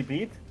doesn't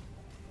repeat.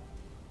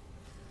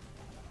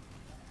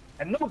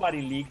 And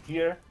nobody leaked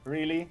here,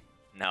 really.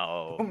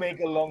 No. To make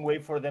a long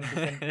wave for them to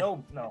send.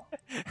 No, no.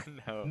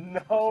 No.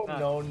 No, Not-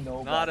 no,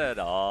 no. Not at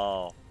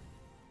all.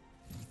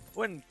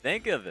 Wouldn't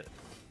think of it.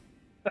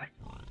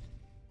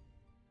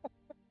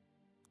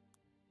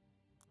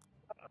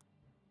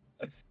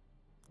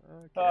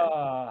 Okay.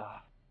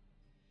 Ah,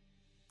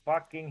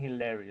 fucking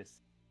hilarious.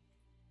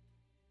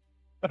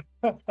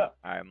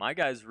 Alright, my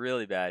guy's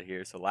really bad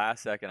here, so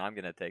last second I'm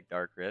gonna take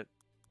Dark Writ.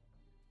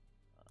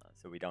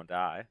 So we don't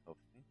die,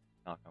 hopefully.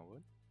 Knock on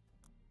wood.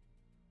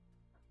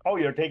 Oh,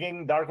 you're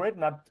taking Dark Red?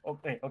 Not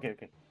okay, okay.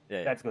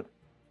 Yeah. That's good.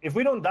 If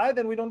we don't die,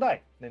 then we don't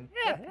die. Then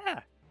yeah.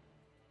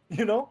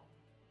 you know.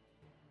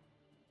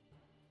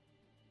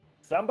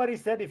 Somebody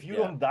said if you Yeah.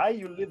 don't die,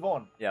 you live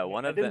on. Yeah,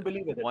 one I of didn't them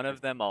believe it. one of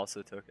them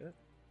also took it.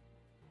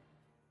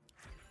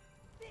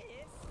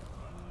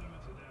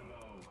 Unlimited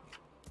ammo.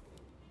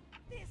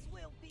 This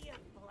will be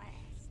a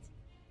blast.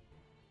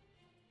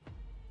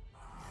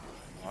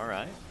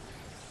 Alright.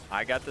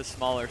 I got the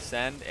smaller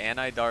send and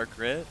I Dark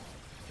Writ.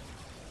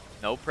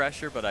 No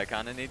pressure, but I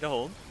kinda need to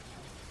hold.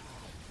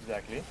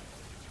 Exactly.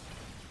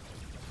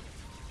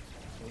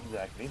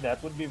 Exactly.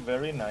 That would be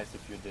very nice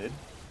if you did.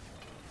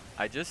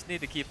 I just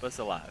need to keep us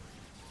alive.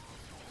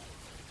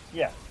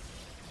 Yeah.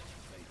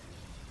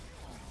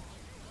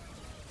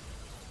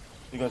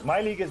 Because my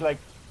league is like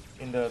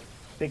in the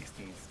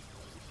 60s.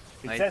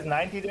 It I- says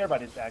 90 there,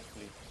 but it's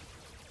actually.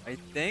 I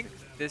think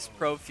this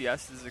Pro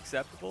Fiesta is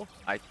acceptable.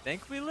 I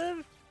think we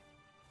live.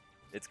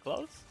 It's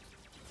close.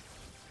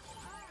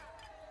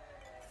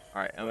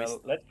 All right, and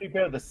Well, let's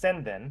prepare the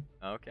send then.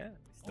 okay.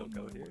 We still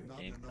go here. Not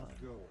Game enough time.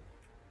 gold.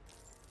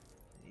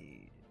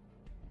 Need-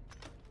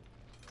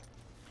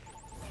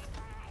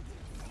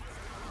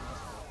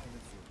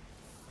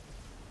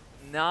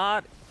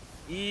 Not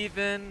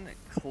even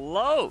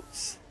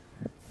close.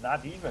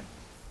 Not even.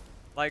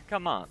 Like,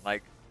 come on.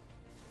 Like,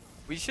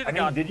 we should I have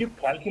mean, gotten. did you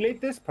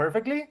calculate this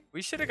perfectly?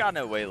 We should have gotten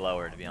it way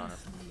lower, to be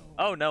honest.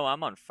 Oh no,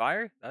 I'm on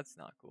fire. That's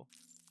not cool.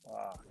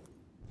 Wow.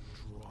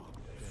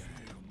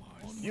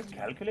 You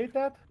calculate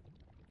that?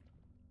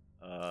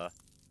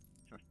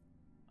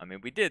 I mean,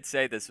 we did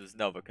say this was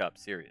Nova Cup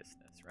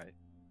seriousness, right?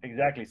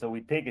 Exactly. So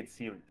we take it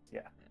serious.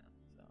 Yeah. Yeah.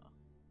 So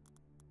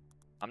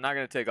I'm not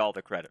gonna take all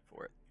the credit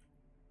for it,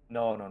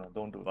 No,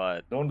 don't do it.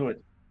 but Don't do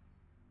it.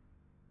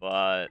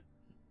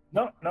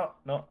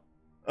 No.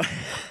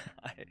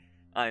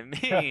 I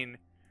mean,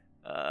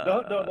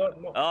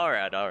 No. All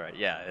right.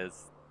 Yeah,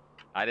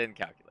 I didn't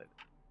calculate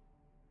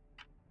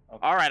it. Okay.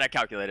 All right, I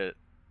calculated it.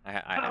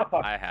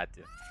 I had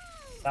to.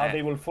 Now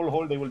they will full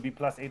hold. They will be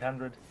plus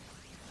 800.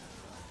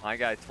 My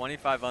guy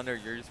 25 under,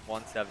 yours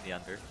 170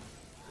 under.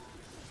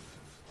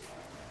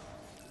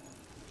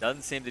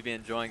 Doesn't seem to be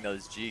enjoying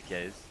those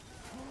GKs.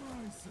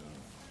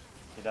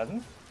 He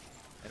doesn't?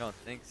 I don't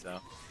think so.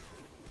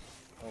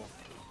 Oh.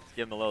 Let's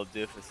give him a little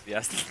doofus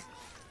fiesta.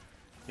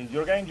 Is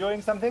your guy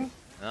enjoying something?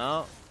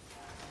 No,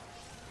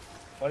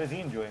 What is he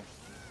enjoying?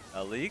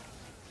 a league.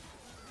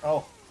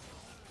 Oh,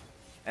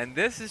 And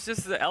this is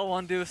just the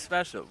L1 Doof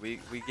special. We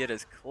get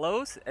as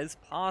close as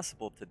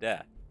possible to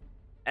death.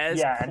 As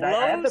yeah, close. and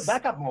I had the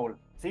backup mode.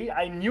 See,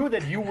 I knew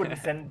that you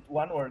wouldn't send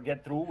one or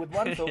get through with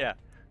one, so Yeah.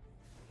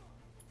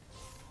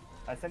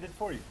 I sent it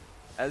for you.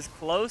 As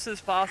close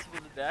as possible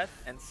to death,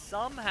 and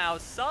somehow,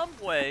 some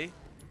way,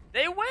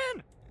 they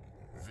win.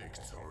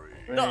 Victory.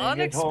 The Bring it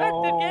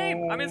unexpected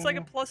game. I mean, it's like a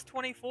home. plus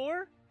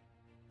 24,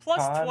 plus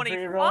Country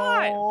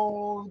 25.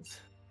 roads,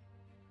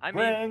 I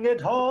mean, bring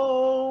it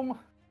home.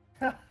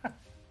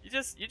 you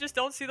just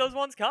don't see those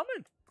ones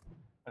coming.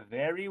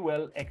 Very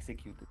well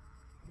executed.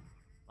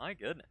 My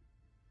goodness.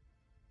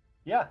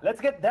 Yeah, let's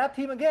get that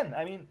team again.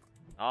 I mean,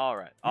 All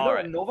right. you All know,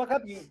 right. in Nova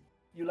Cup,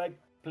 you like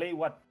play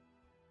what?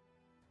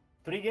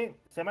 3 games.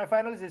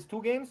 Semifinals is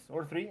 2 games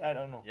or 3? I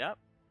don't know. Yep.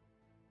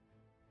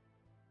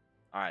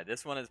 All right.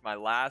 This one is my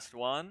last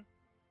one,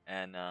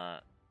 and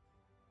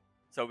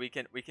so we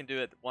can do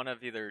it one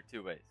of either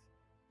 2 ways.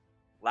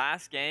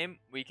 Last game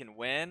we can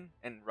win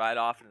and ride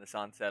off into the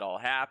sunset all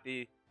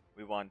happy.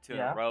 We won 2 in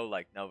Yeah. a row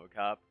like Nova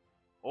Cup,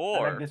 I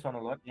or like this one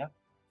a lot. Yeah.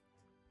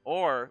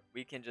 or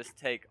we can just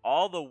take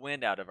all the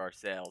wind out of our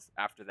sails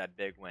after that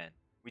big win.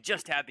 We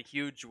just had the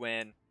huge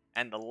win,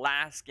 and the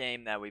last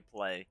game that we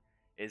play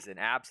is an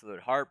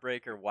absolute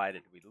heartbreaker. Why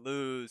did we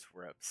lose?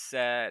 We're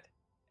upset,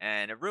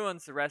 and it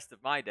ruins the rest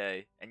of my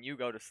day, and you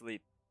go to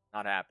sleep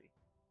not happy.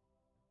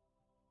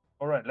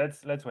 All right,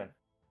 let's win.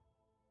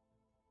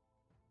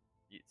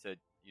 So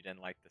you didn't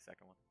like the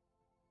second one?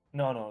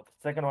 No, the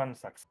second one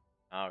sucks.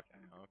 Okay.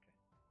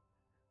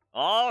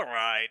 All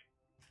right.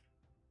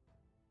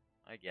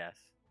 I guess.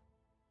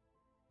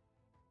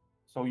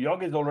 So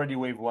Yogg is already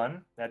wave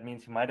 1. That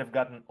means he might have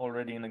gotten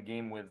already in a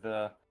game with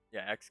Yeah,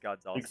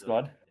 X-God's also.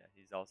 X-God. Yeah,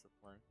 he's also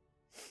playing.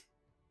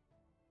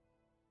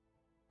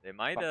 They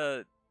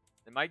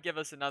might give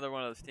us another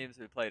one of those teams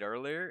we played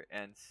earlier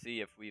and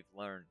see if we've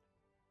learned.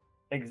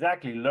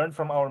 Exactly. Learn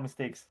from our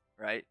mistakes.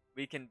 Right?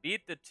 We can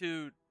beat the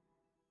two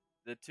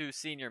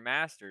senior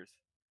masters,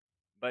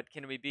 but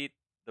can we beat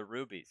the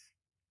rubies?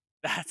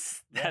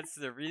 That's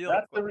the real.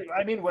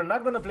 I mean, we're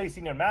not going to play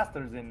senior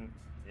masters in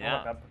Yeah.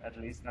 Nova Cup at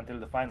least until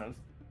the finals.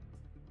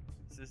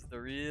 This is the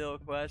real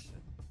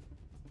question.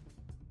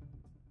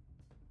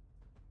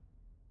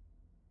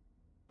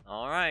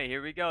 All right,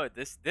 here we go.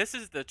 This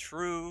is the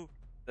true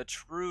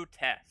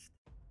test,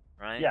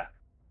 right? Yeah.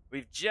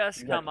 We've just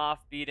come Exactly.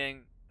 off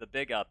beating the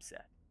big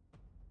upset.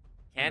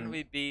 Can Mhm.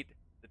 we beat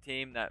the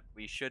team that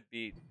we should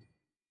beat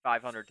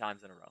 500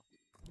 times in a row?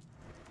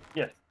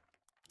 Yes.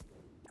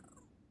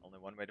 Only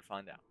one way to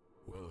find out.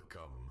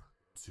 Welcome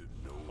to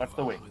Nova. What's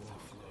the way?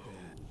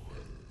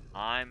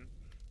 I'm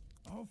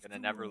Off gonna to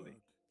never work.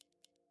 leave.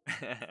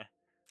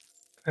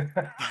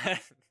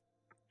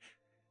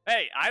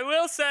 Hey, I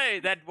will say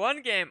that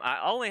one game I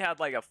only had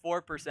like a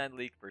 4%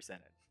 leak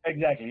percentage.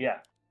 Exactly.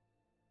 Yeah.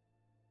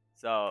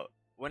 So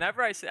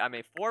whenever I say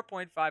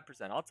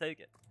 4.5%, I'll take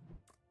it.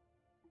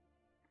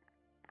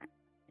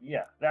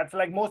 Yeah. That's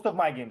like most of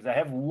my games. I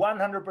have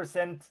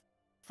 100%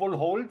 full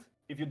hold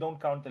if you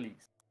don't count the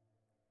leagues.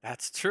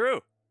 That's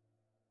true.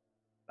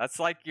 That's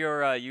like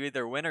your you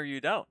either win or you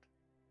don't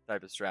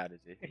type of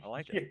strategy. I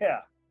like it.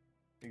 Yeah.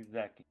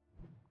 Exactly.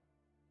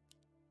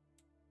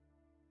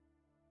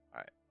 All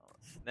right, I'll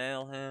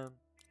snail him.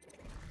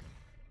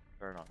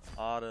 Turn on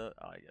auto.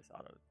 Oh,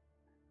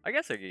 I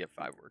guess I could get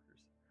 5 workers.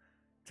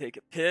 Take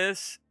a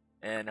piss,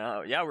 and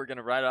yeah, we're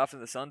gonna ride off in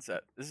the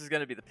sunset. This is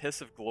gonna be the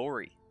piss of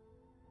glory.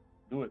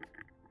 Do it.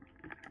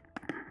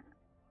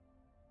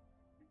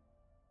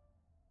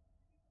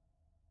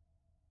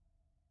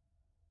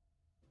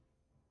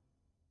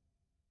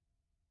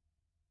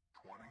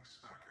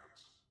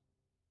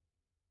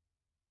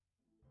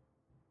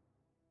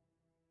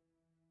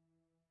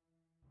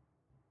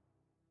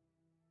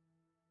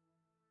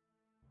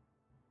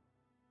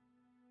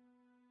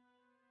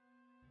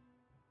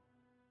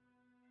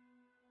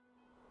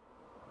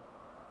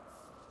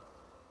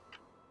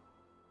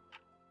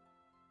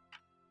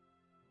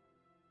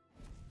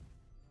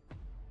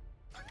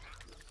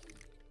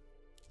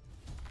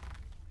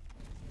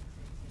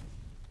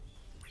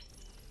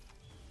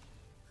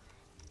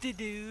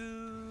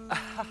 Whoop-de-doo.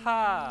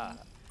 Ahaha.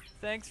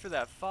 Thanks for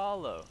that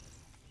follow.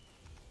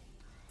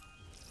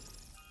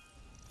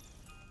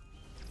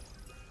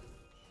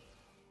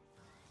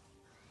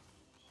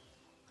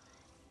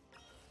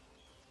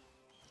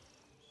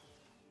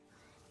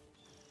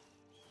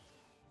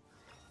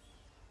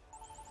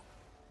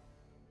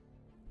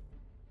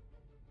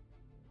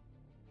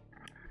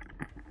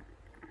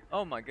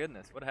 Oh my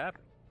goodness, what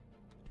happened?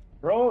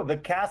 Bro, the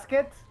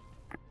casket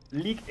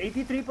leaked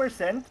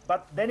 83%,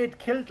 but then it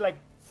killed like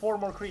 4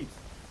 more creeps.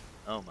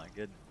 Oh my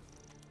goodness.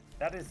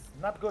 That is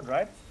not good,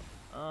 right?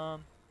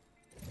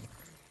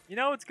 You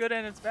know, it's good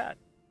and it's bad.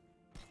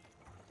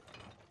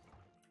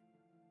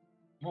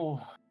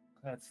 Oh,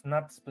 that's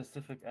not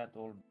specific at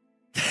all.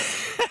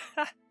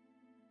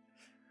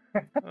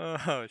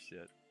 Oh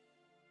shit.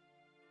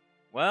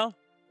 Well,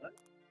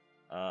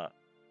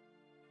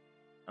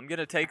 I'm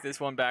gonna take this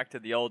one back to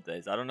the old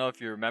days. I don't know if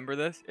you remember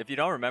this. If you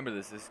don't remember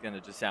this, this is gonna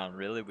just sound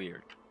really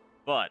weird.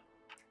 But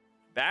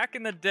back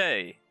in the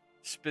day,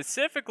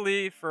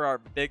 specifically for our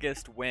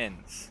biggest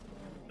wins,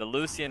 the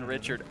Lucian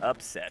Richard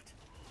upset.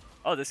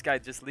 Oh, this guy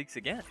just leaks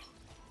again.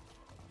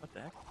 What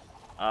the heck?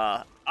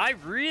 I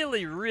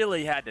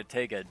really had to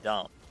take a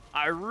dump.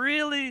 I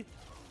really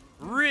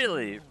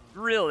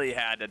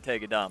had to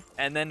take a dump.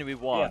 And then we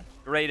won. Yeah.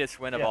 Greatest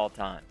win of all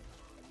time.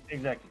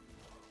 Exactly.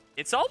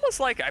 It's almost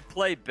like I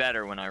play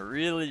better when I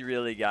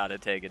really gotta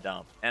take a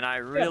dump. And I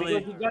really... Yeah,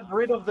 because you got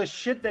rid of the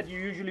shit that you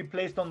usually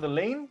placed on the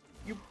lane,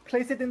 you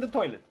place it in the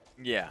toilet.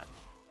 Yeah.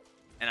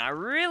 And I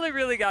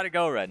really gotta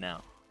go right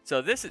now.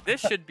 So this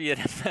should be an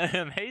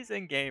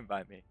amazing game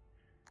by me.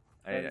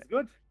 That's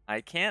good.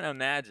 I can't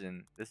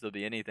imagine this will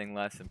be anything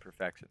less than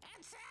perfection.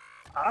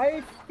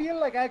 I feel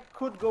like I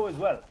could go as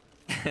well.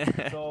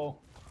 So,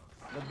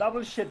 the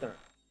double shitter.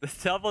 The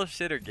double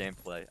shitter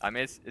gameplay. I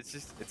mean,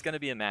 it's gonna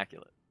be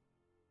immaculate.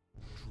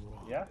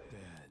 Yeah?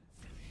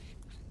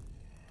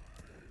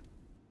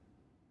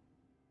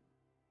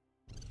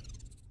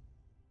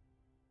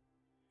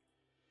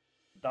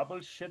 Double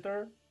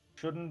shitter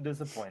shouldn't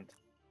disappoint.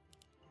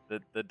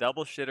 The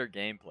double shitter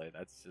gameplay.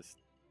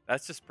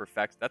 That's just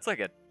perfect. That's like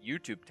a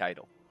YouTube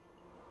title.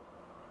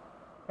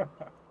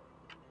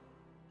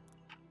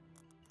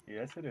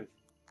 Yes, it is.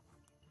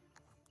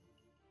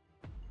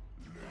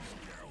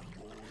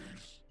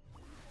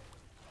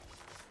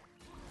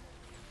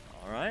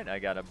 All right, I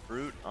got a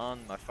brute on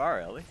my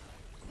fire alley.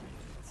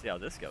 Let's see how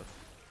this goes.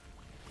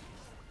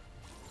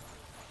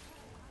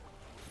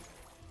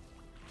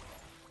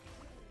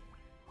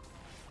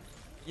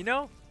 You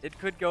know, it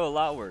could go a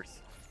lot worse.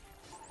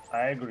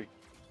 I agree.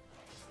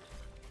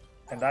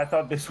 And I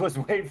thought this was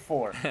wave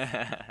 4.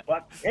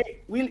 But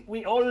hey,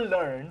 we all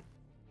learn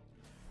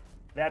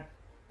that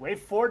wave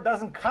 4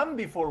 doesn't come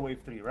before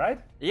wave 3,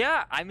 right?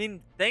 Yeah, I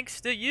mean,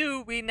 thanks to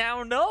you, we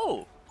now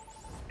know.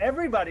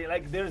 Everybody,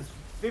 like there's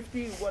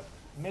 50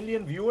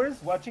 million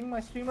viewers watching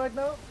my stream right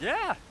now.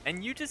 Yeah,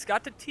 and you just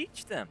got to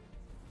teach them.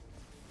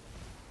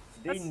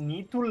 They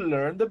need to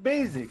learn the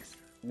basics.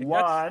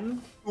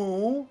 1,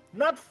 2,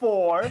 not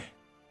 4,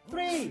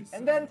 3,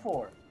 and then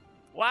 4.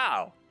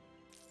 Wow.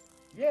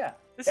 Yeah.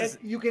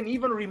 You can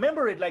even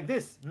remember it like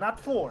this, not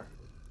 4.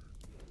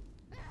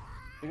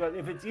 Because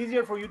if it's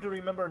easier for you to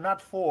remember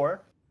not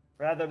 4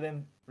 rather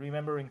than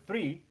remembering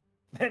 3,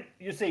 then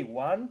you say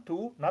 1,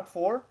 2, not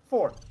 4,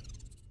 4.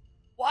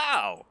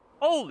 Wow.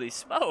 Holy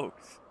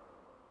smokes.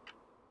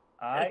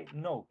 I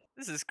know.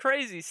 This is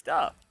crazy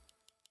stuff.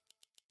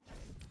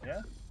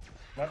 Yeah?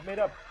 Not made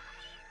up.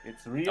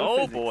 It's real Oh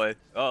physics. boy.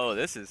 Oh,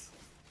 this is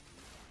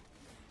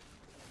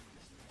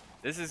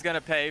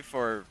gonna pay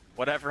for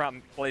whatever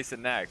I'm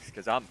placing next,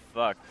 because I'm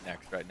fucked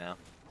next right now.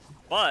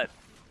 But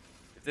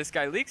if this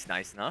guy leaks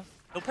nice enough,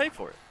 he'll pay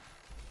for it.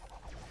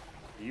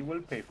 He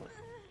will pay for it.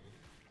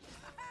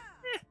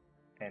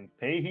 And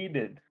pay he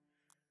did.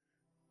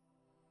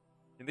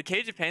 Did the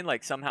Cage of Pain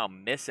like somehow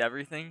miss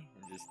everything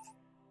and just...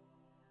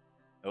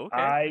 Okay.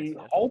 I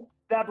hope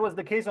that was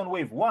the case on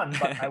wave 1,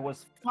 but I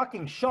was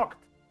fucking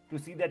shocked to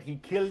see that he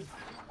killed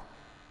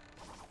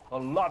a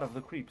lot of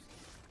the creeps.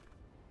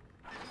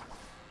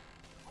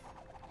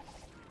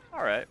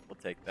 All right, we'll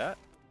take that.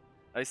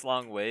 Nice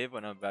long wave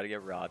when I'm about to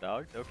get raw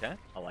dogged. Okay,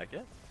 I like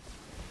it.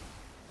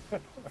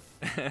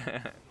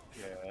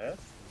 Yes.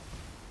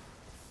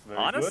 Very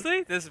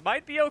Honestly, this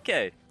might be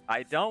okay.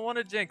 I don't want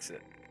to jinx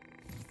it.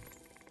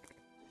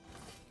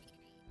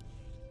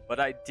 But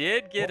I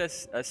did get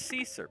a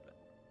sea serpent.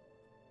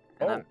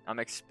 And I'm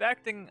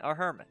expecting a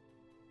hermit.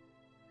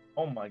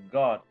 Oh my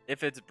god.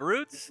 If it's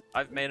brutes,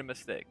 I've made a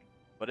mistake.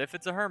 But if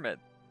it's a hermit,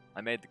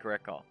 I made the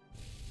correct call.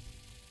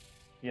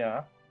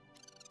 Yeah.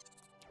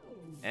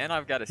 And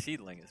I've got a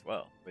seedling as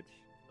well, which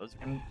those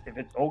are... And if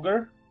it's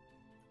ogre?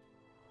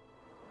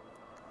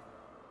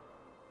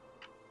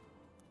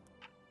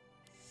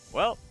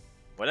 Well,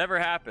 whatever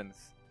happens.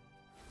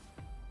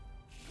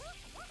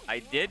 I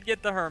did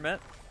get the hermit.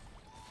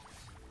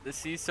 The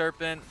sea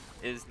serpent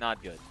is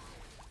not good.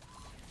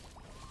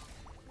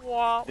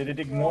 Wow. Did it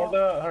ignore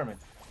the hermit?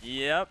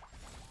 Yep.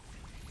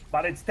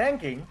 But it's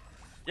tanking.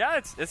 Yeah,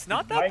 it's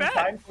not that Buying bad.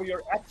 time for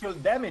your actual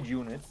damage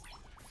units.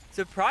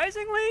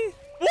 Surprisingly,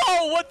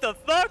 whoa! What the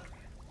fuck?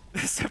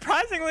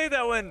 Surprisingly,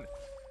 that went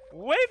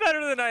way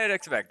better than I had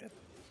expected.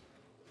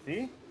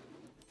 See?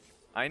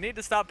 I need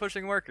to stop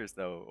pushing workers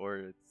though, or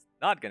it's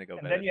not gonna go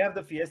And better. then you have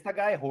the Fiesta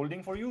guy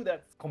holding for you.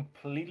 That's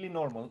completely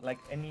normal, like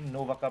any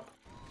Nova Cup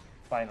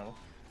final.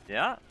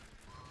 Yeah.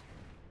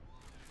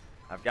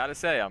 I've got to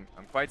say, I'm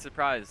quite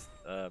surprised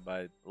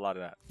by a lot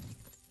of that.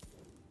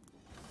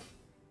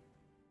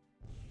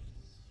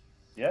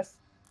 Yes?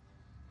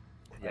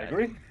 I Yeah.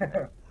 agree.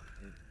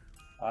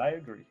 I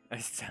agree.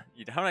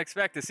 You don't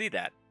expect to see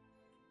that.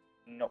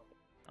 No.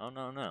 Oh,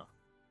 no.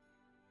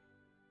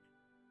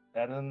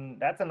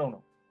 That's a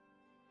no-no.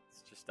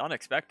 It's just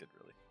unexpected,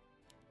 really.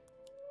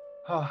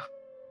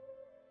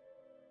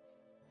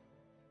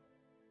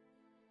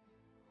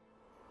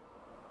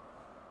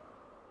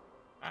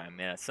 I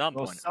mean, at some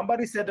So point.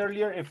 somebody said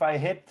earlier if I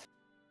hit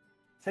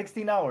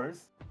 16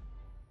 hours,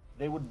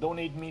 they would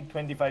donate me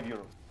 25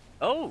 euros.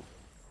 Oh,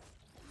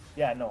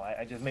 Yeah, no,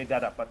 I just made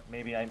that up, but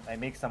maybe I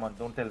make someone,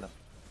 don't tell them.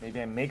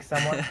 Maybe I make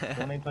someone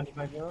donate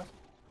 25 euros.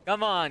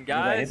 come on,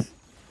 Because I hit guys.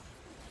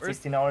 Where's-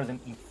 16 hours in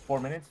 4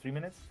 minutes, 3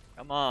 minutes.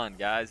 Come on,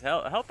 guys.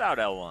 Help out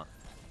Lwon.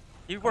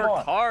 He on.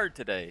 worked hard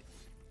today.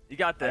 You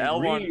got the I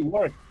L1 really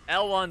worked.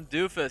 L1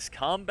 Doofus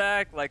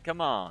comeback. Like,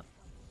 come on.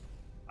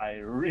 I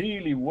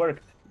really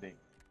worked today.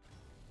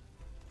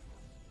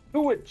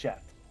 Do it,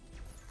 chat.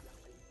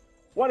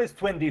 What is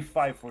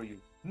 25 for you?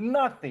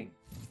 Nothing.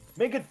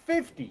 Make it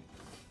 50.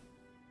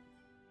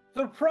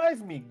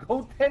 Surprise me.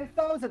 Go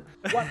 10,000.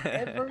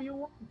 Whatever you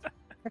want.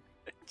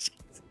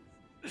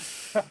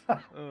 Jesus.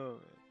 Oh.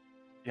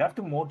 You have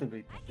to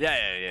motivate me.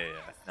 Yeah.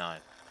 No,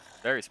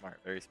 very smart.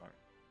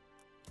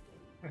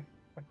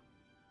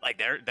 Like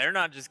they're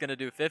not just gonna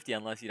do 50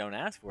 unless you don't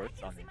ask for it.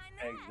 So, I mean,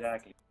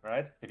 Exactly.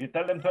 Right? If you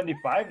tell them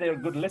 25, they're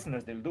good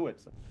listeners. They'll do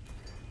it. So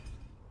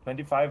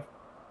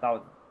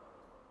 25,000.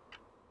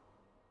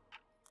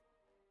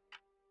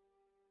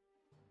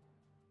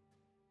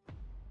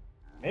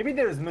 Maybe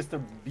there's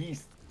Mr.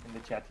 Beast in the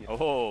chat here.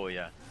 oh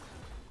yeah.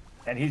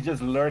 And he's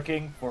just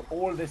lurking for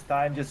all this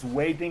time, just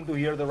waiting to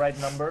hear the right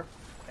number.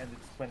 And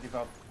it's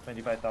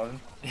 25,000.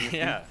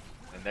 Yeah,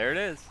 and there it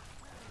is.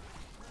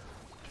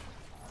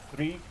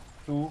 3,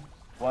 2,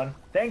 1.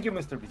 Thank you,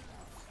 Mr. B.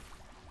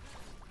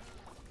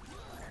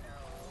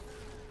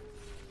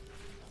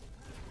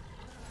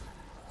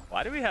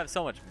 Why do we have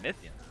so much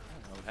Mythian? I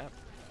don't know what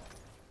happened.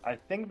 I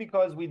think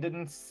because we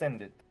didn't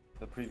send it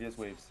the previous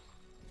waves.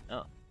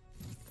 Oh.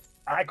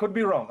 I could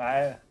be wrong.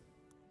 I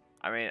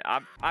mean,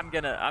 I'm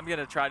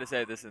gonna try to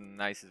say this in the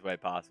nicest way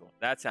possible.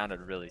 That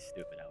sounded really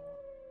stupid,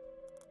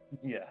 L1.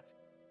 Yeah.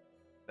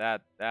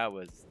 That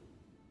was.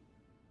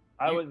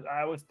 I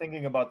was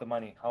thinking about the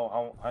money.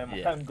 How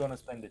Yeah. I'm gonna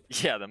spend it.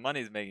 Yeah, the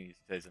money's making you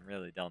say some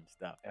really dumb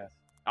stuff. Yeah.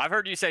 I've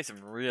heard you say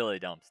some really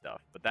dumb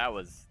stuff, but that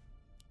was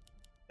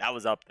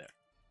up there.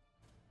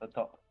 The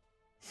top.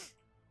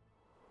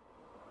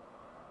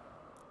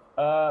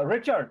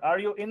 Richard, are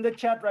you in the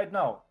chat right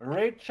now?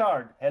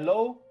 Richard,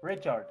 hello,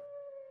 Richard.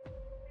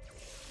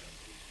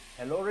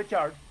 Hello,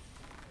 Richard.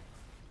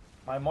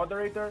 My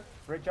moderator,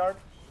 Richard.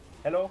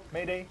 Hello,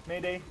 Mayday,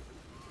 Mayday.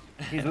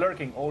 He's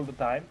lurking all the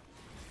time.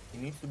 He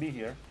needs to be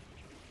here.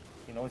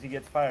 He knows he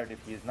gets fired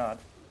if he is not.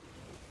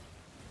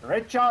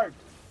 Richard,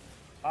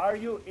 are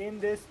you in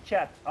this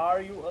chat?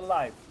 Are you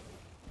alive?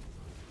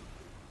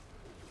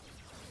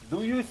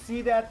 Do you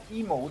see that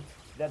emote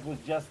that was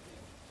just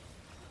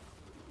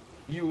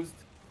used?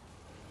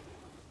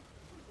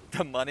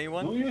 The money Do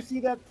one? you see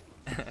that?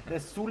 The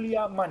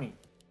Sulia money.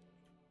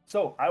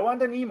 So I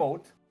want an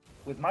emote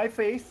with my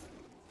face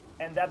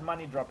and that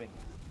money dropping.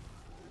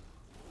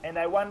 And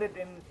I want it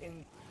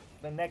in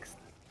the next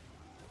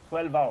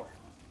 12 hours.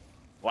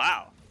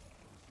 Wow.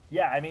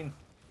 Yeah, I mean,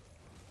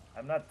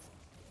 I'm not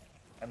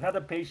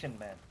a patient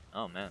man.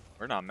 Oh man,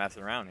 we're not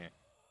messing around here.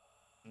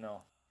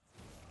 No.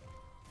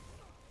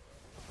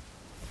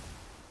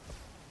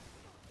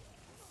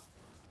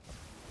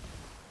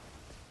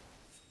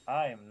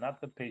 I am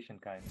not the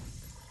patient kind.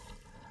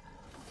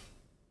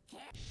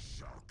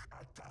 Shock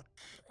attack.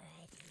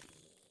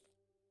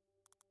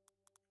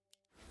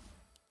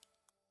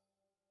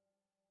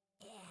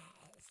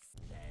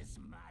 There's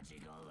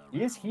magic all around.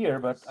 He is here,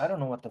 but I don't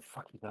know what the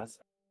fuck he does.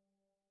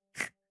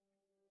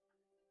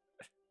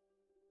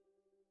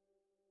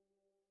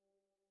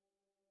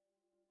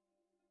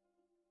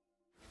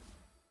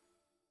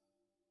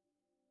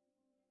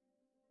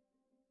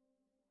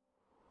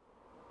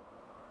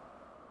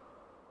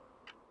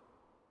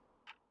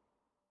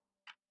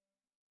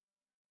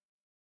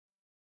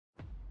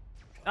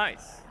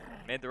 Nice.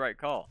 Made the right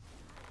call.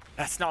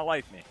 That's not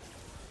like me.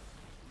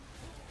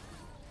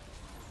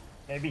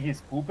 Maybe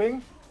he's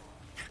pooping?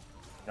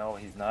 No,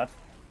 he's not.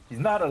 He's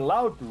not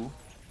allowed to.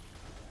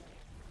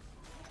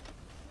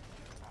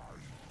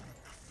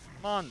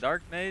 Come on,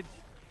 Dark Mage.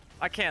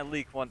 I can't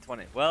leak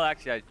 120. Well,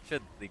 actually, I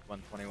should leak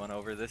 121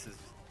 over. This is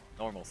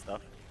normal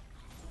stuff.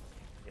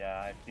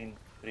 Yeah, I've been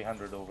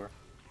 300 over.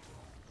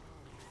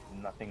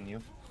 Nothing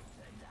new.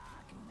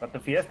 But the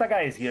Fiesta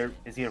guy is here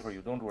for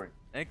you, don't worry.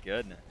 Thank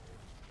goodness.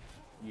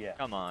 Yeah.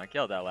 Come on,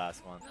 kill that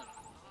last one.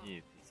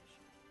 You piece of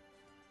shit.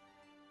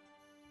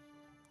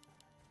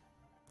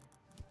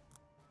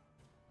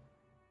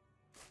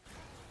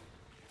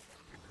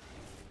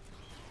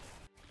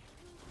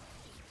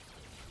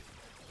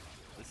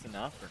 Is this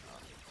enough or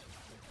not?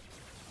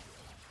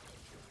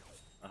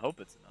 I hope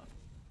it's enough.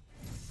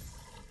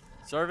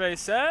 Survey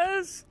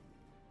says...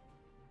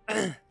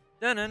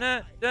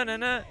 Dun-na-na,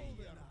 dun-na-na.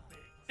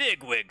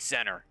 Bigwig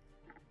Center.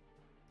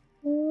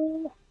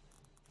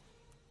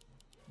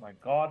 My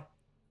God.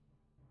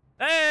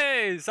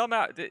 Hey,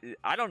 somehow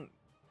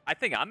I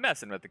think I'm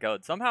messing with the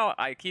code. Somehow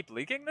I keep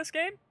leaking this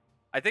game.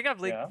 I think I've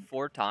leaked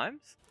 4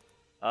 times.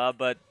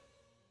 But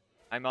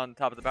I'm on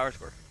top of the power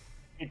score.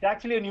 It's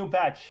actually a new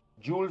patch.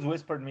 Jules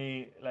whispered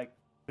me like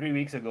 3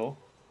 weeks ago,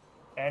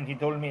 and he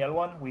told me,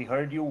 Lwon, we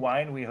heard you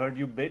whine, we heard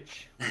you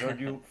bitch, we heard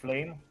you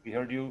flame, we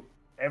heard you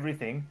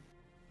everything,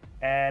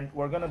 and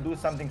we're gonna do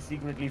something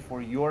secretly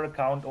for your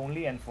account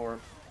only and for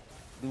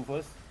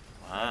Doofus.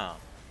 Wow.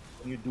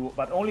 When you do,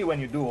 but only when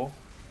you do.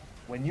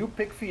 When you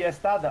pick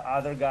Fiesta, the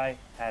other guy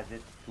has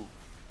it too.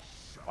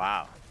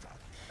 Wow.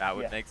 That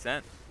would make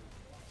sense.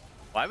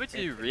 Why would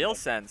you real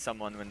send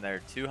someone when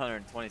they're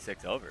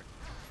 226 over?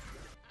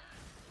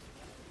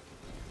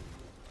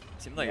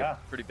 Seemed like a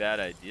pretty bad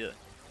idea.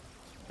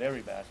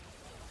 Very bad.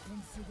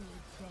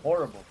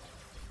 Horrible.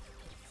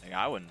 Like,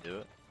 I wouldn't do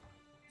it.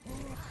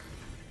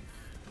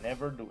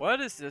 Never do it.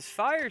 What is this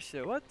fire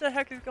shit? What the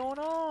heck is going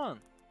on?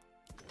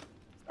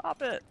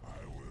 Stop it.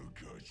 I will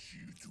cut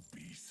you to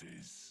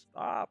pieces.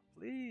 Stop,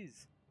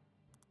 please.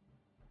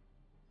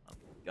 I'm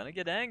gonna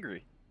get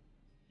angry.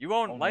 You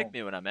won't like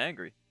me when I'm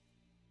angry.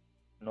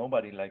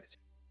 Nobody likes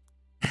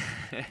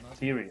you.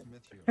 Period.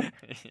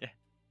 Yeah.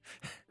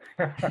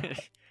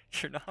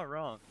 You're not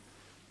wrong.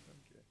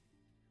 Okay.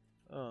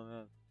 Oh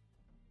man.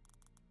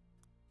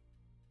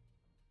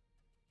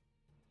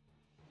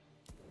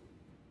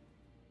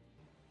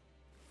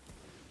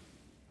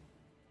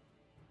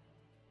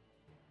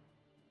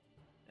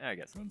 Yeah, I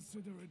guess.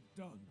 Consider it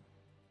done.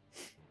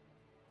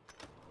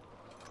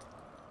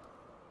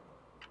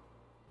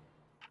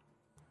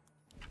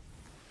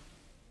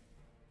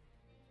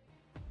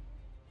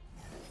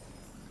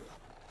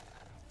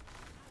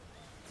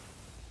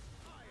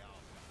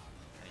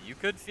 You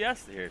could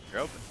Fiesta here if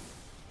you're open.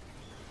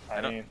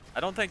 I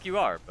don't think you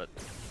are, but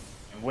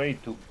I'm way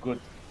too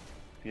good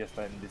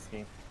Fiesta in this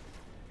game.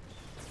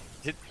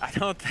 I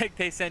don't think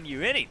they send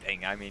you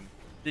anything. I mean,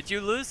 did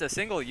you lose a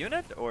single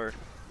unit or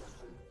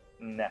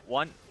Nah.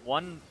 one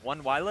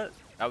Wilet?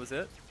 That was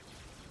it?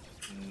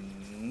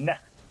 Nah.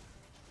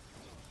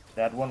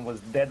 That one was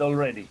dead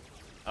already.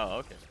 Oh,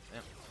 okay.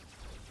 Damn.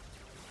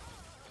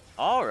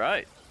 All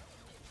right.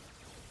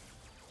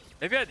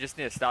 Maybe I just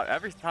need to stop.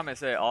 Every time I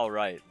say all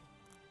right,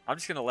 I'm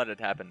just gonna let it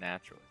happen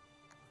naturally.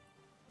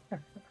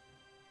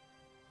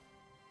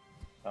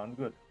 Sounds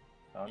good.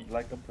 Sounds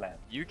like a plan.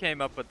 You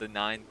came up with the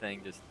 9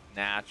 thing just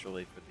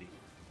naturally for the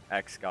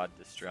X-God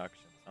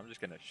destruction. So I'm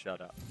just gonna shut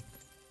up.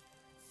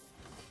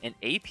 An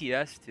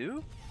APS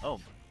too? Oh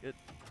my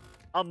goodness.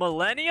 A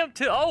Millennium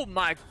too? Oh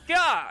my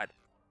god!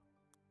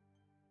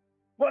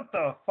 What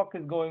the fuck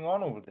is going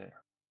on over there?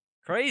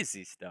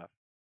 Crazy stuff.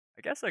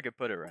 I guess I could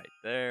put it right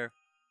there.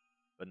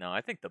 But no,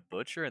 I think the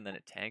Butcher and then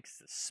it tanks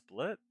the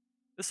split.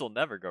 This will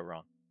never go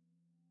wrong.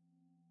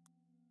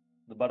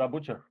 The Bada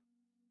Butcher.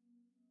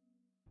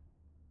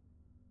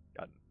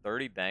 Got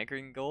 30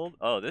 banking gold.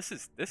 Oh, this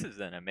is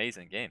an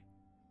amazing game.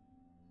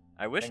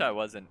 I wish I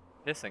wasn't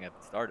pissing at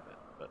the start of it,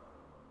 but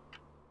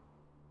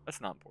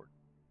that's not important.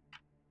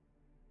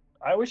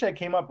 I wish I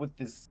came up with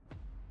this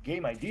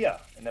game idea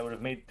and I would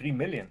have made 3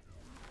 million.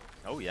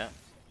 Oh yeah.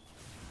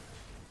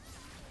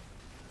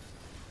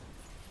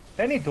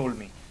 Penny told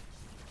me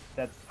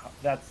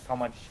that's how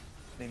much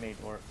they made,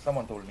 or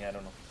someone told me, I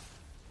don't know.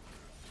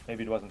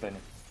 Maybe it wasn't Penny.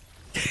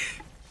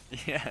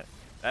 Yeah,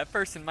 that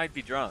person might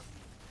be drunk.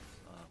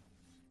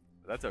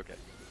 That's okay.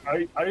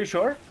 Are you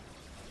sure?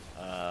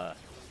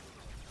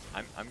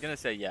 I'm gonna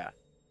say yeah.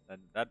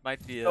 That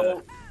might be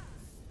So,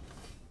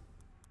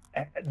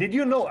 did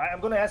you know?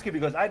 I'm gonna ask you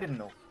because I didn't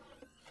know.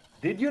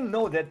 Did you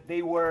know that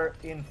they were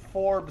in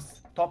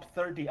Forbes top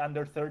 30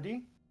 under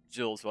 30?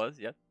 Jules was,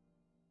 yep.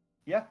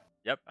 Yeah.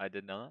 Yep, I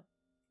did know that.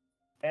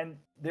 And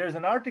there's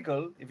an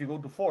article, if you go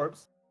to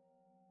Forbes,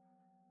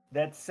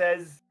 that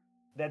says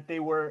that they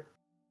were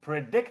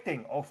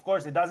predicting. Of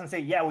course, it doesn't say,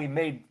 yeah, we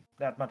made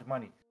that much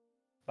money.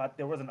 But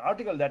there was an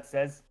article that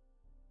says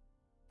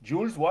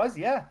Jules was,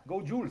 yeah,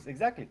 go Jules,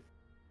 exactly.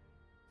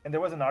 And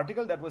there was an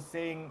article that was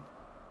saying,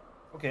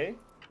 okay.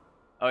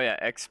 Oh yeah,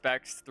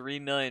 expects 3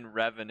 million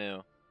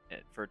revenue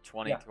for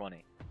 2020.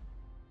 Yeah.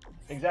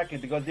 Exactly,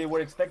 because they were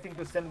expecting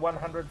to send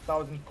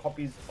 100,000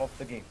 copies of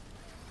the game.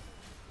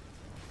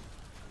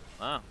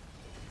 Wow,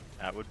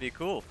 that would be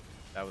cool.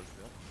 That was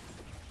cool.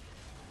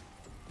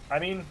 I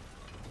mean,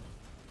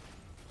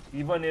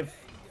 even if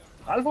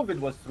Alphabet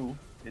was true,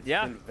 it's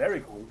still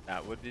very cool.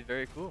 That would be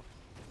very cool.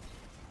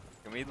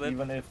 Can we live?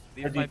 Even if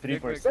leave my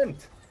big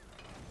 33%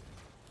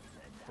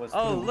 was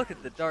Oh, true. look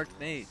at the Dark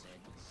Mage.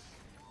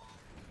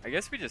 I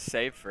guess we just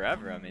save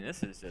forever. I mean,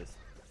 this is just...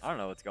 I don't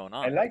know what's going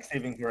on. I like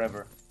saving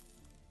forever.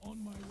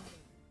 On my way.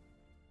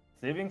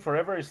 Saving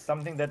forever is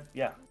something that,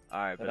 yeah,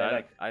 Alright, but that I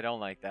like. I don't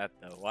like that,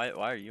 though. Why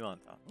are you on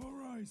top? All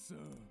right, sir.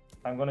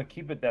 I'm gonna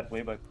keep it that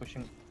way by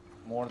pushing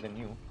more than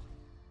you.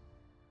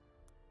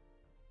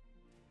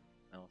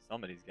 No,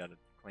 somebody's got to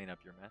clean up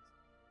your mess.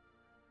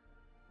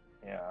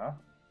 Yeah.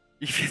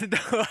 Even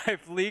though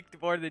I've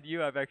leaked more than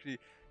you, I've actually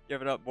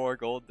given up more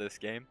gold this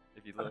game,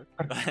 if you look.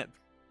 But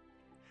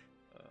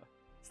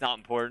it's not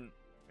important.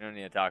 We don't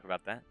need to talk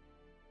about that.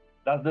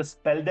 Does the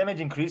spell damage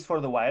increase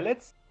for the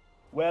violets?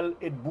 Well,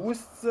 it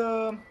boosts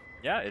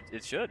Yeah,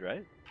 it should,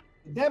 right?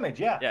 damage,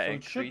 yeah. Yeah, so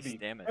it should increased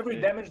be. damage, Every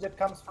yeah. damage that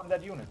comes from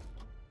that unit.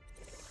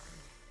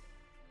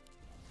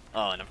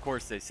 Oh, and of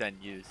course they send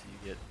you, so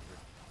you get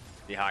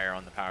to be higher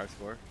on the power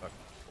score. Fuck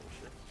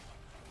bullshit.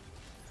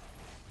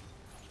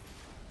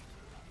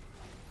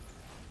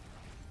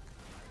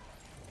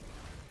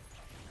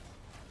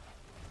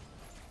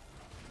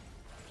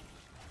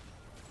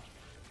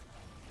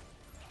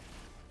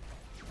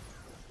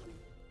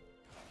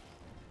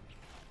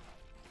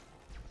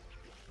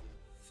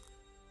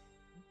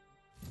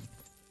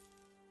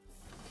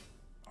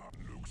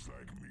 Looks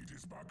like meat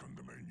is back on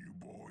the menu,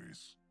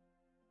 boys.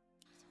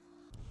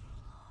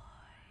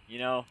 You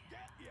know,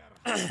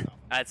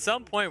 at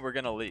some point we're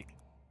gonna leak.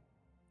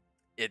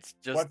 It's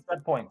just What's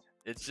that point?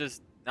 it's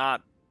just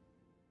not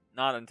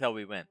until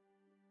we win.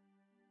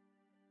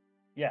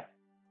 Yeah,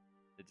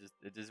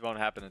 It just won't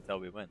happen until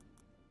we win.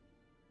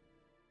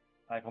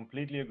 I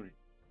completely agree.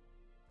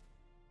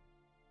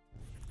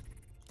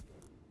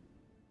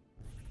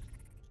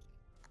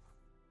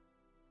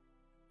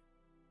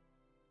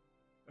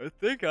 I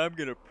think I'm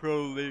gonna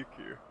pro leak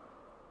here.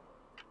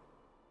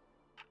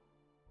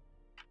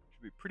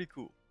 Should be pretty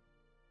cool.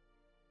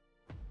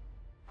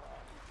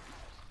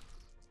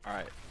 All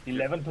right.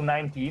 11 to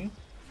 19.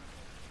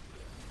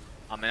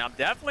 I mean, I'm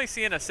definitely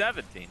seeing a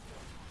 17.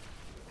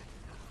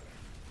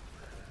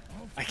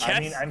 I guess. I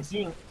mean, I'm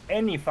seeing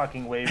any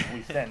fucking wave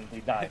we send,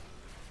 we die.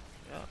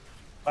 Yeah.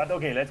 But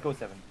okay, let's go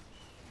 7.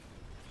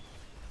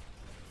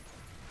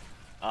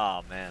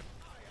 Oh man,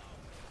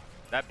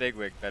 that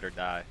bigwig better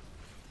die,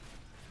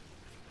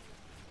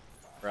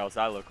 or else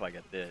I look like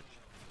a bitch.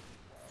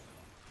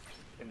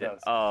 It does.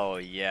 Oh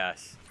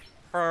yes,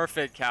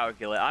 perfect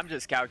calculate. I'm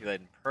just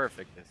calculating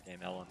perfect this game,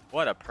 Ellen.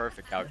 What a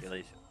perfect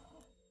calculation.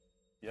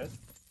 Yes,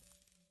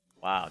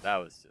 Wow, that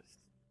was just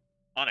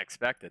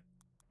unexpected.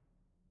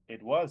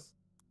 it was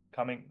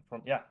coming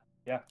from. Yeah,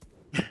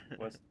 it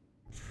was.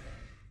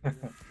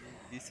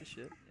 Piece of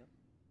shit.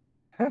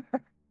 Yep.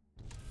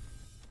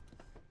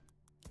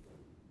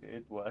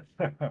 It was.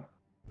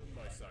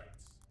 My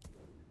sights.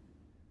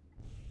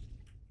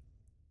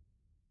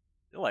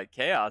 I feel like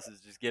Chaos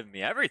is just giving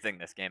me everything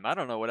this game. I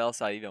don't know what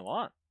else I even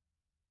want.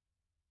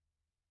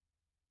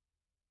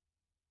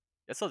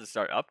 Guess I'll just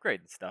start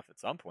upgrading stuff at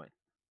some point.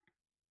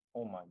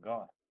 Oh my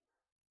god.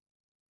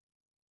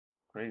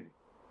 Crazy.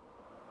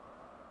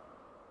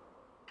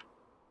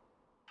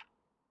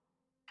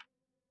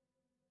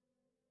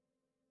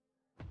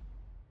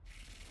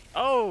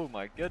 Oh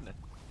my goodness.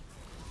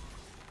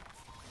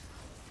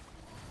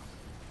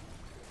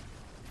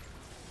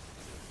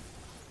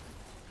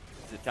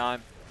 Is it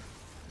time?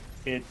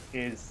 It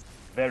is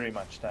very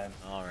much time.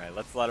 All right,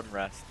 let's let him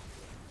rest.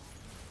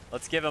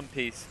 Let's give him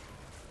peace.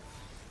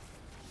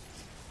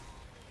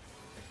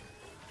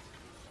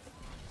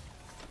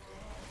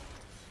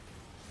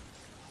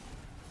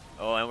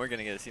 Oh, and we're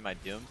gonna get to see my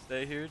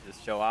Doomsday here.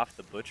 Just show off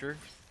the Butcher.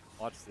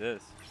 Watch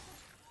this.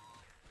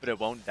 But it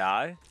won't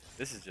die?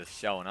 This is just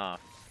showing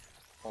off.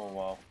 Oh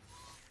wow.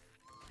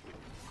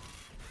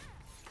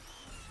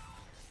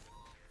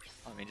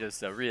 I mean,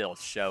 just a real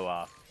show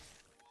off.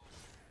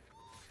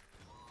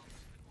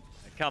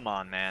 Like, come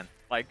on, man.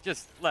 Like,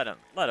 just let him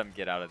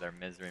get out of their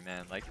misery,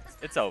 man. Like,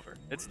 it's over.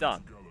 It's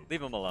done.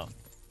 Leave him alone.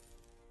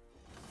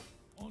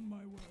 On my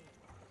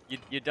way.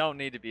 You don't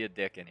need to be a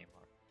dick anymore.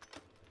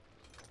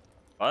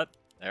 But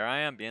there I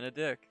am being a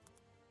dick.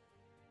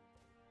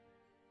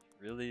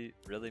 Really,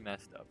 really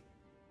messed up.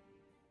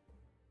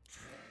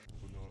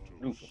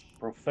 Look,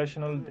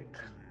 professional dick.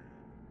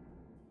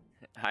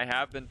 I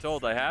have been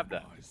told I have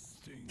that. I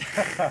stink.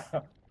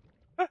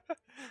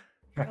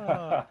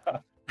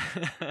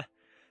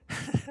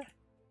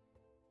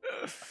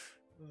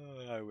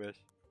 Oh, I wish.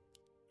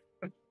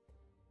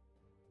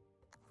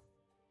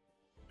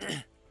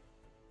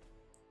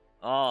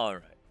 All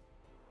right.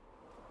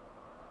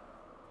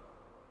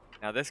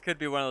 Now this could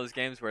be one of those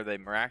games where they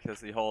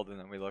miraculously hold and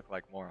then we look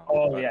like morons.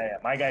 Oh but- yeah.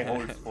 My guy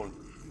holds full.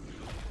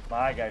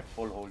 My guy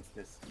full holds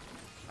this.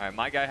 All right,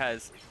 my guy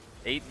has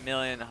 8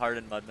 million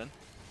hardened mudmen.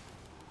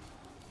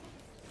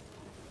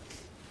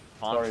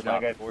 Pawn Sorry, my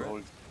shop guy for full it.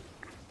 holds.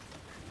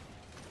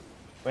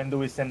 When do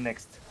we send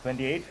next?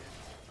 28?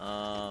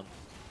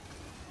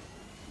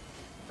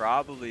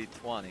 Probably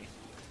 20.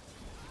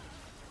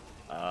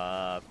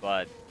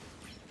 But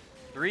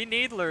 3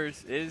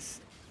 needlers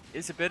is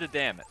a bit of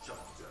damage.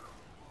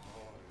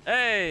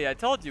 Hey, I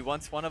told you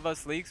once one of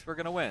us leaks, we're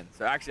gonna win.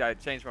 So actually, I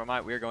changed my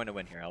mind. We're going to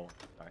win here. Ellen.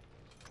 Sorry.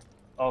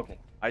 Okay.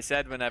 I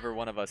said whenever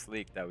one of us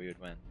leaked that we would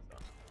win. So.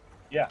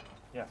 Yeah.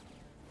 Yeah.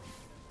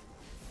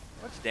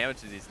 How much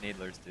damage do these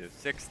Needlers do?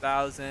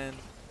 6,000,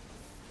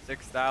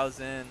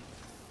 6,000,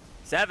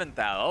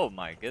 7,000. Oh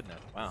my goodness!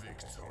 Wow.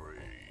 Victory.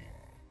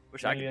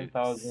 Wish I could Million, do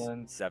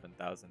thousand.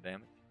 7,000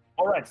 damage.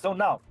 All right. So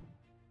now,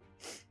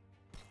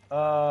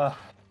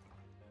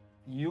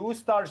 you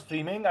start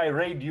streaming. I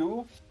raid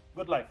you.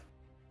 Good life.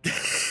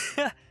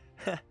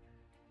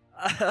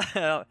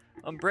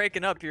 I'm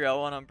breaking up here,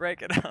 Lwon. I'm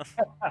breaking up.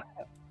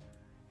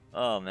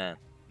 Oh man,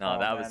 no, Oh,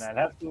 that man,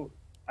 was.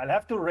 I'll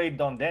have to raid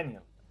Don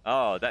Daniel.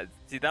 Oh,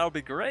 that'll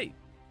be great.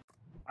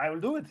 I will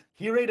do it.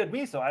 He raided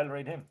me, so I'll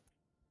raid him.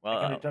 I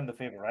can Well, return the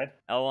favor, right?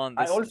 Lwon,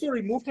 I this. also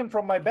removed him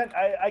from my ban.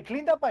 I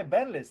cleaned up my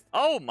ban list.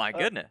 Oh my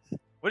goodness.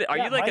 What are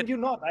Yeah, you like mind a you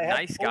not, I have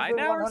nice guy over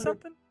now or 100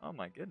 something? Oh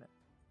my goodness.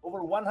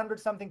 Over 100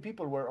 something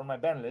people were on my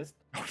ban list.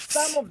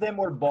 Some of them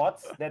were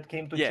bots that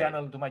came to Yeah.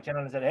 my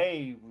channel and said,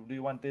 "Hey, do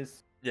you want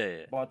this?"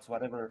 Yeah. Bots,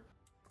 whatever.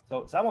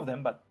 So some of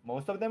them, but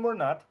most of them were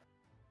not.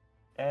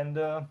 And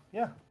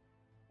yeah,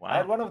 I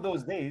had Wow. one of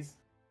those days.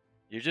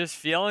 You're just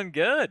feeling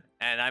good.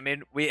 And I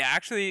mean, we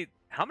actually.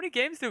 How many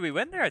games did we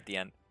win there at the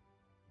end?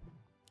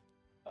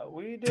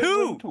 We did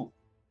Two! win 2.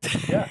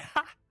 Yeah.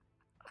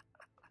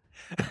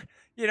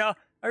 You know,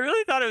 I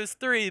really thought it was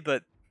 3,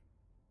 but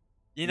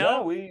you Yeah,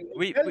 know,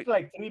 we felt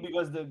like 3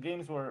 because the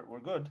games were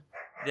good.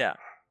 yeah.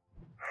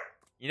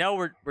 You know,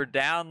 we're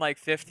down like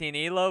 15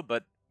 elo,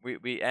 but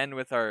we end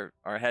with our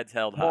heads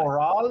held high.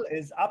 Morale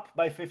is up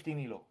by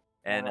 15 elo.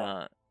 And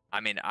Morale. I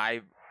mean,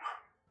 I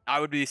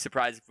would be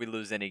surprised if we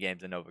lose any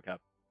games in Nova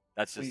Cup.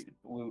 That's just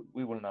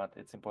we will not.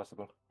 It's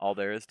impossible. all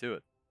there is to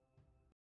it.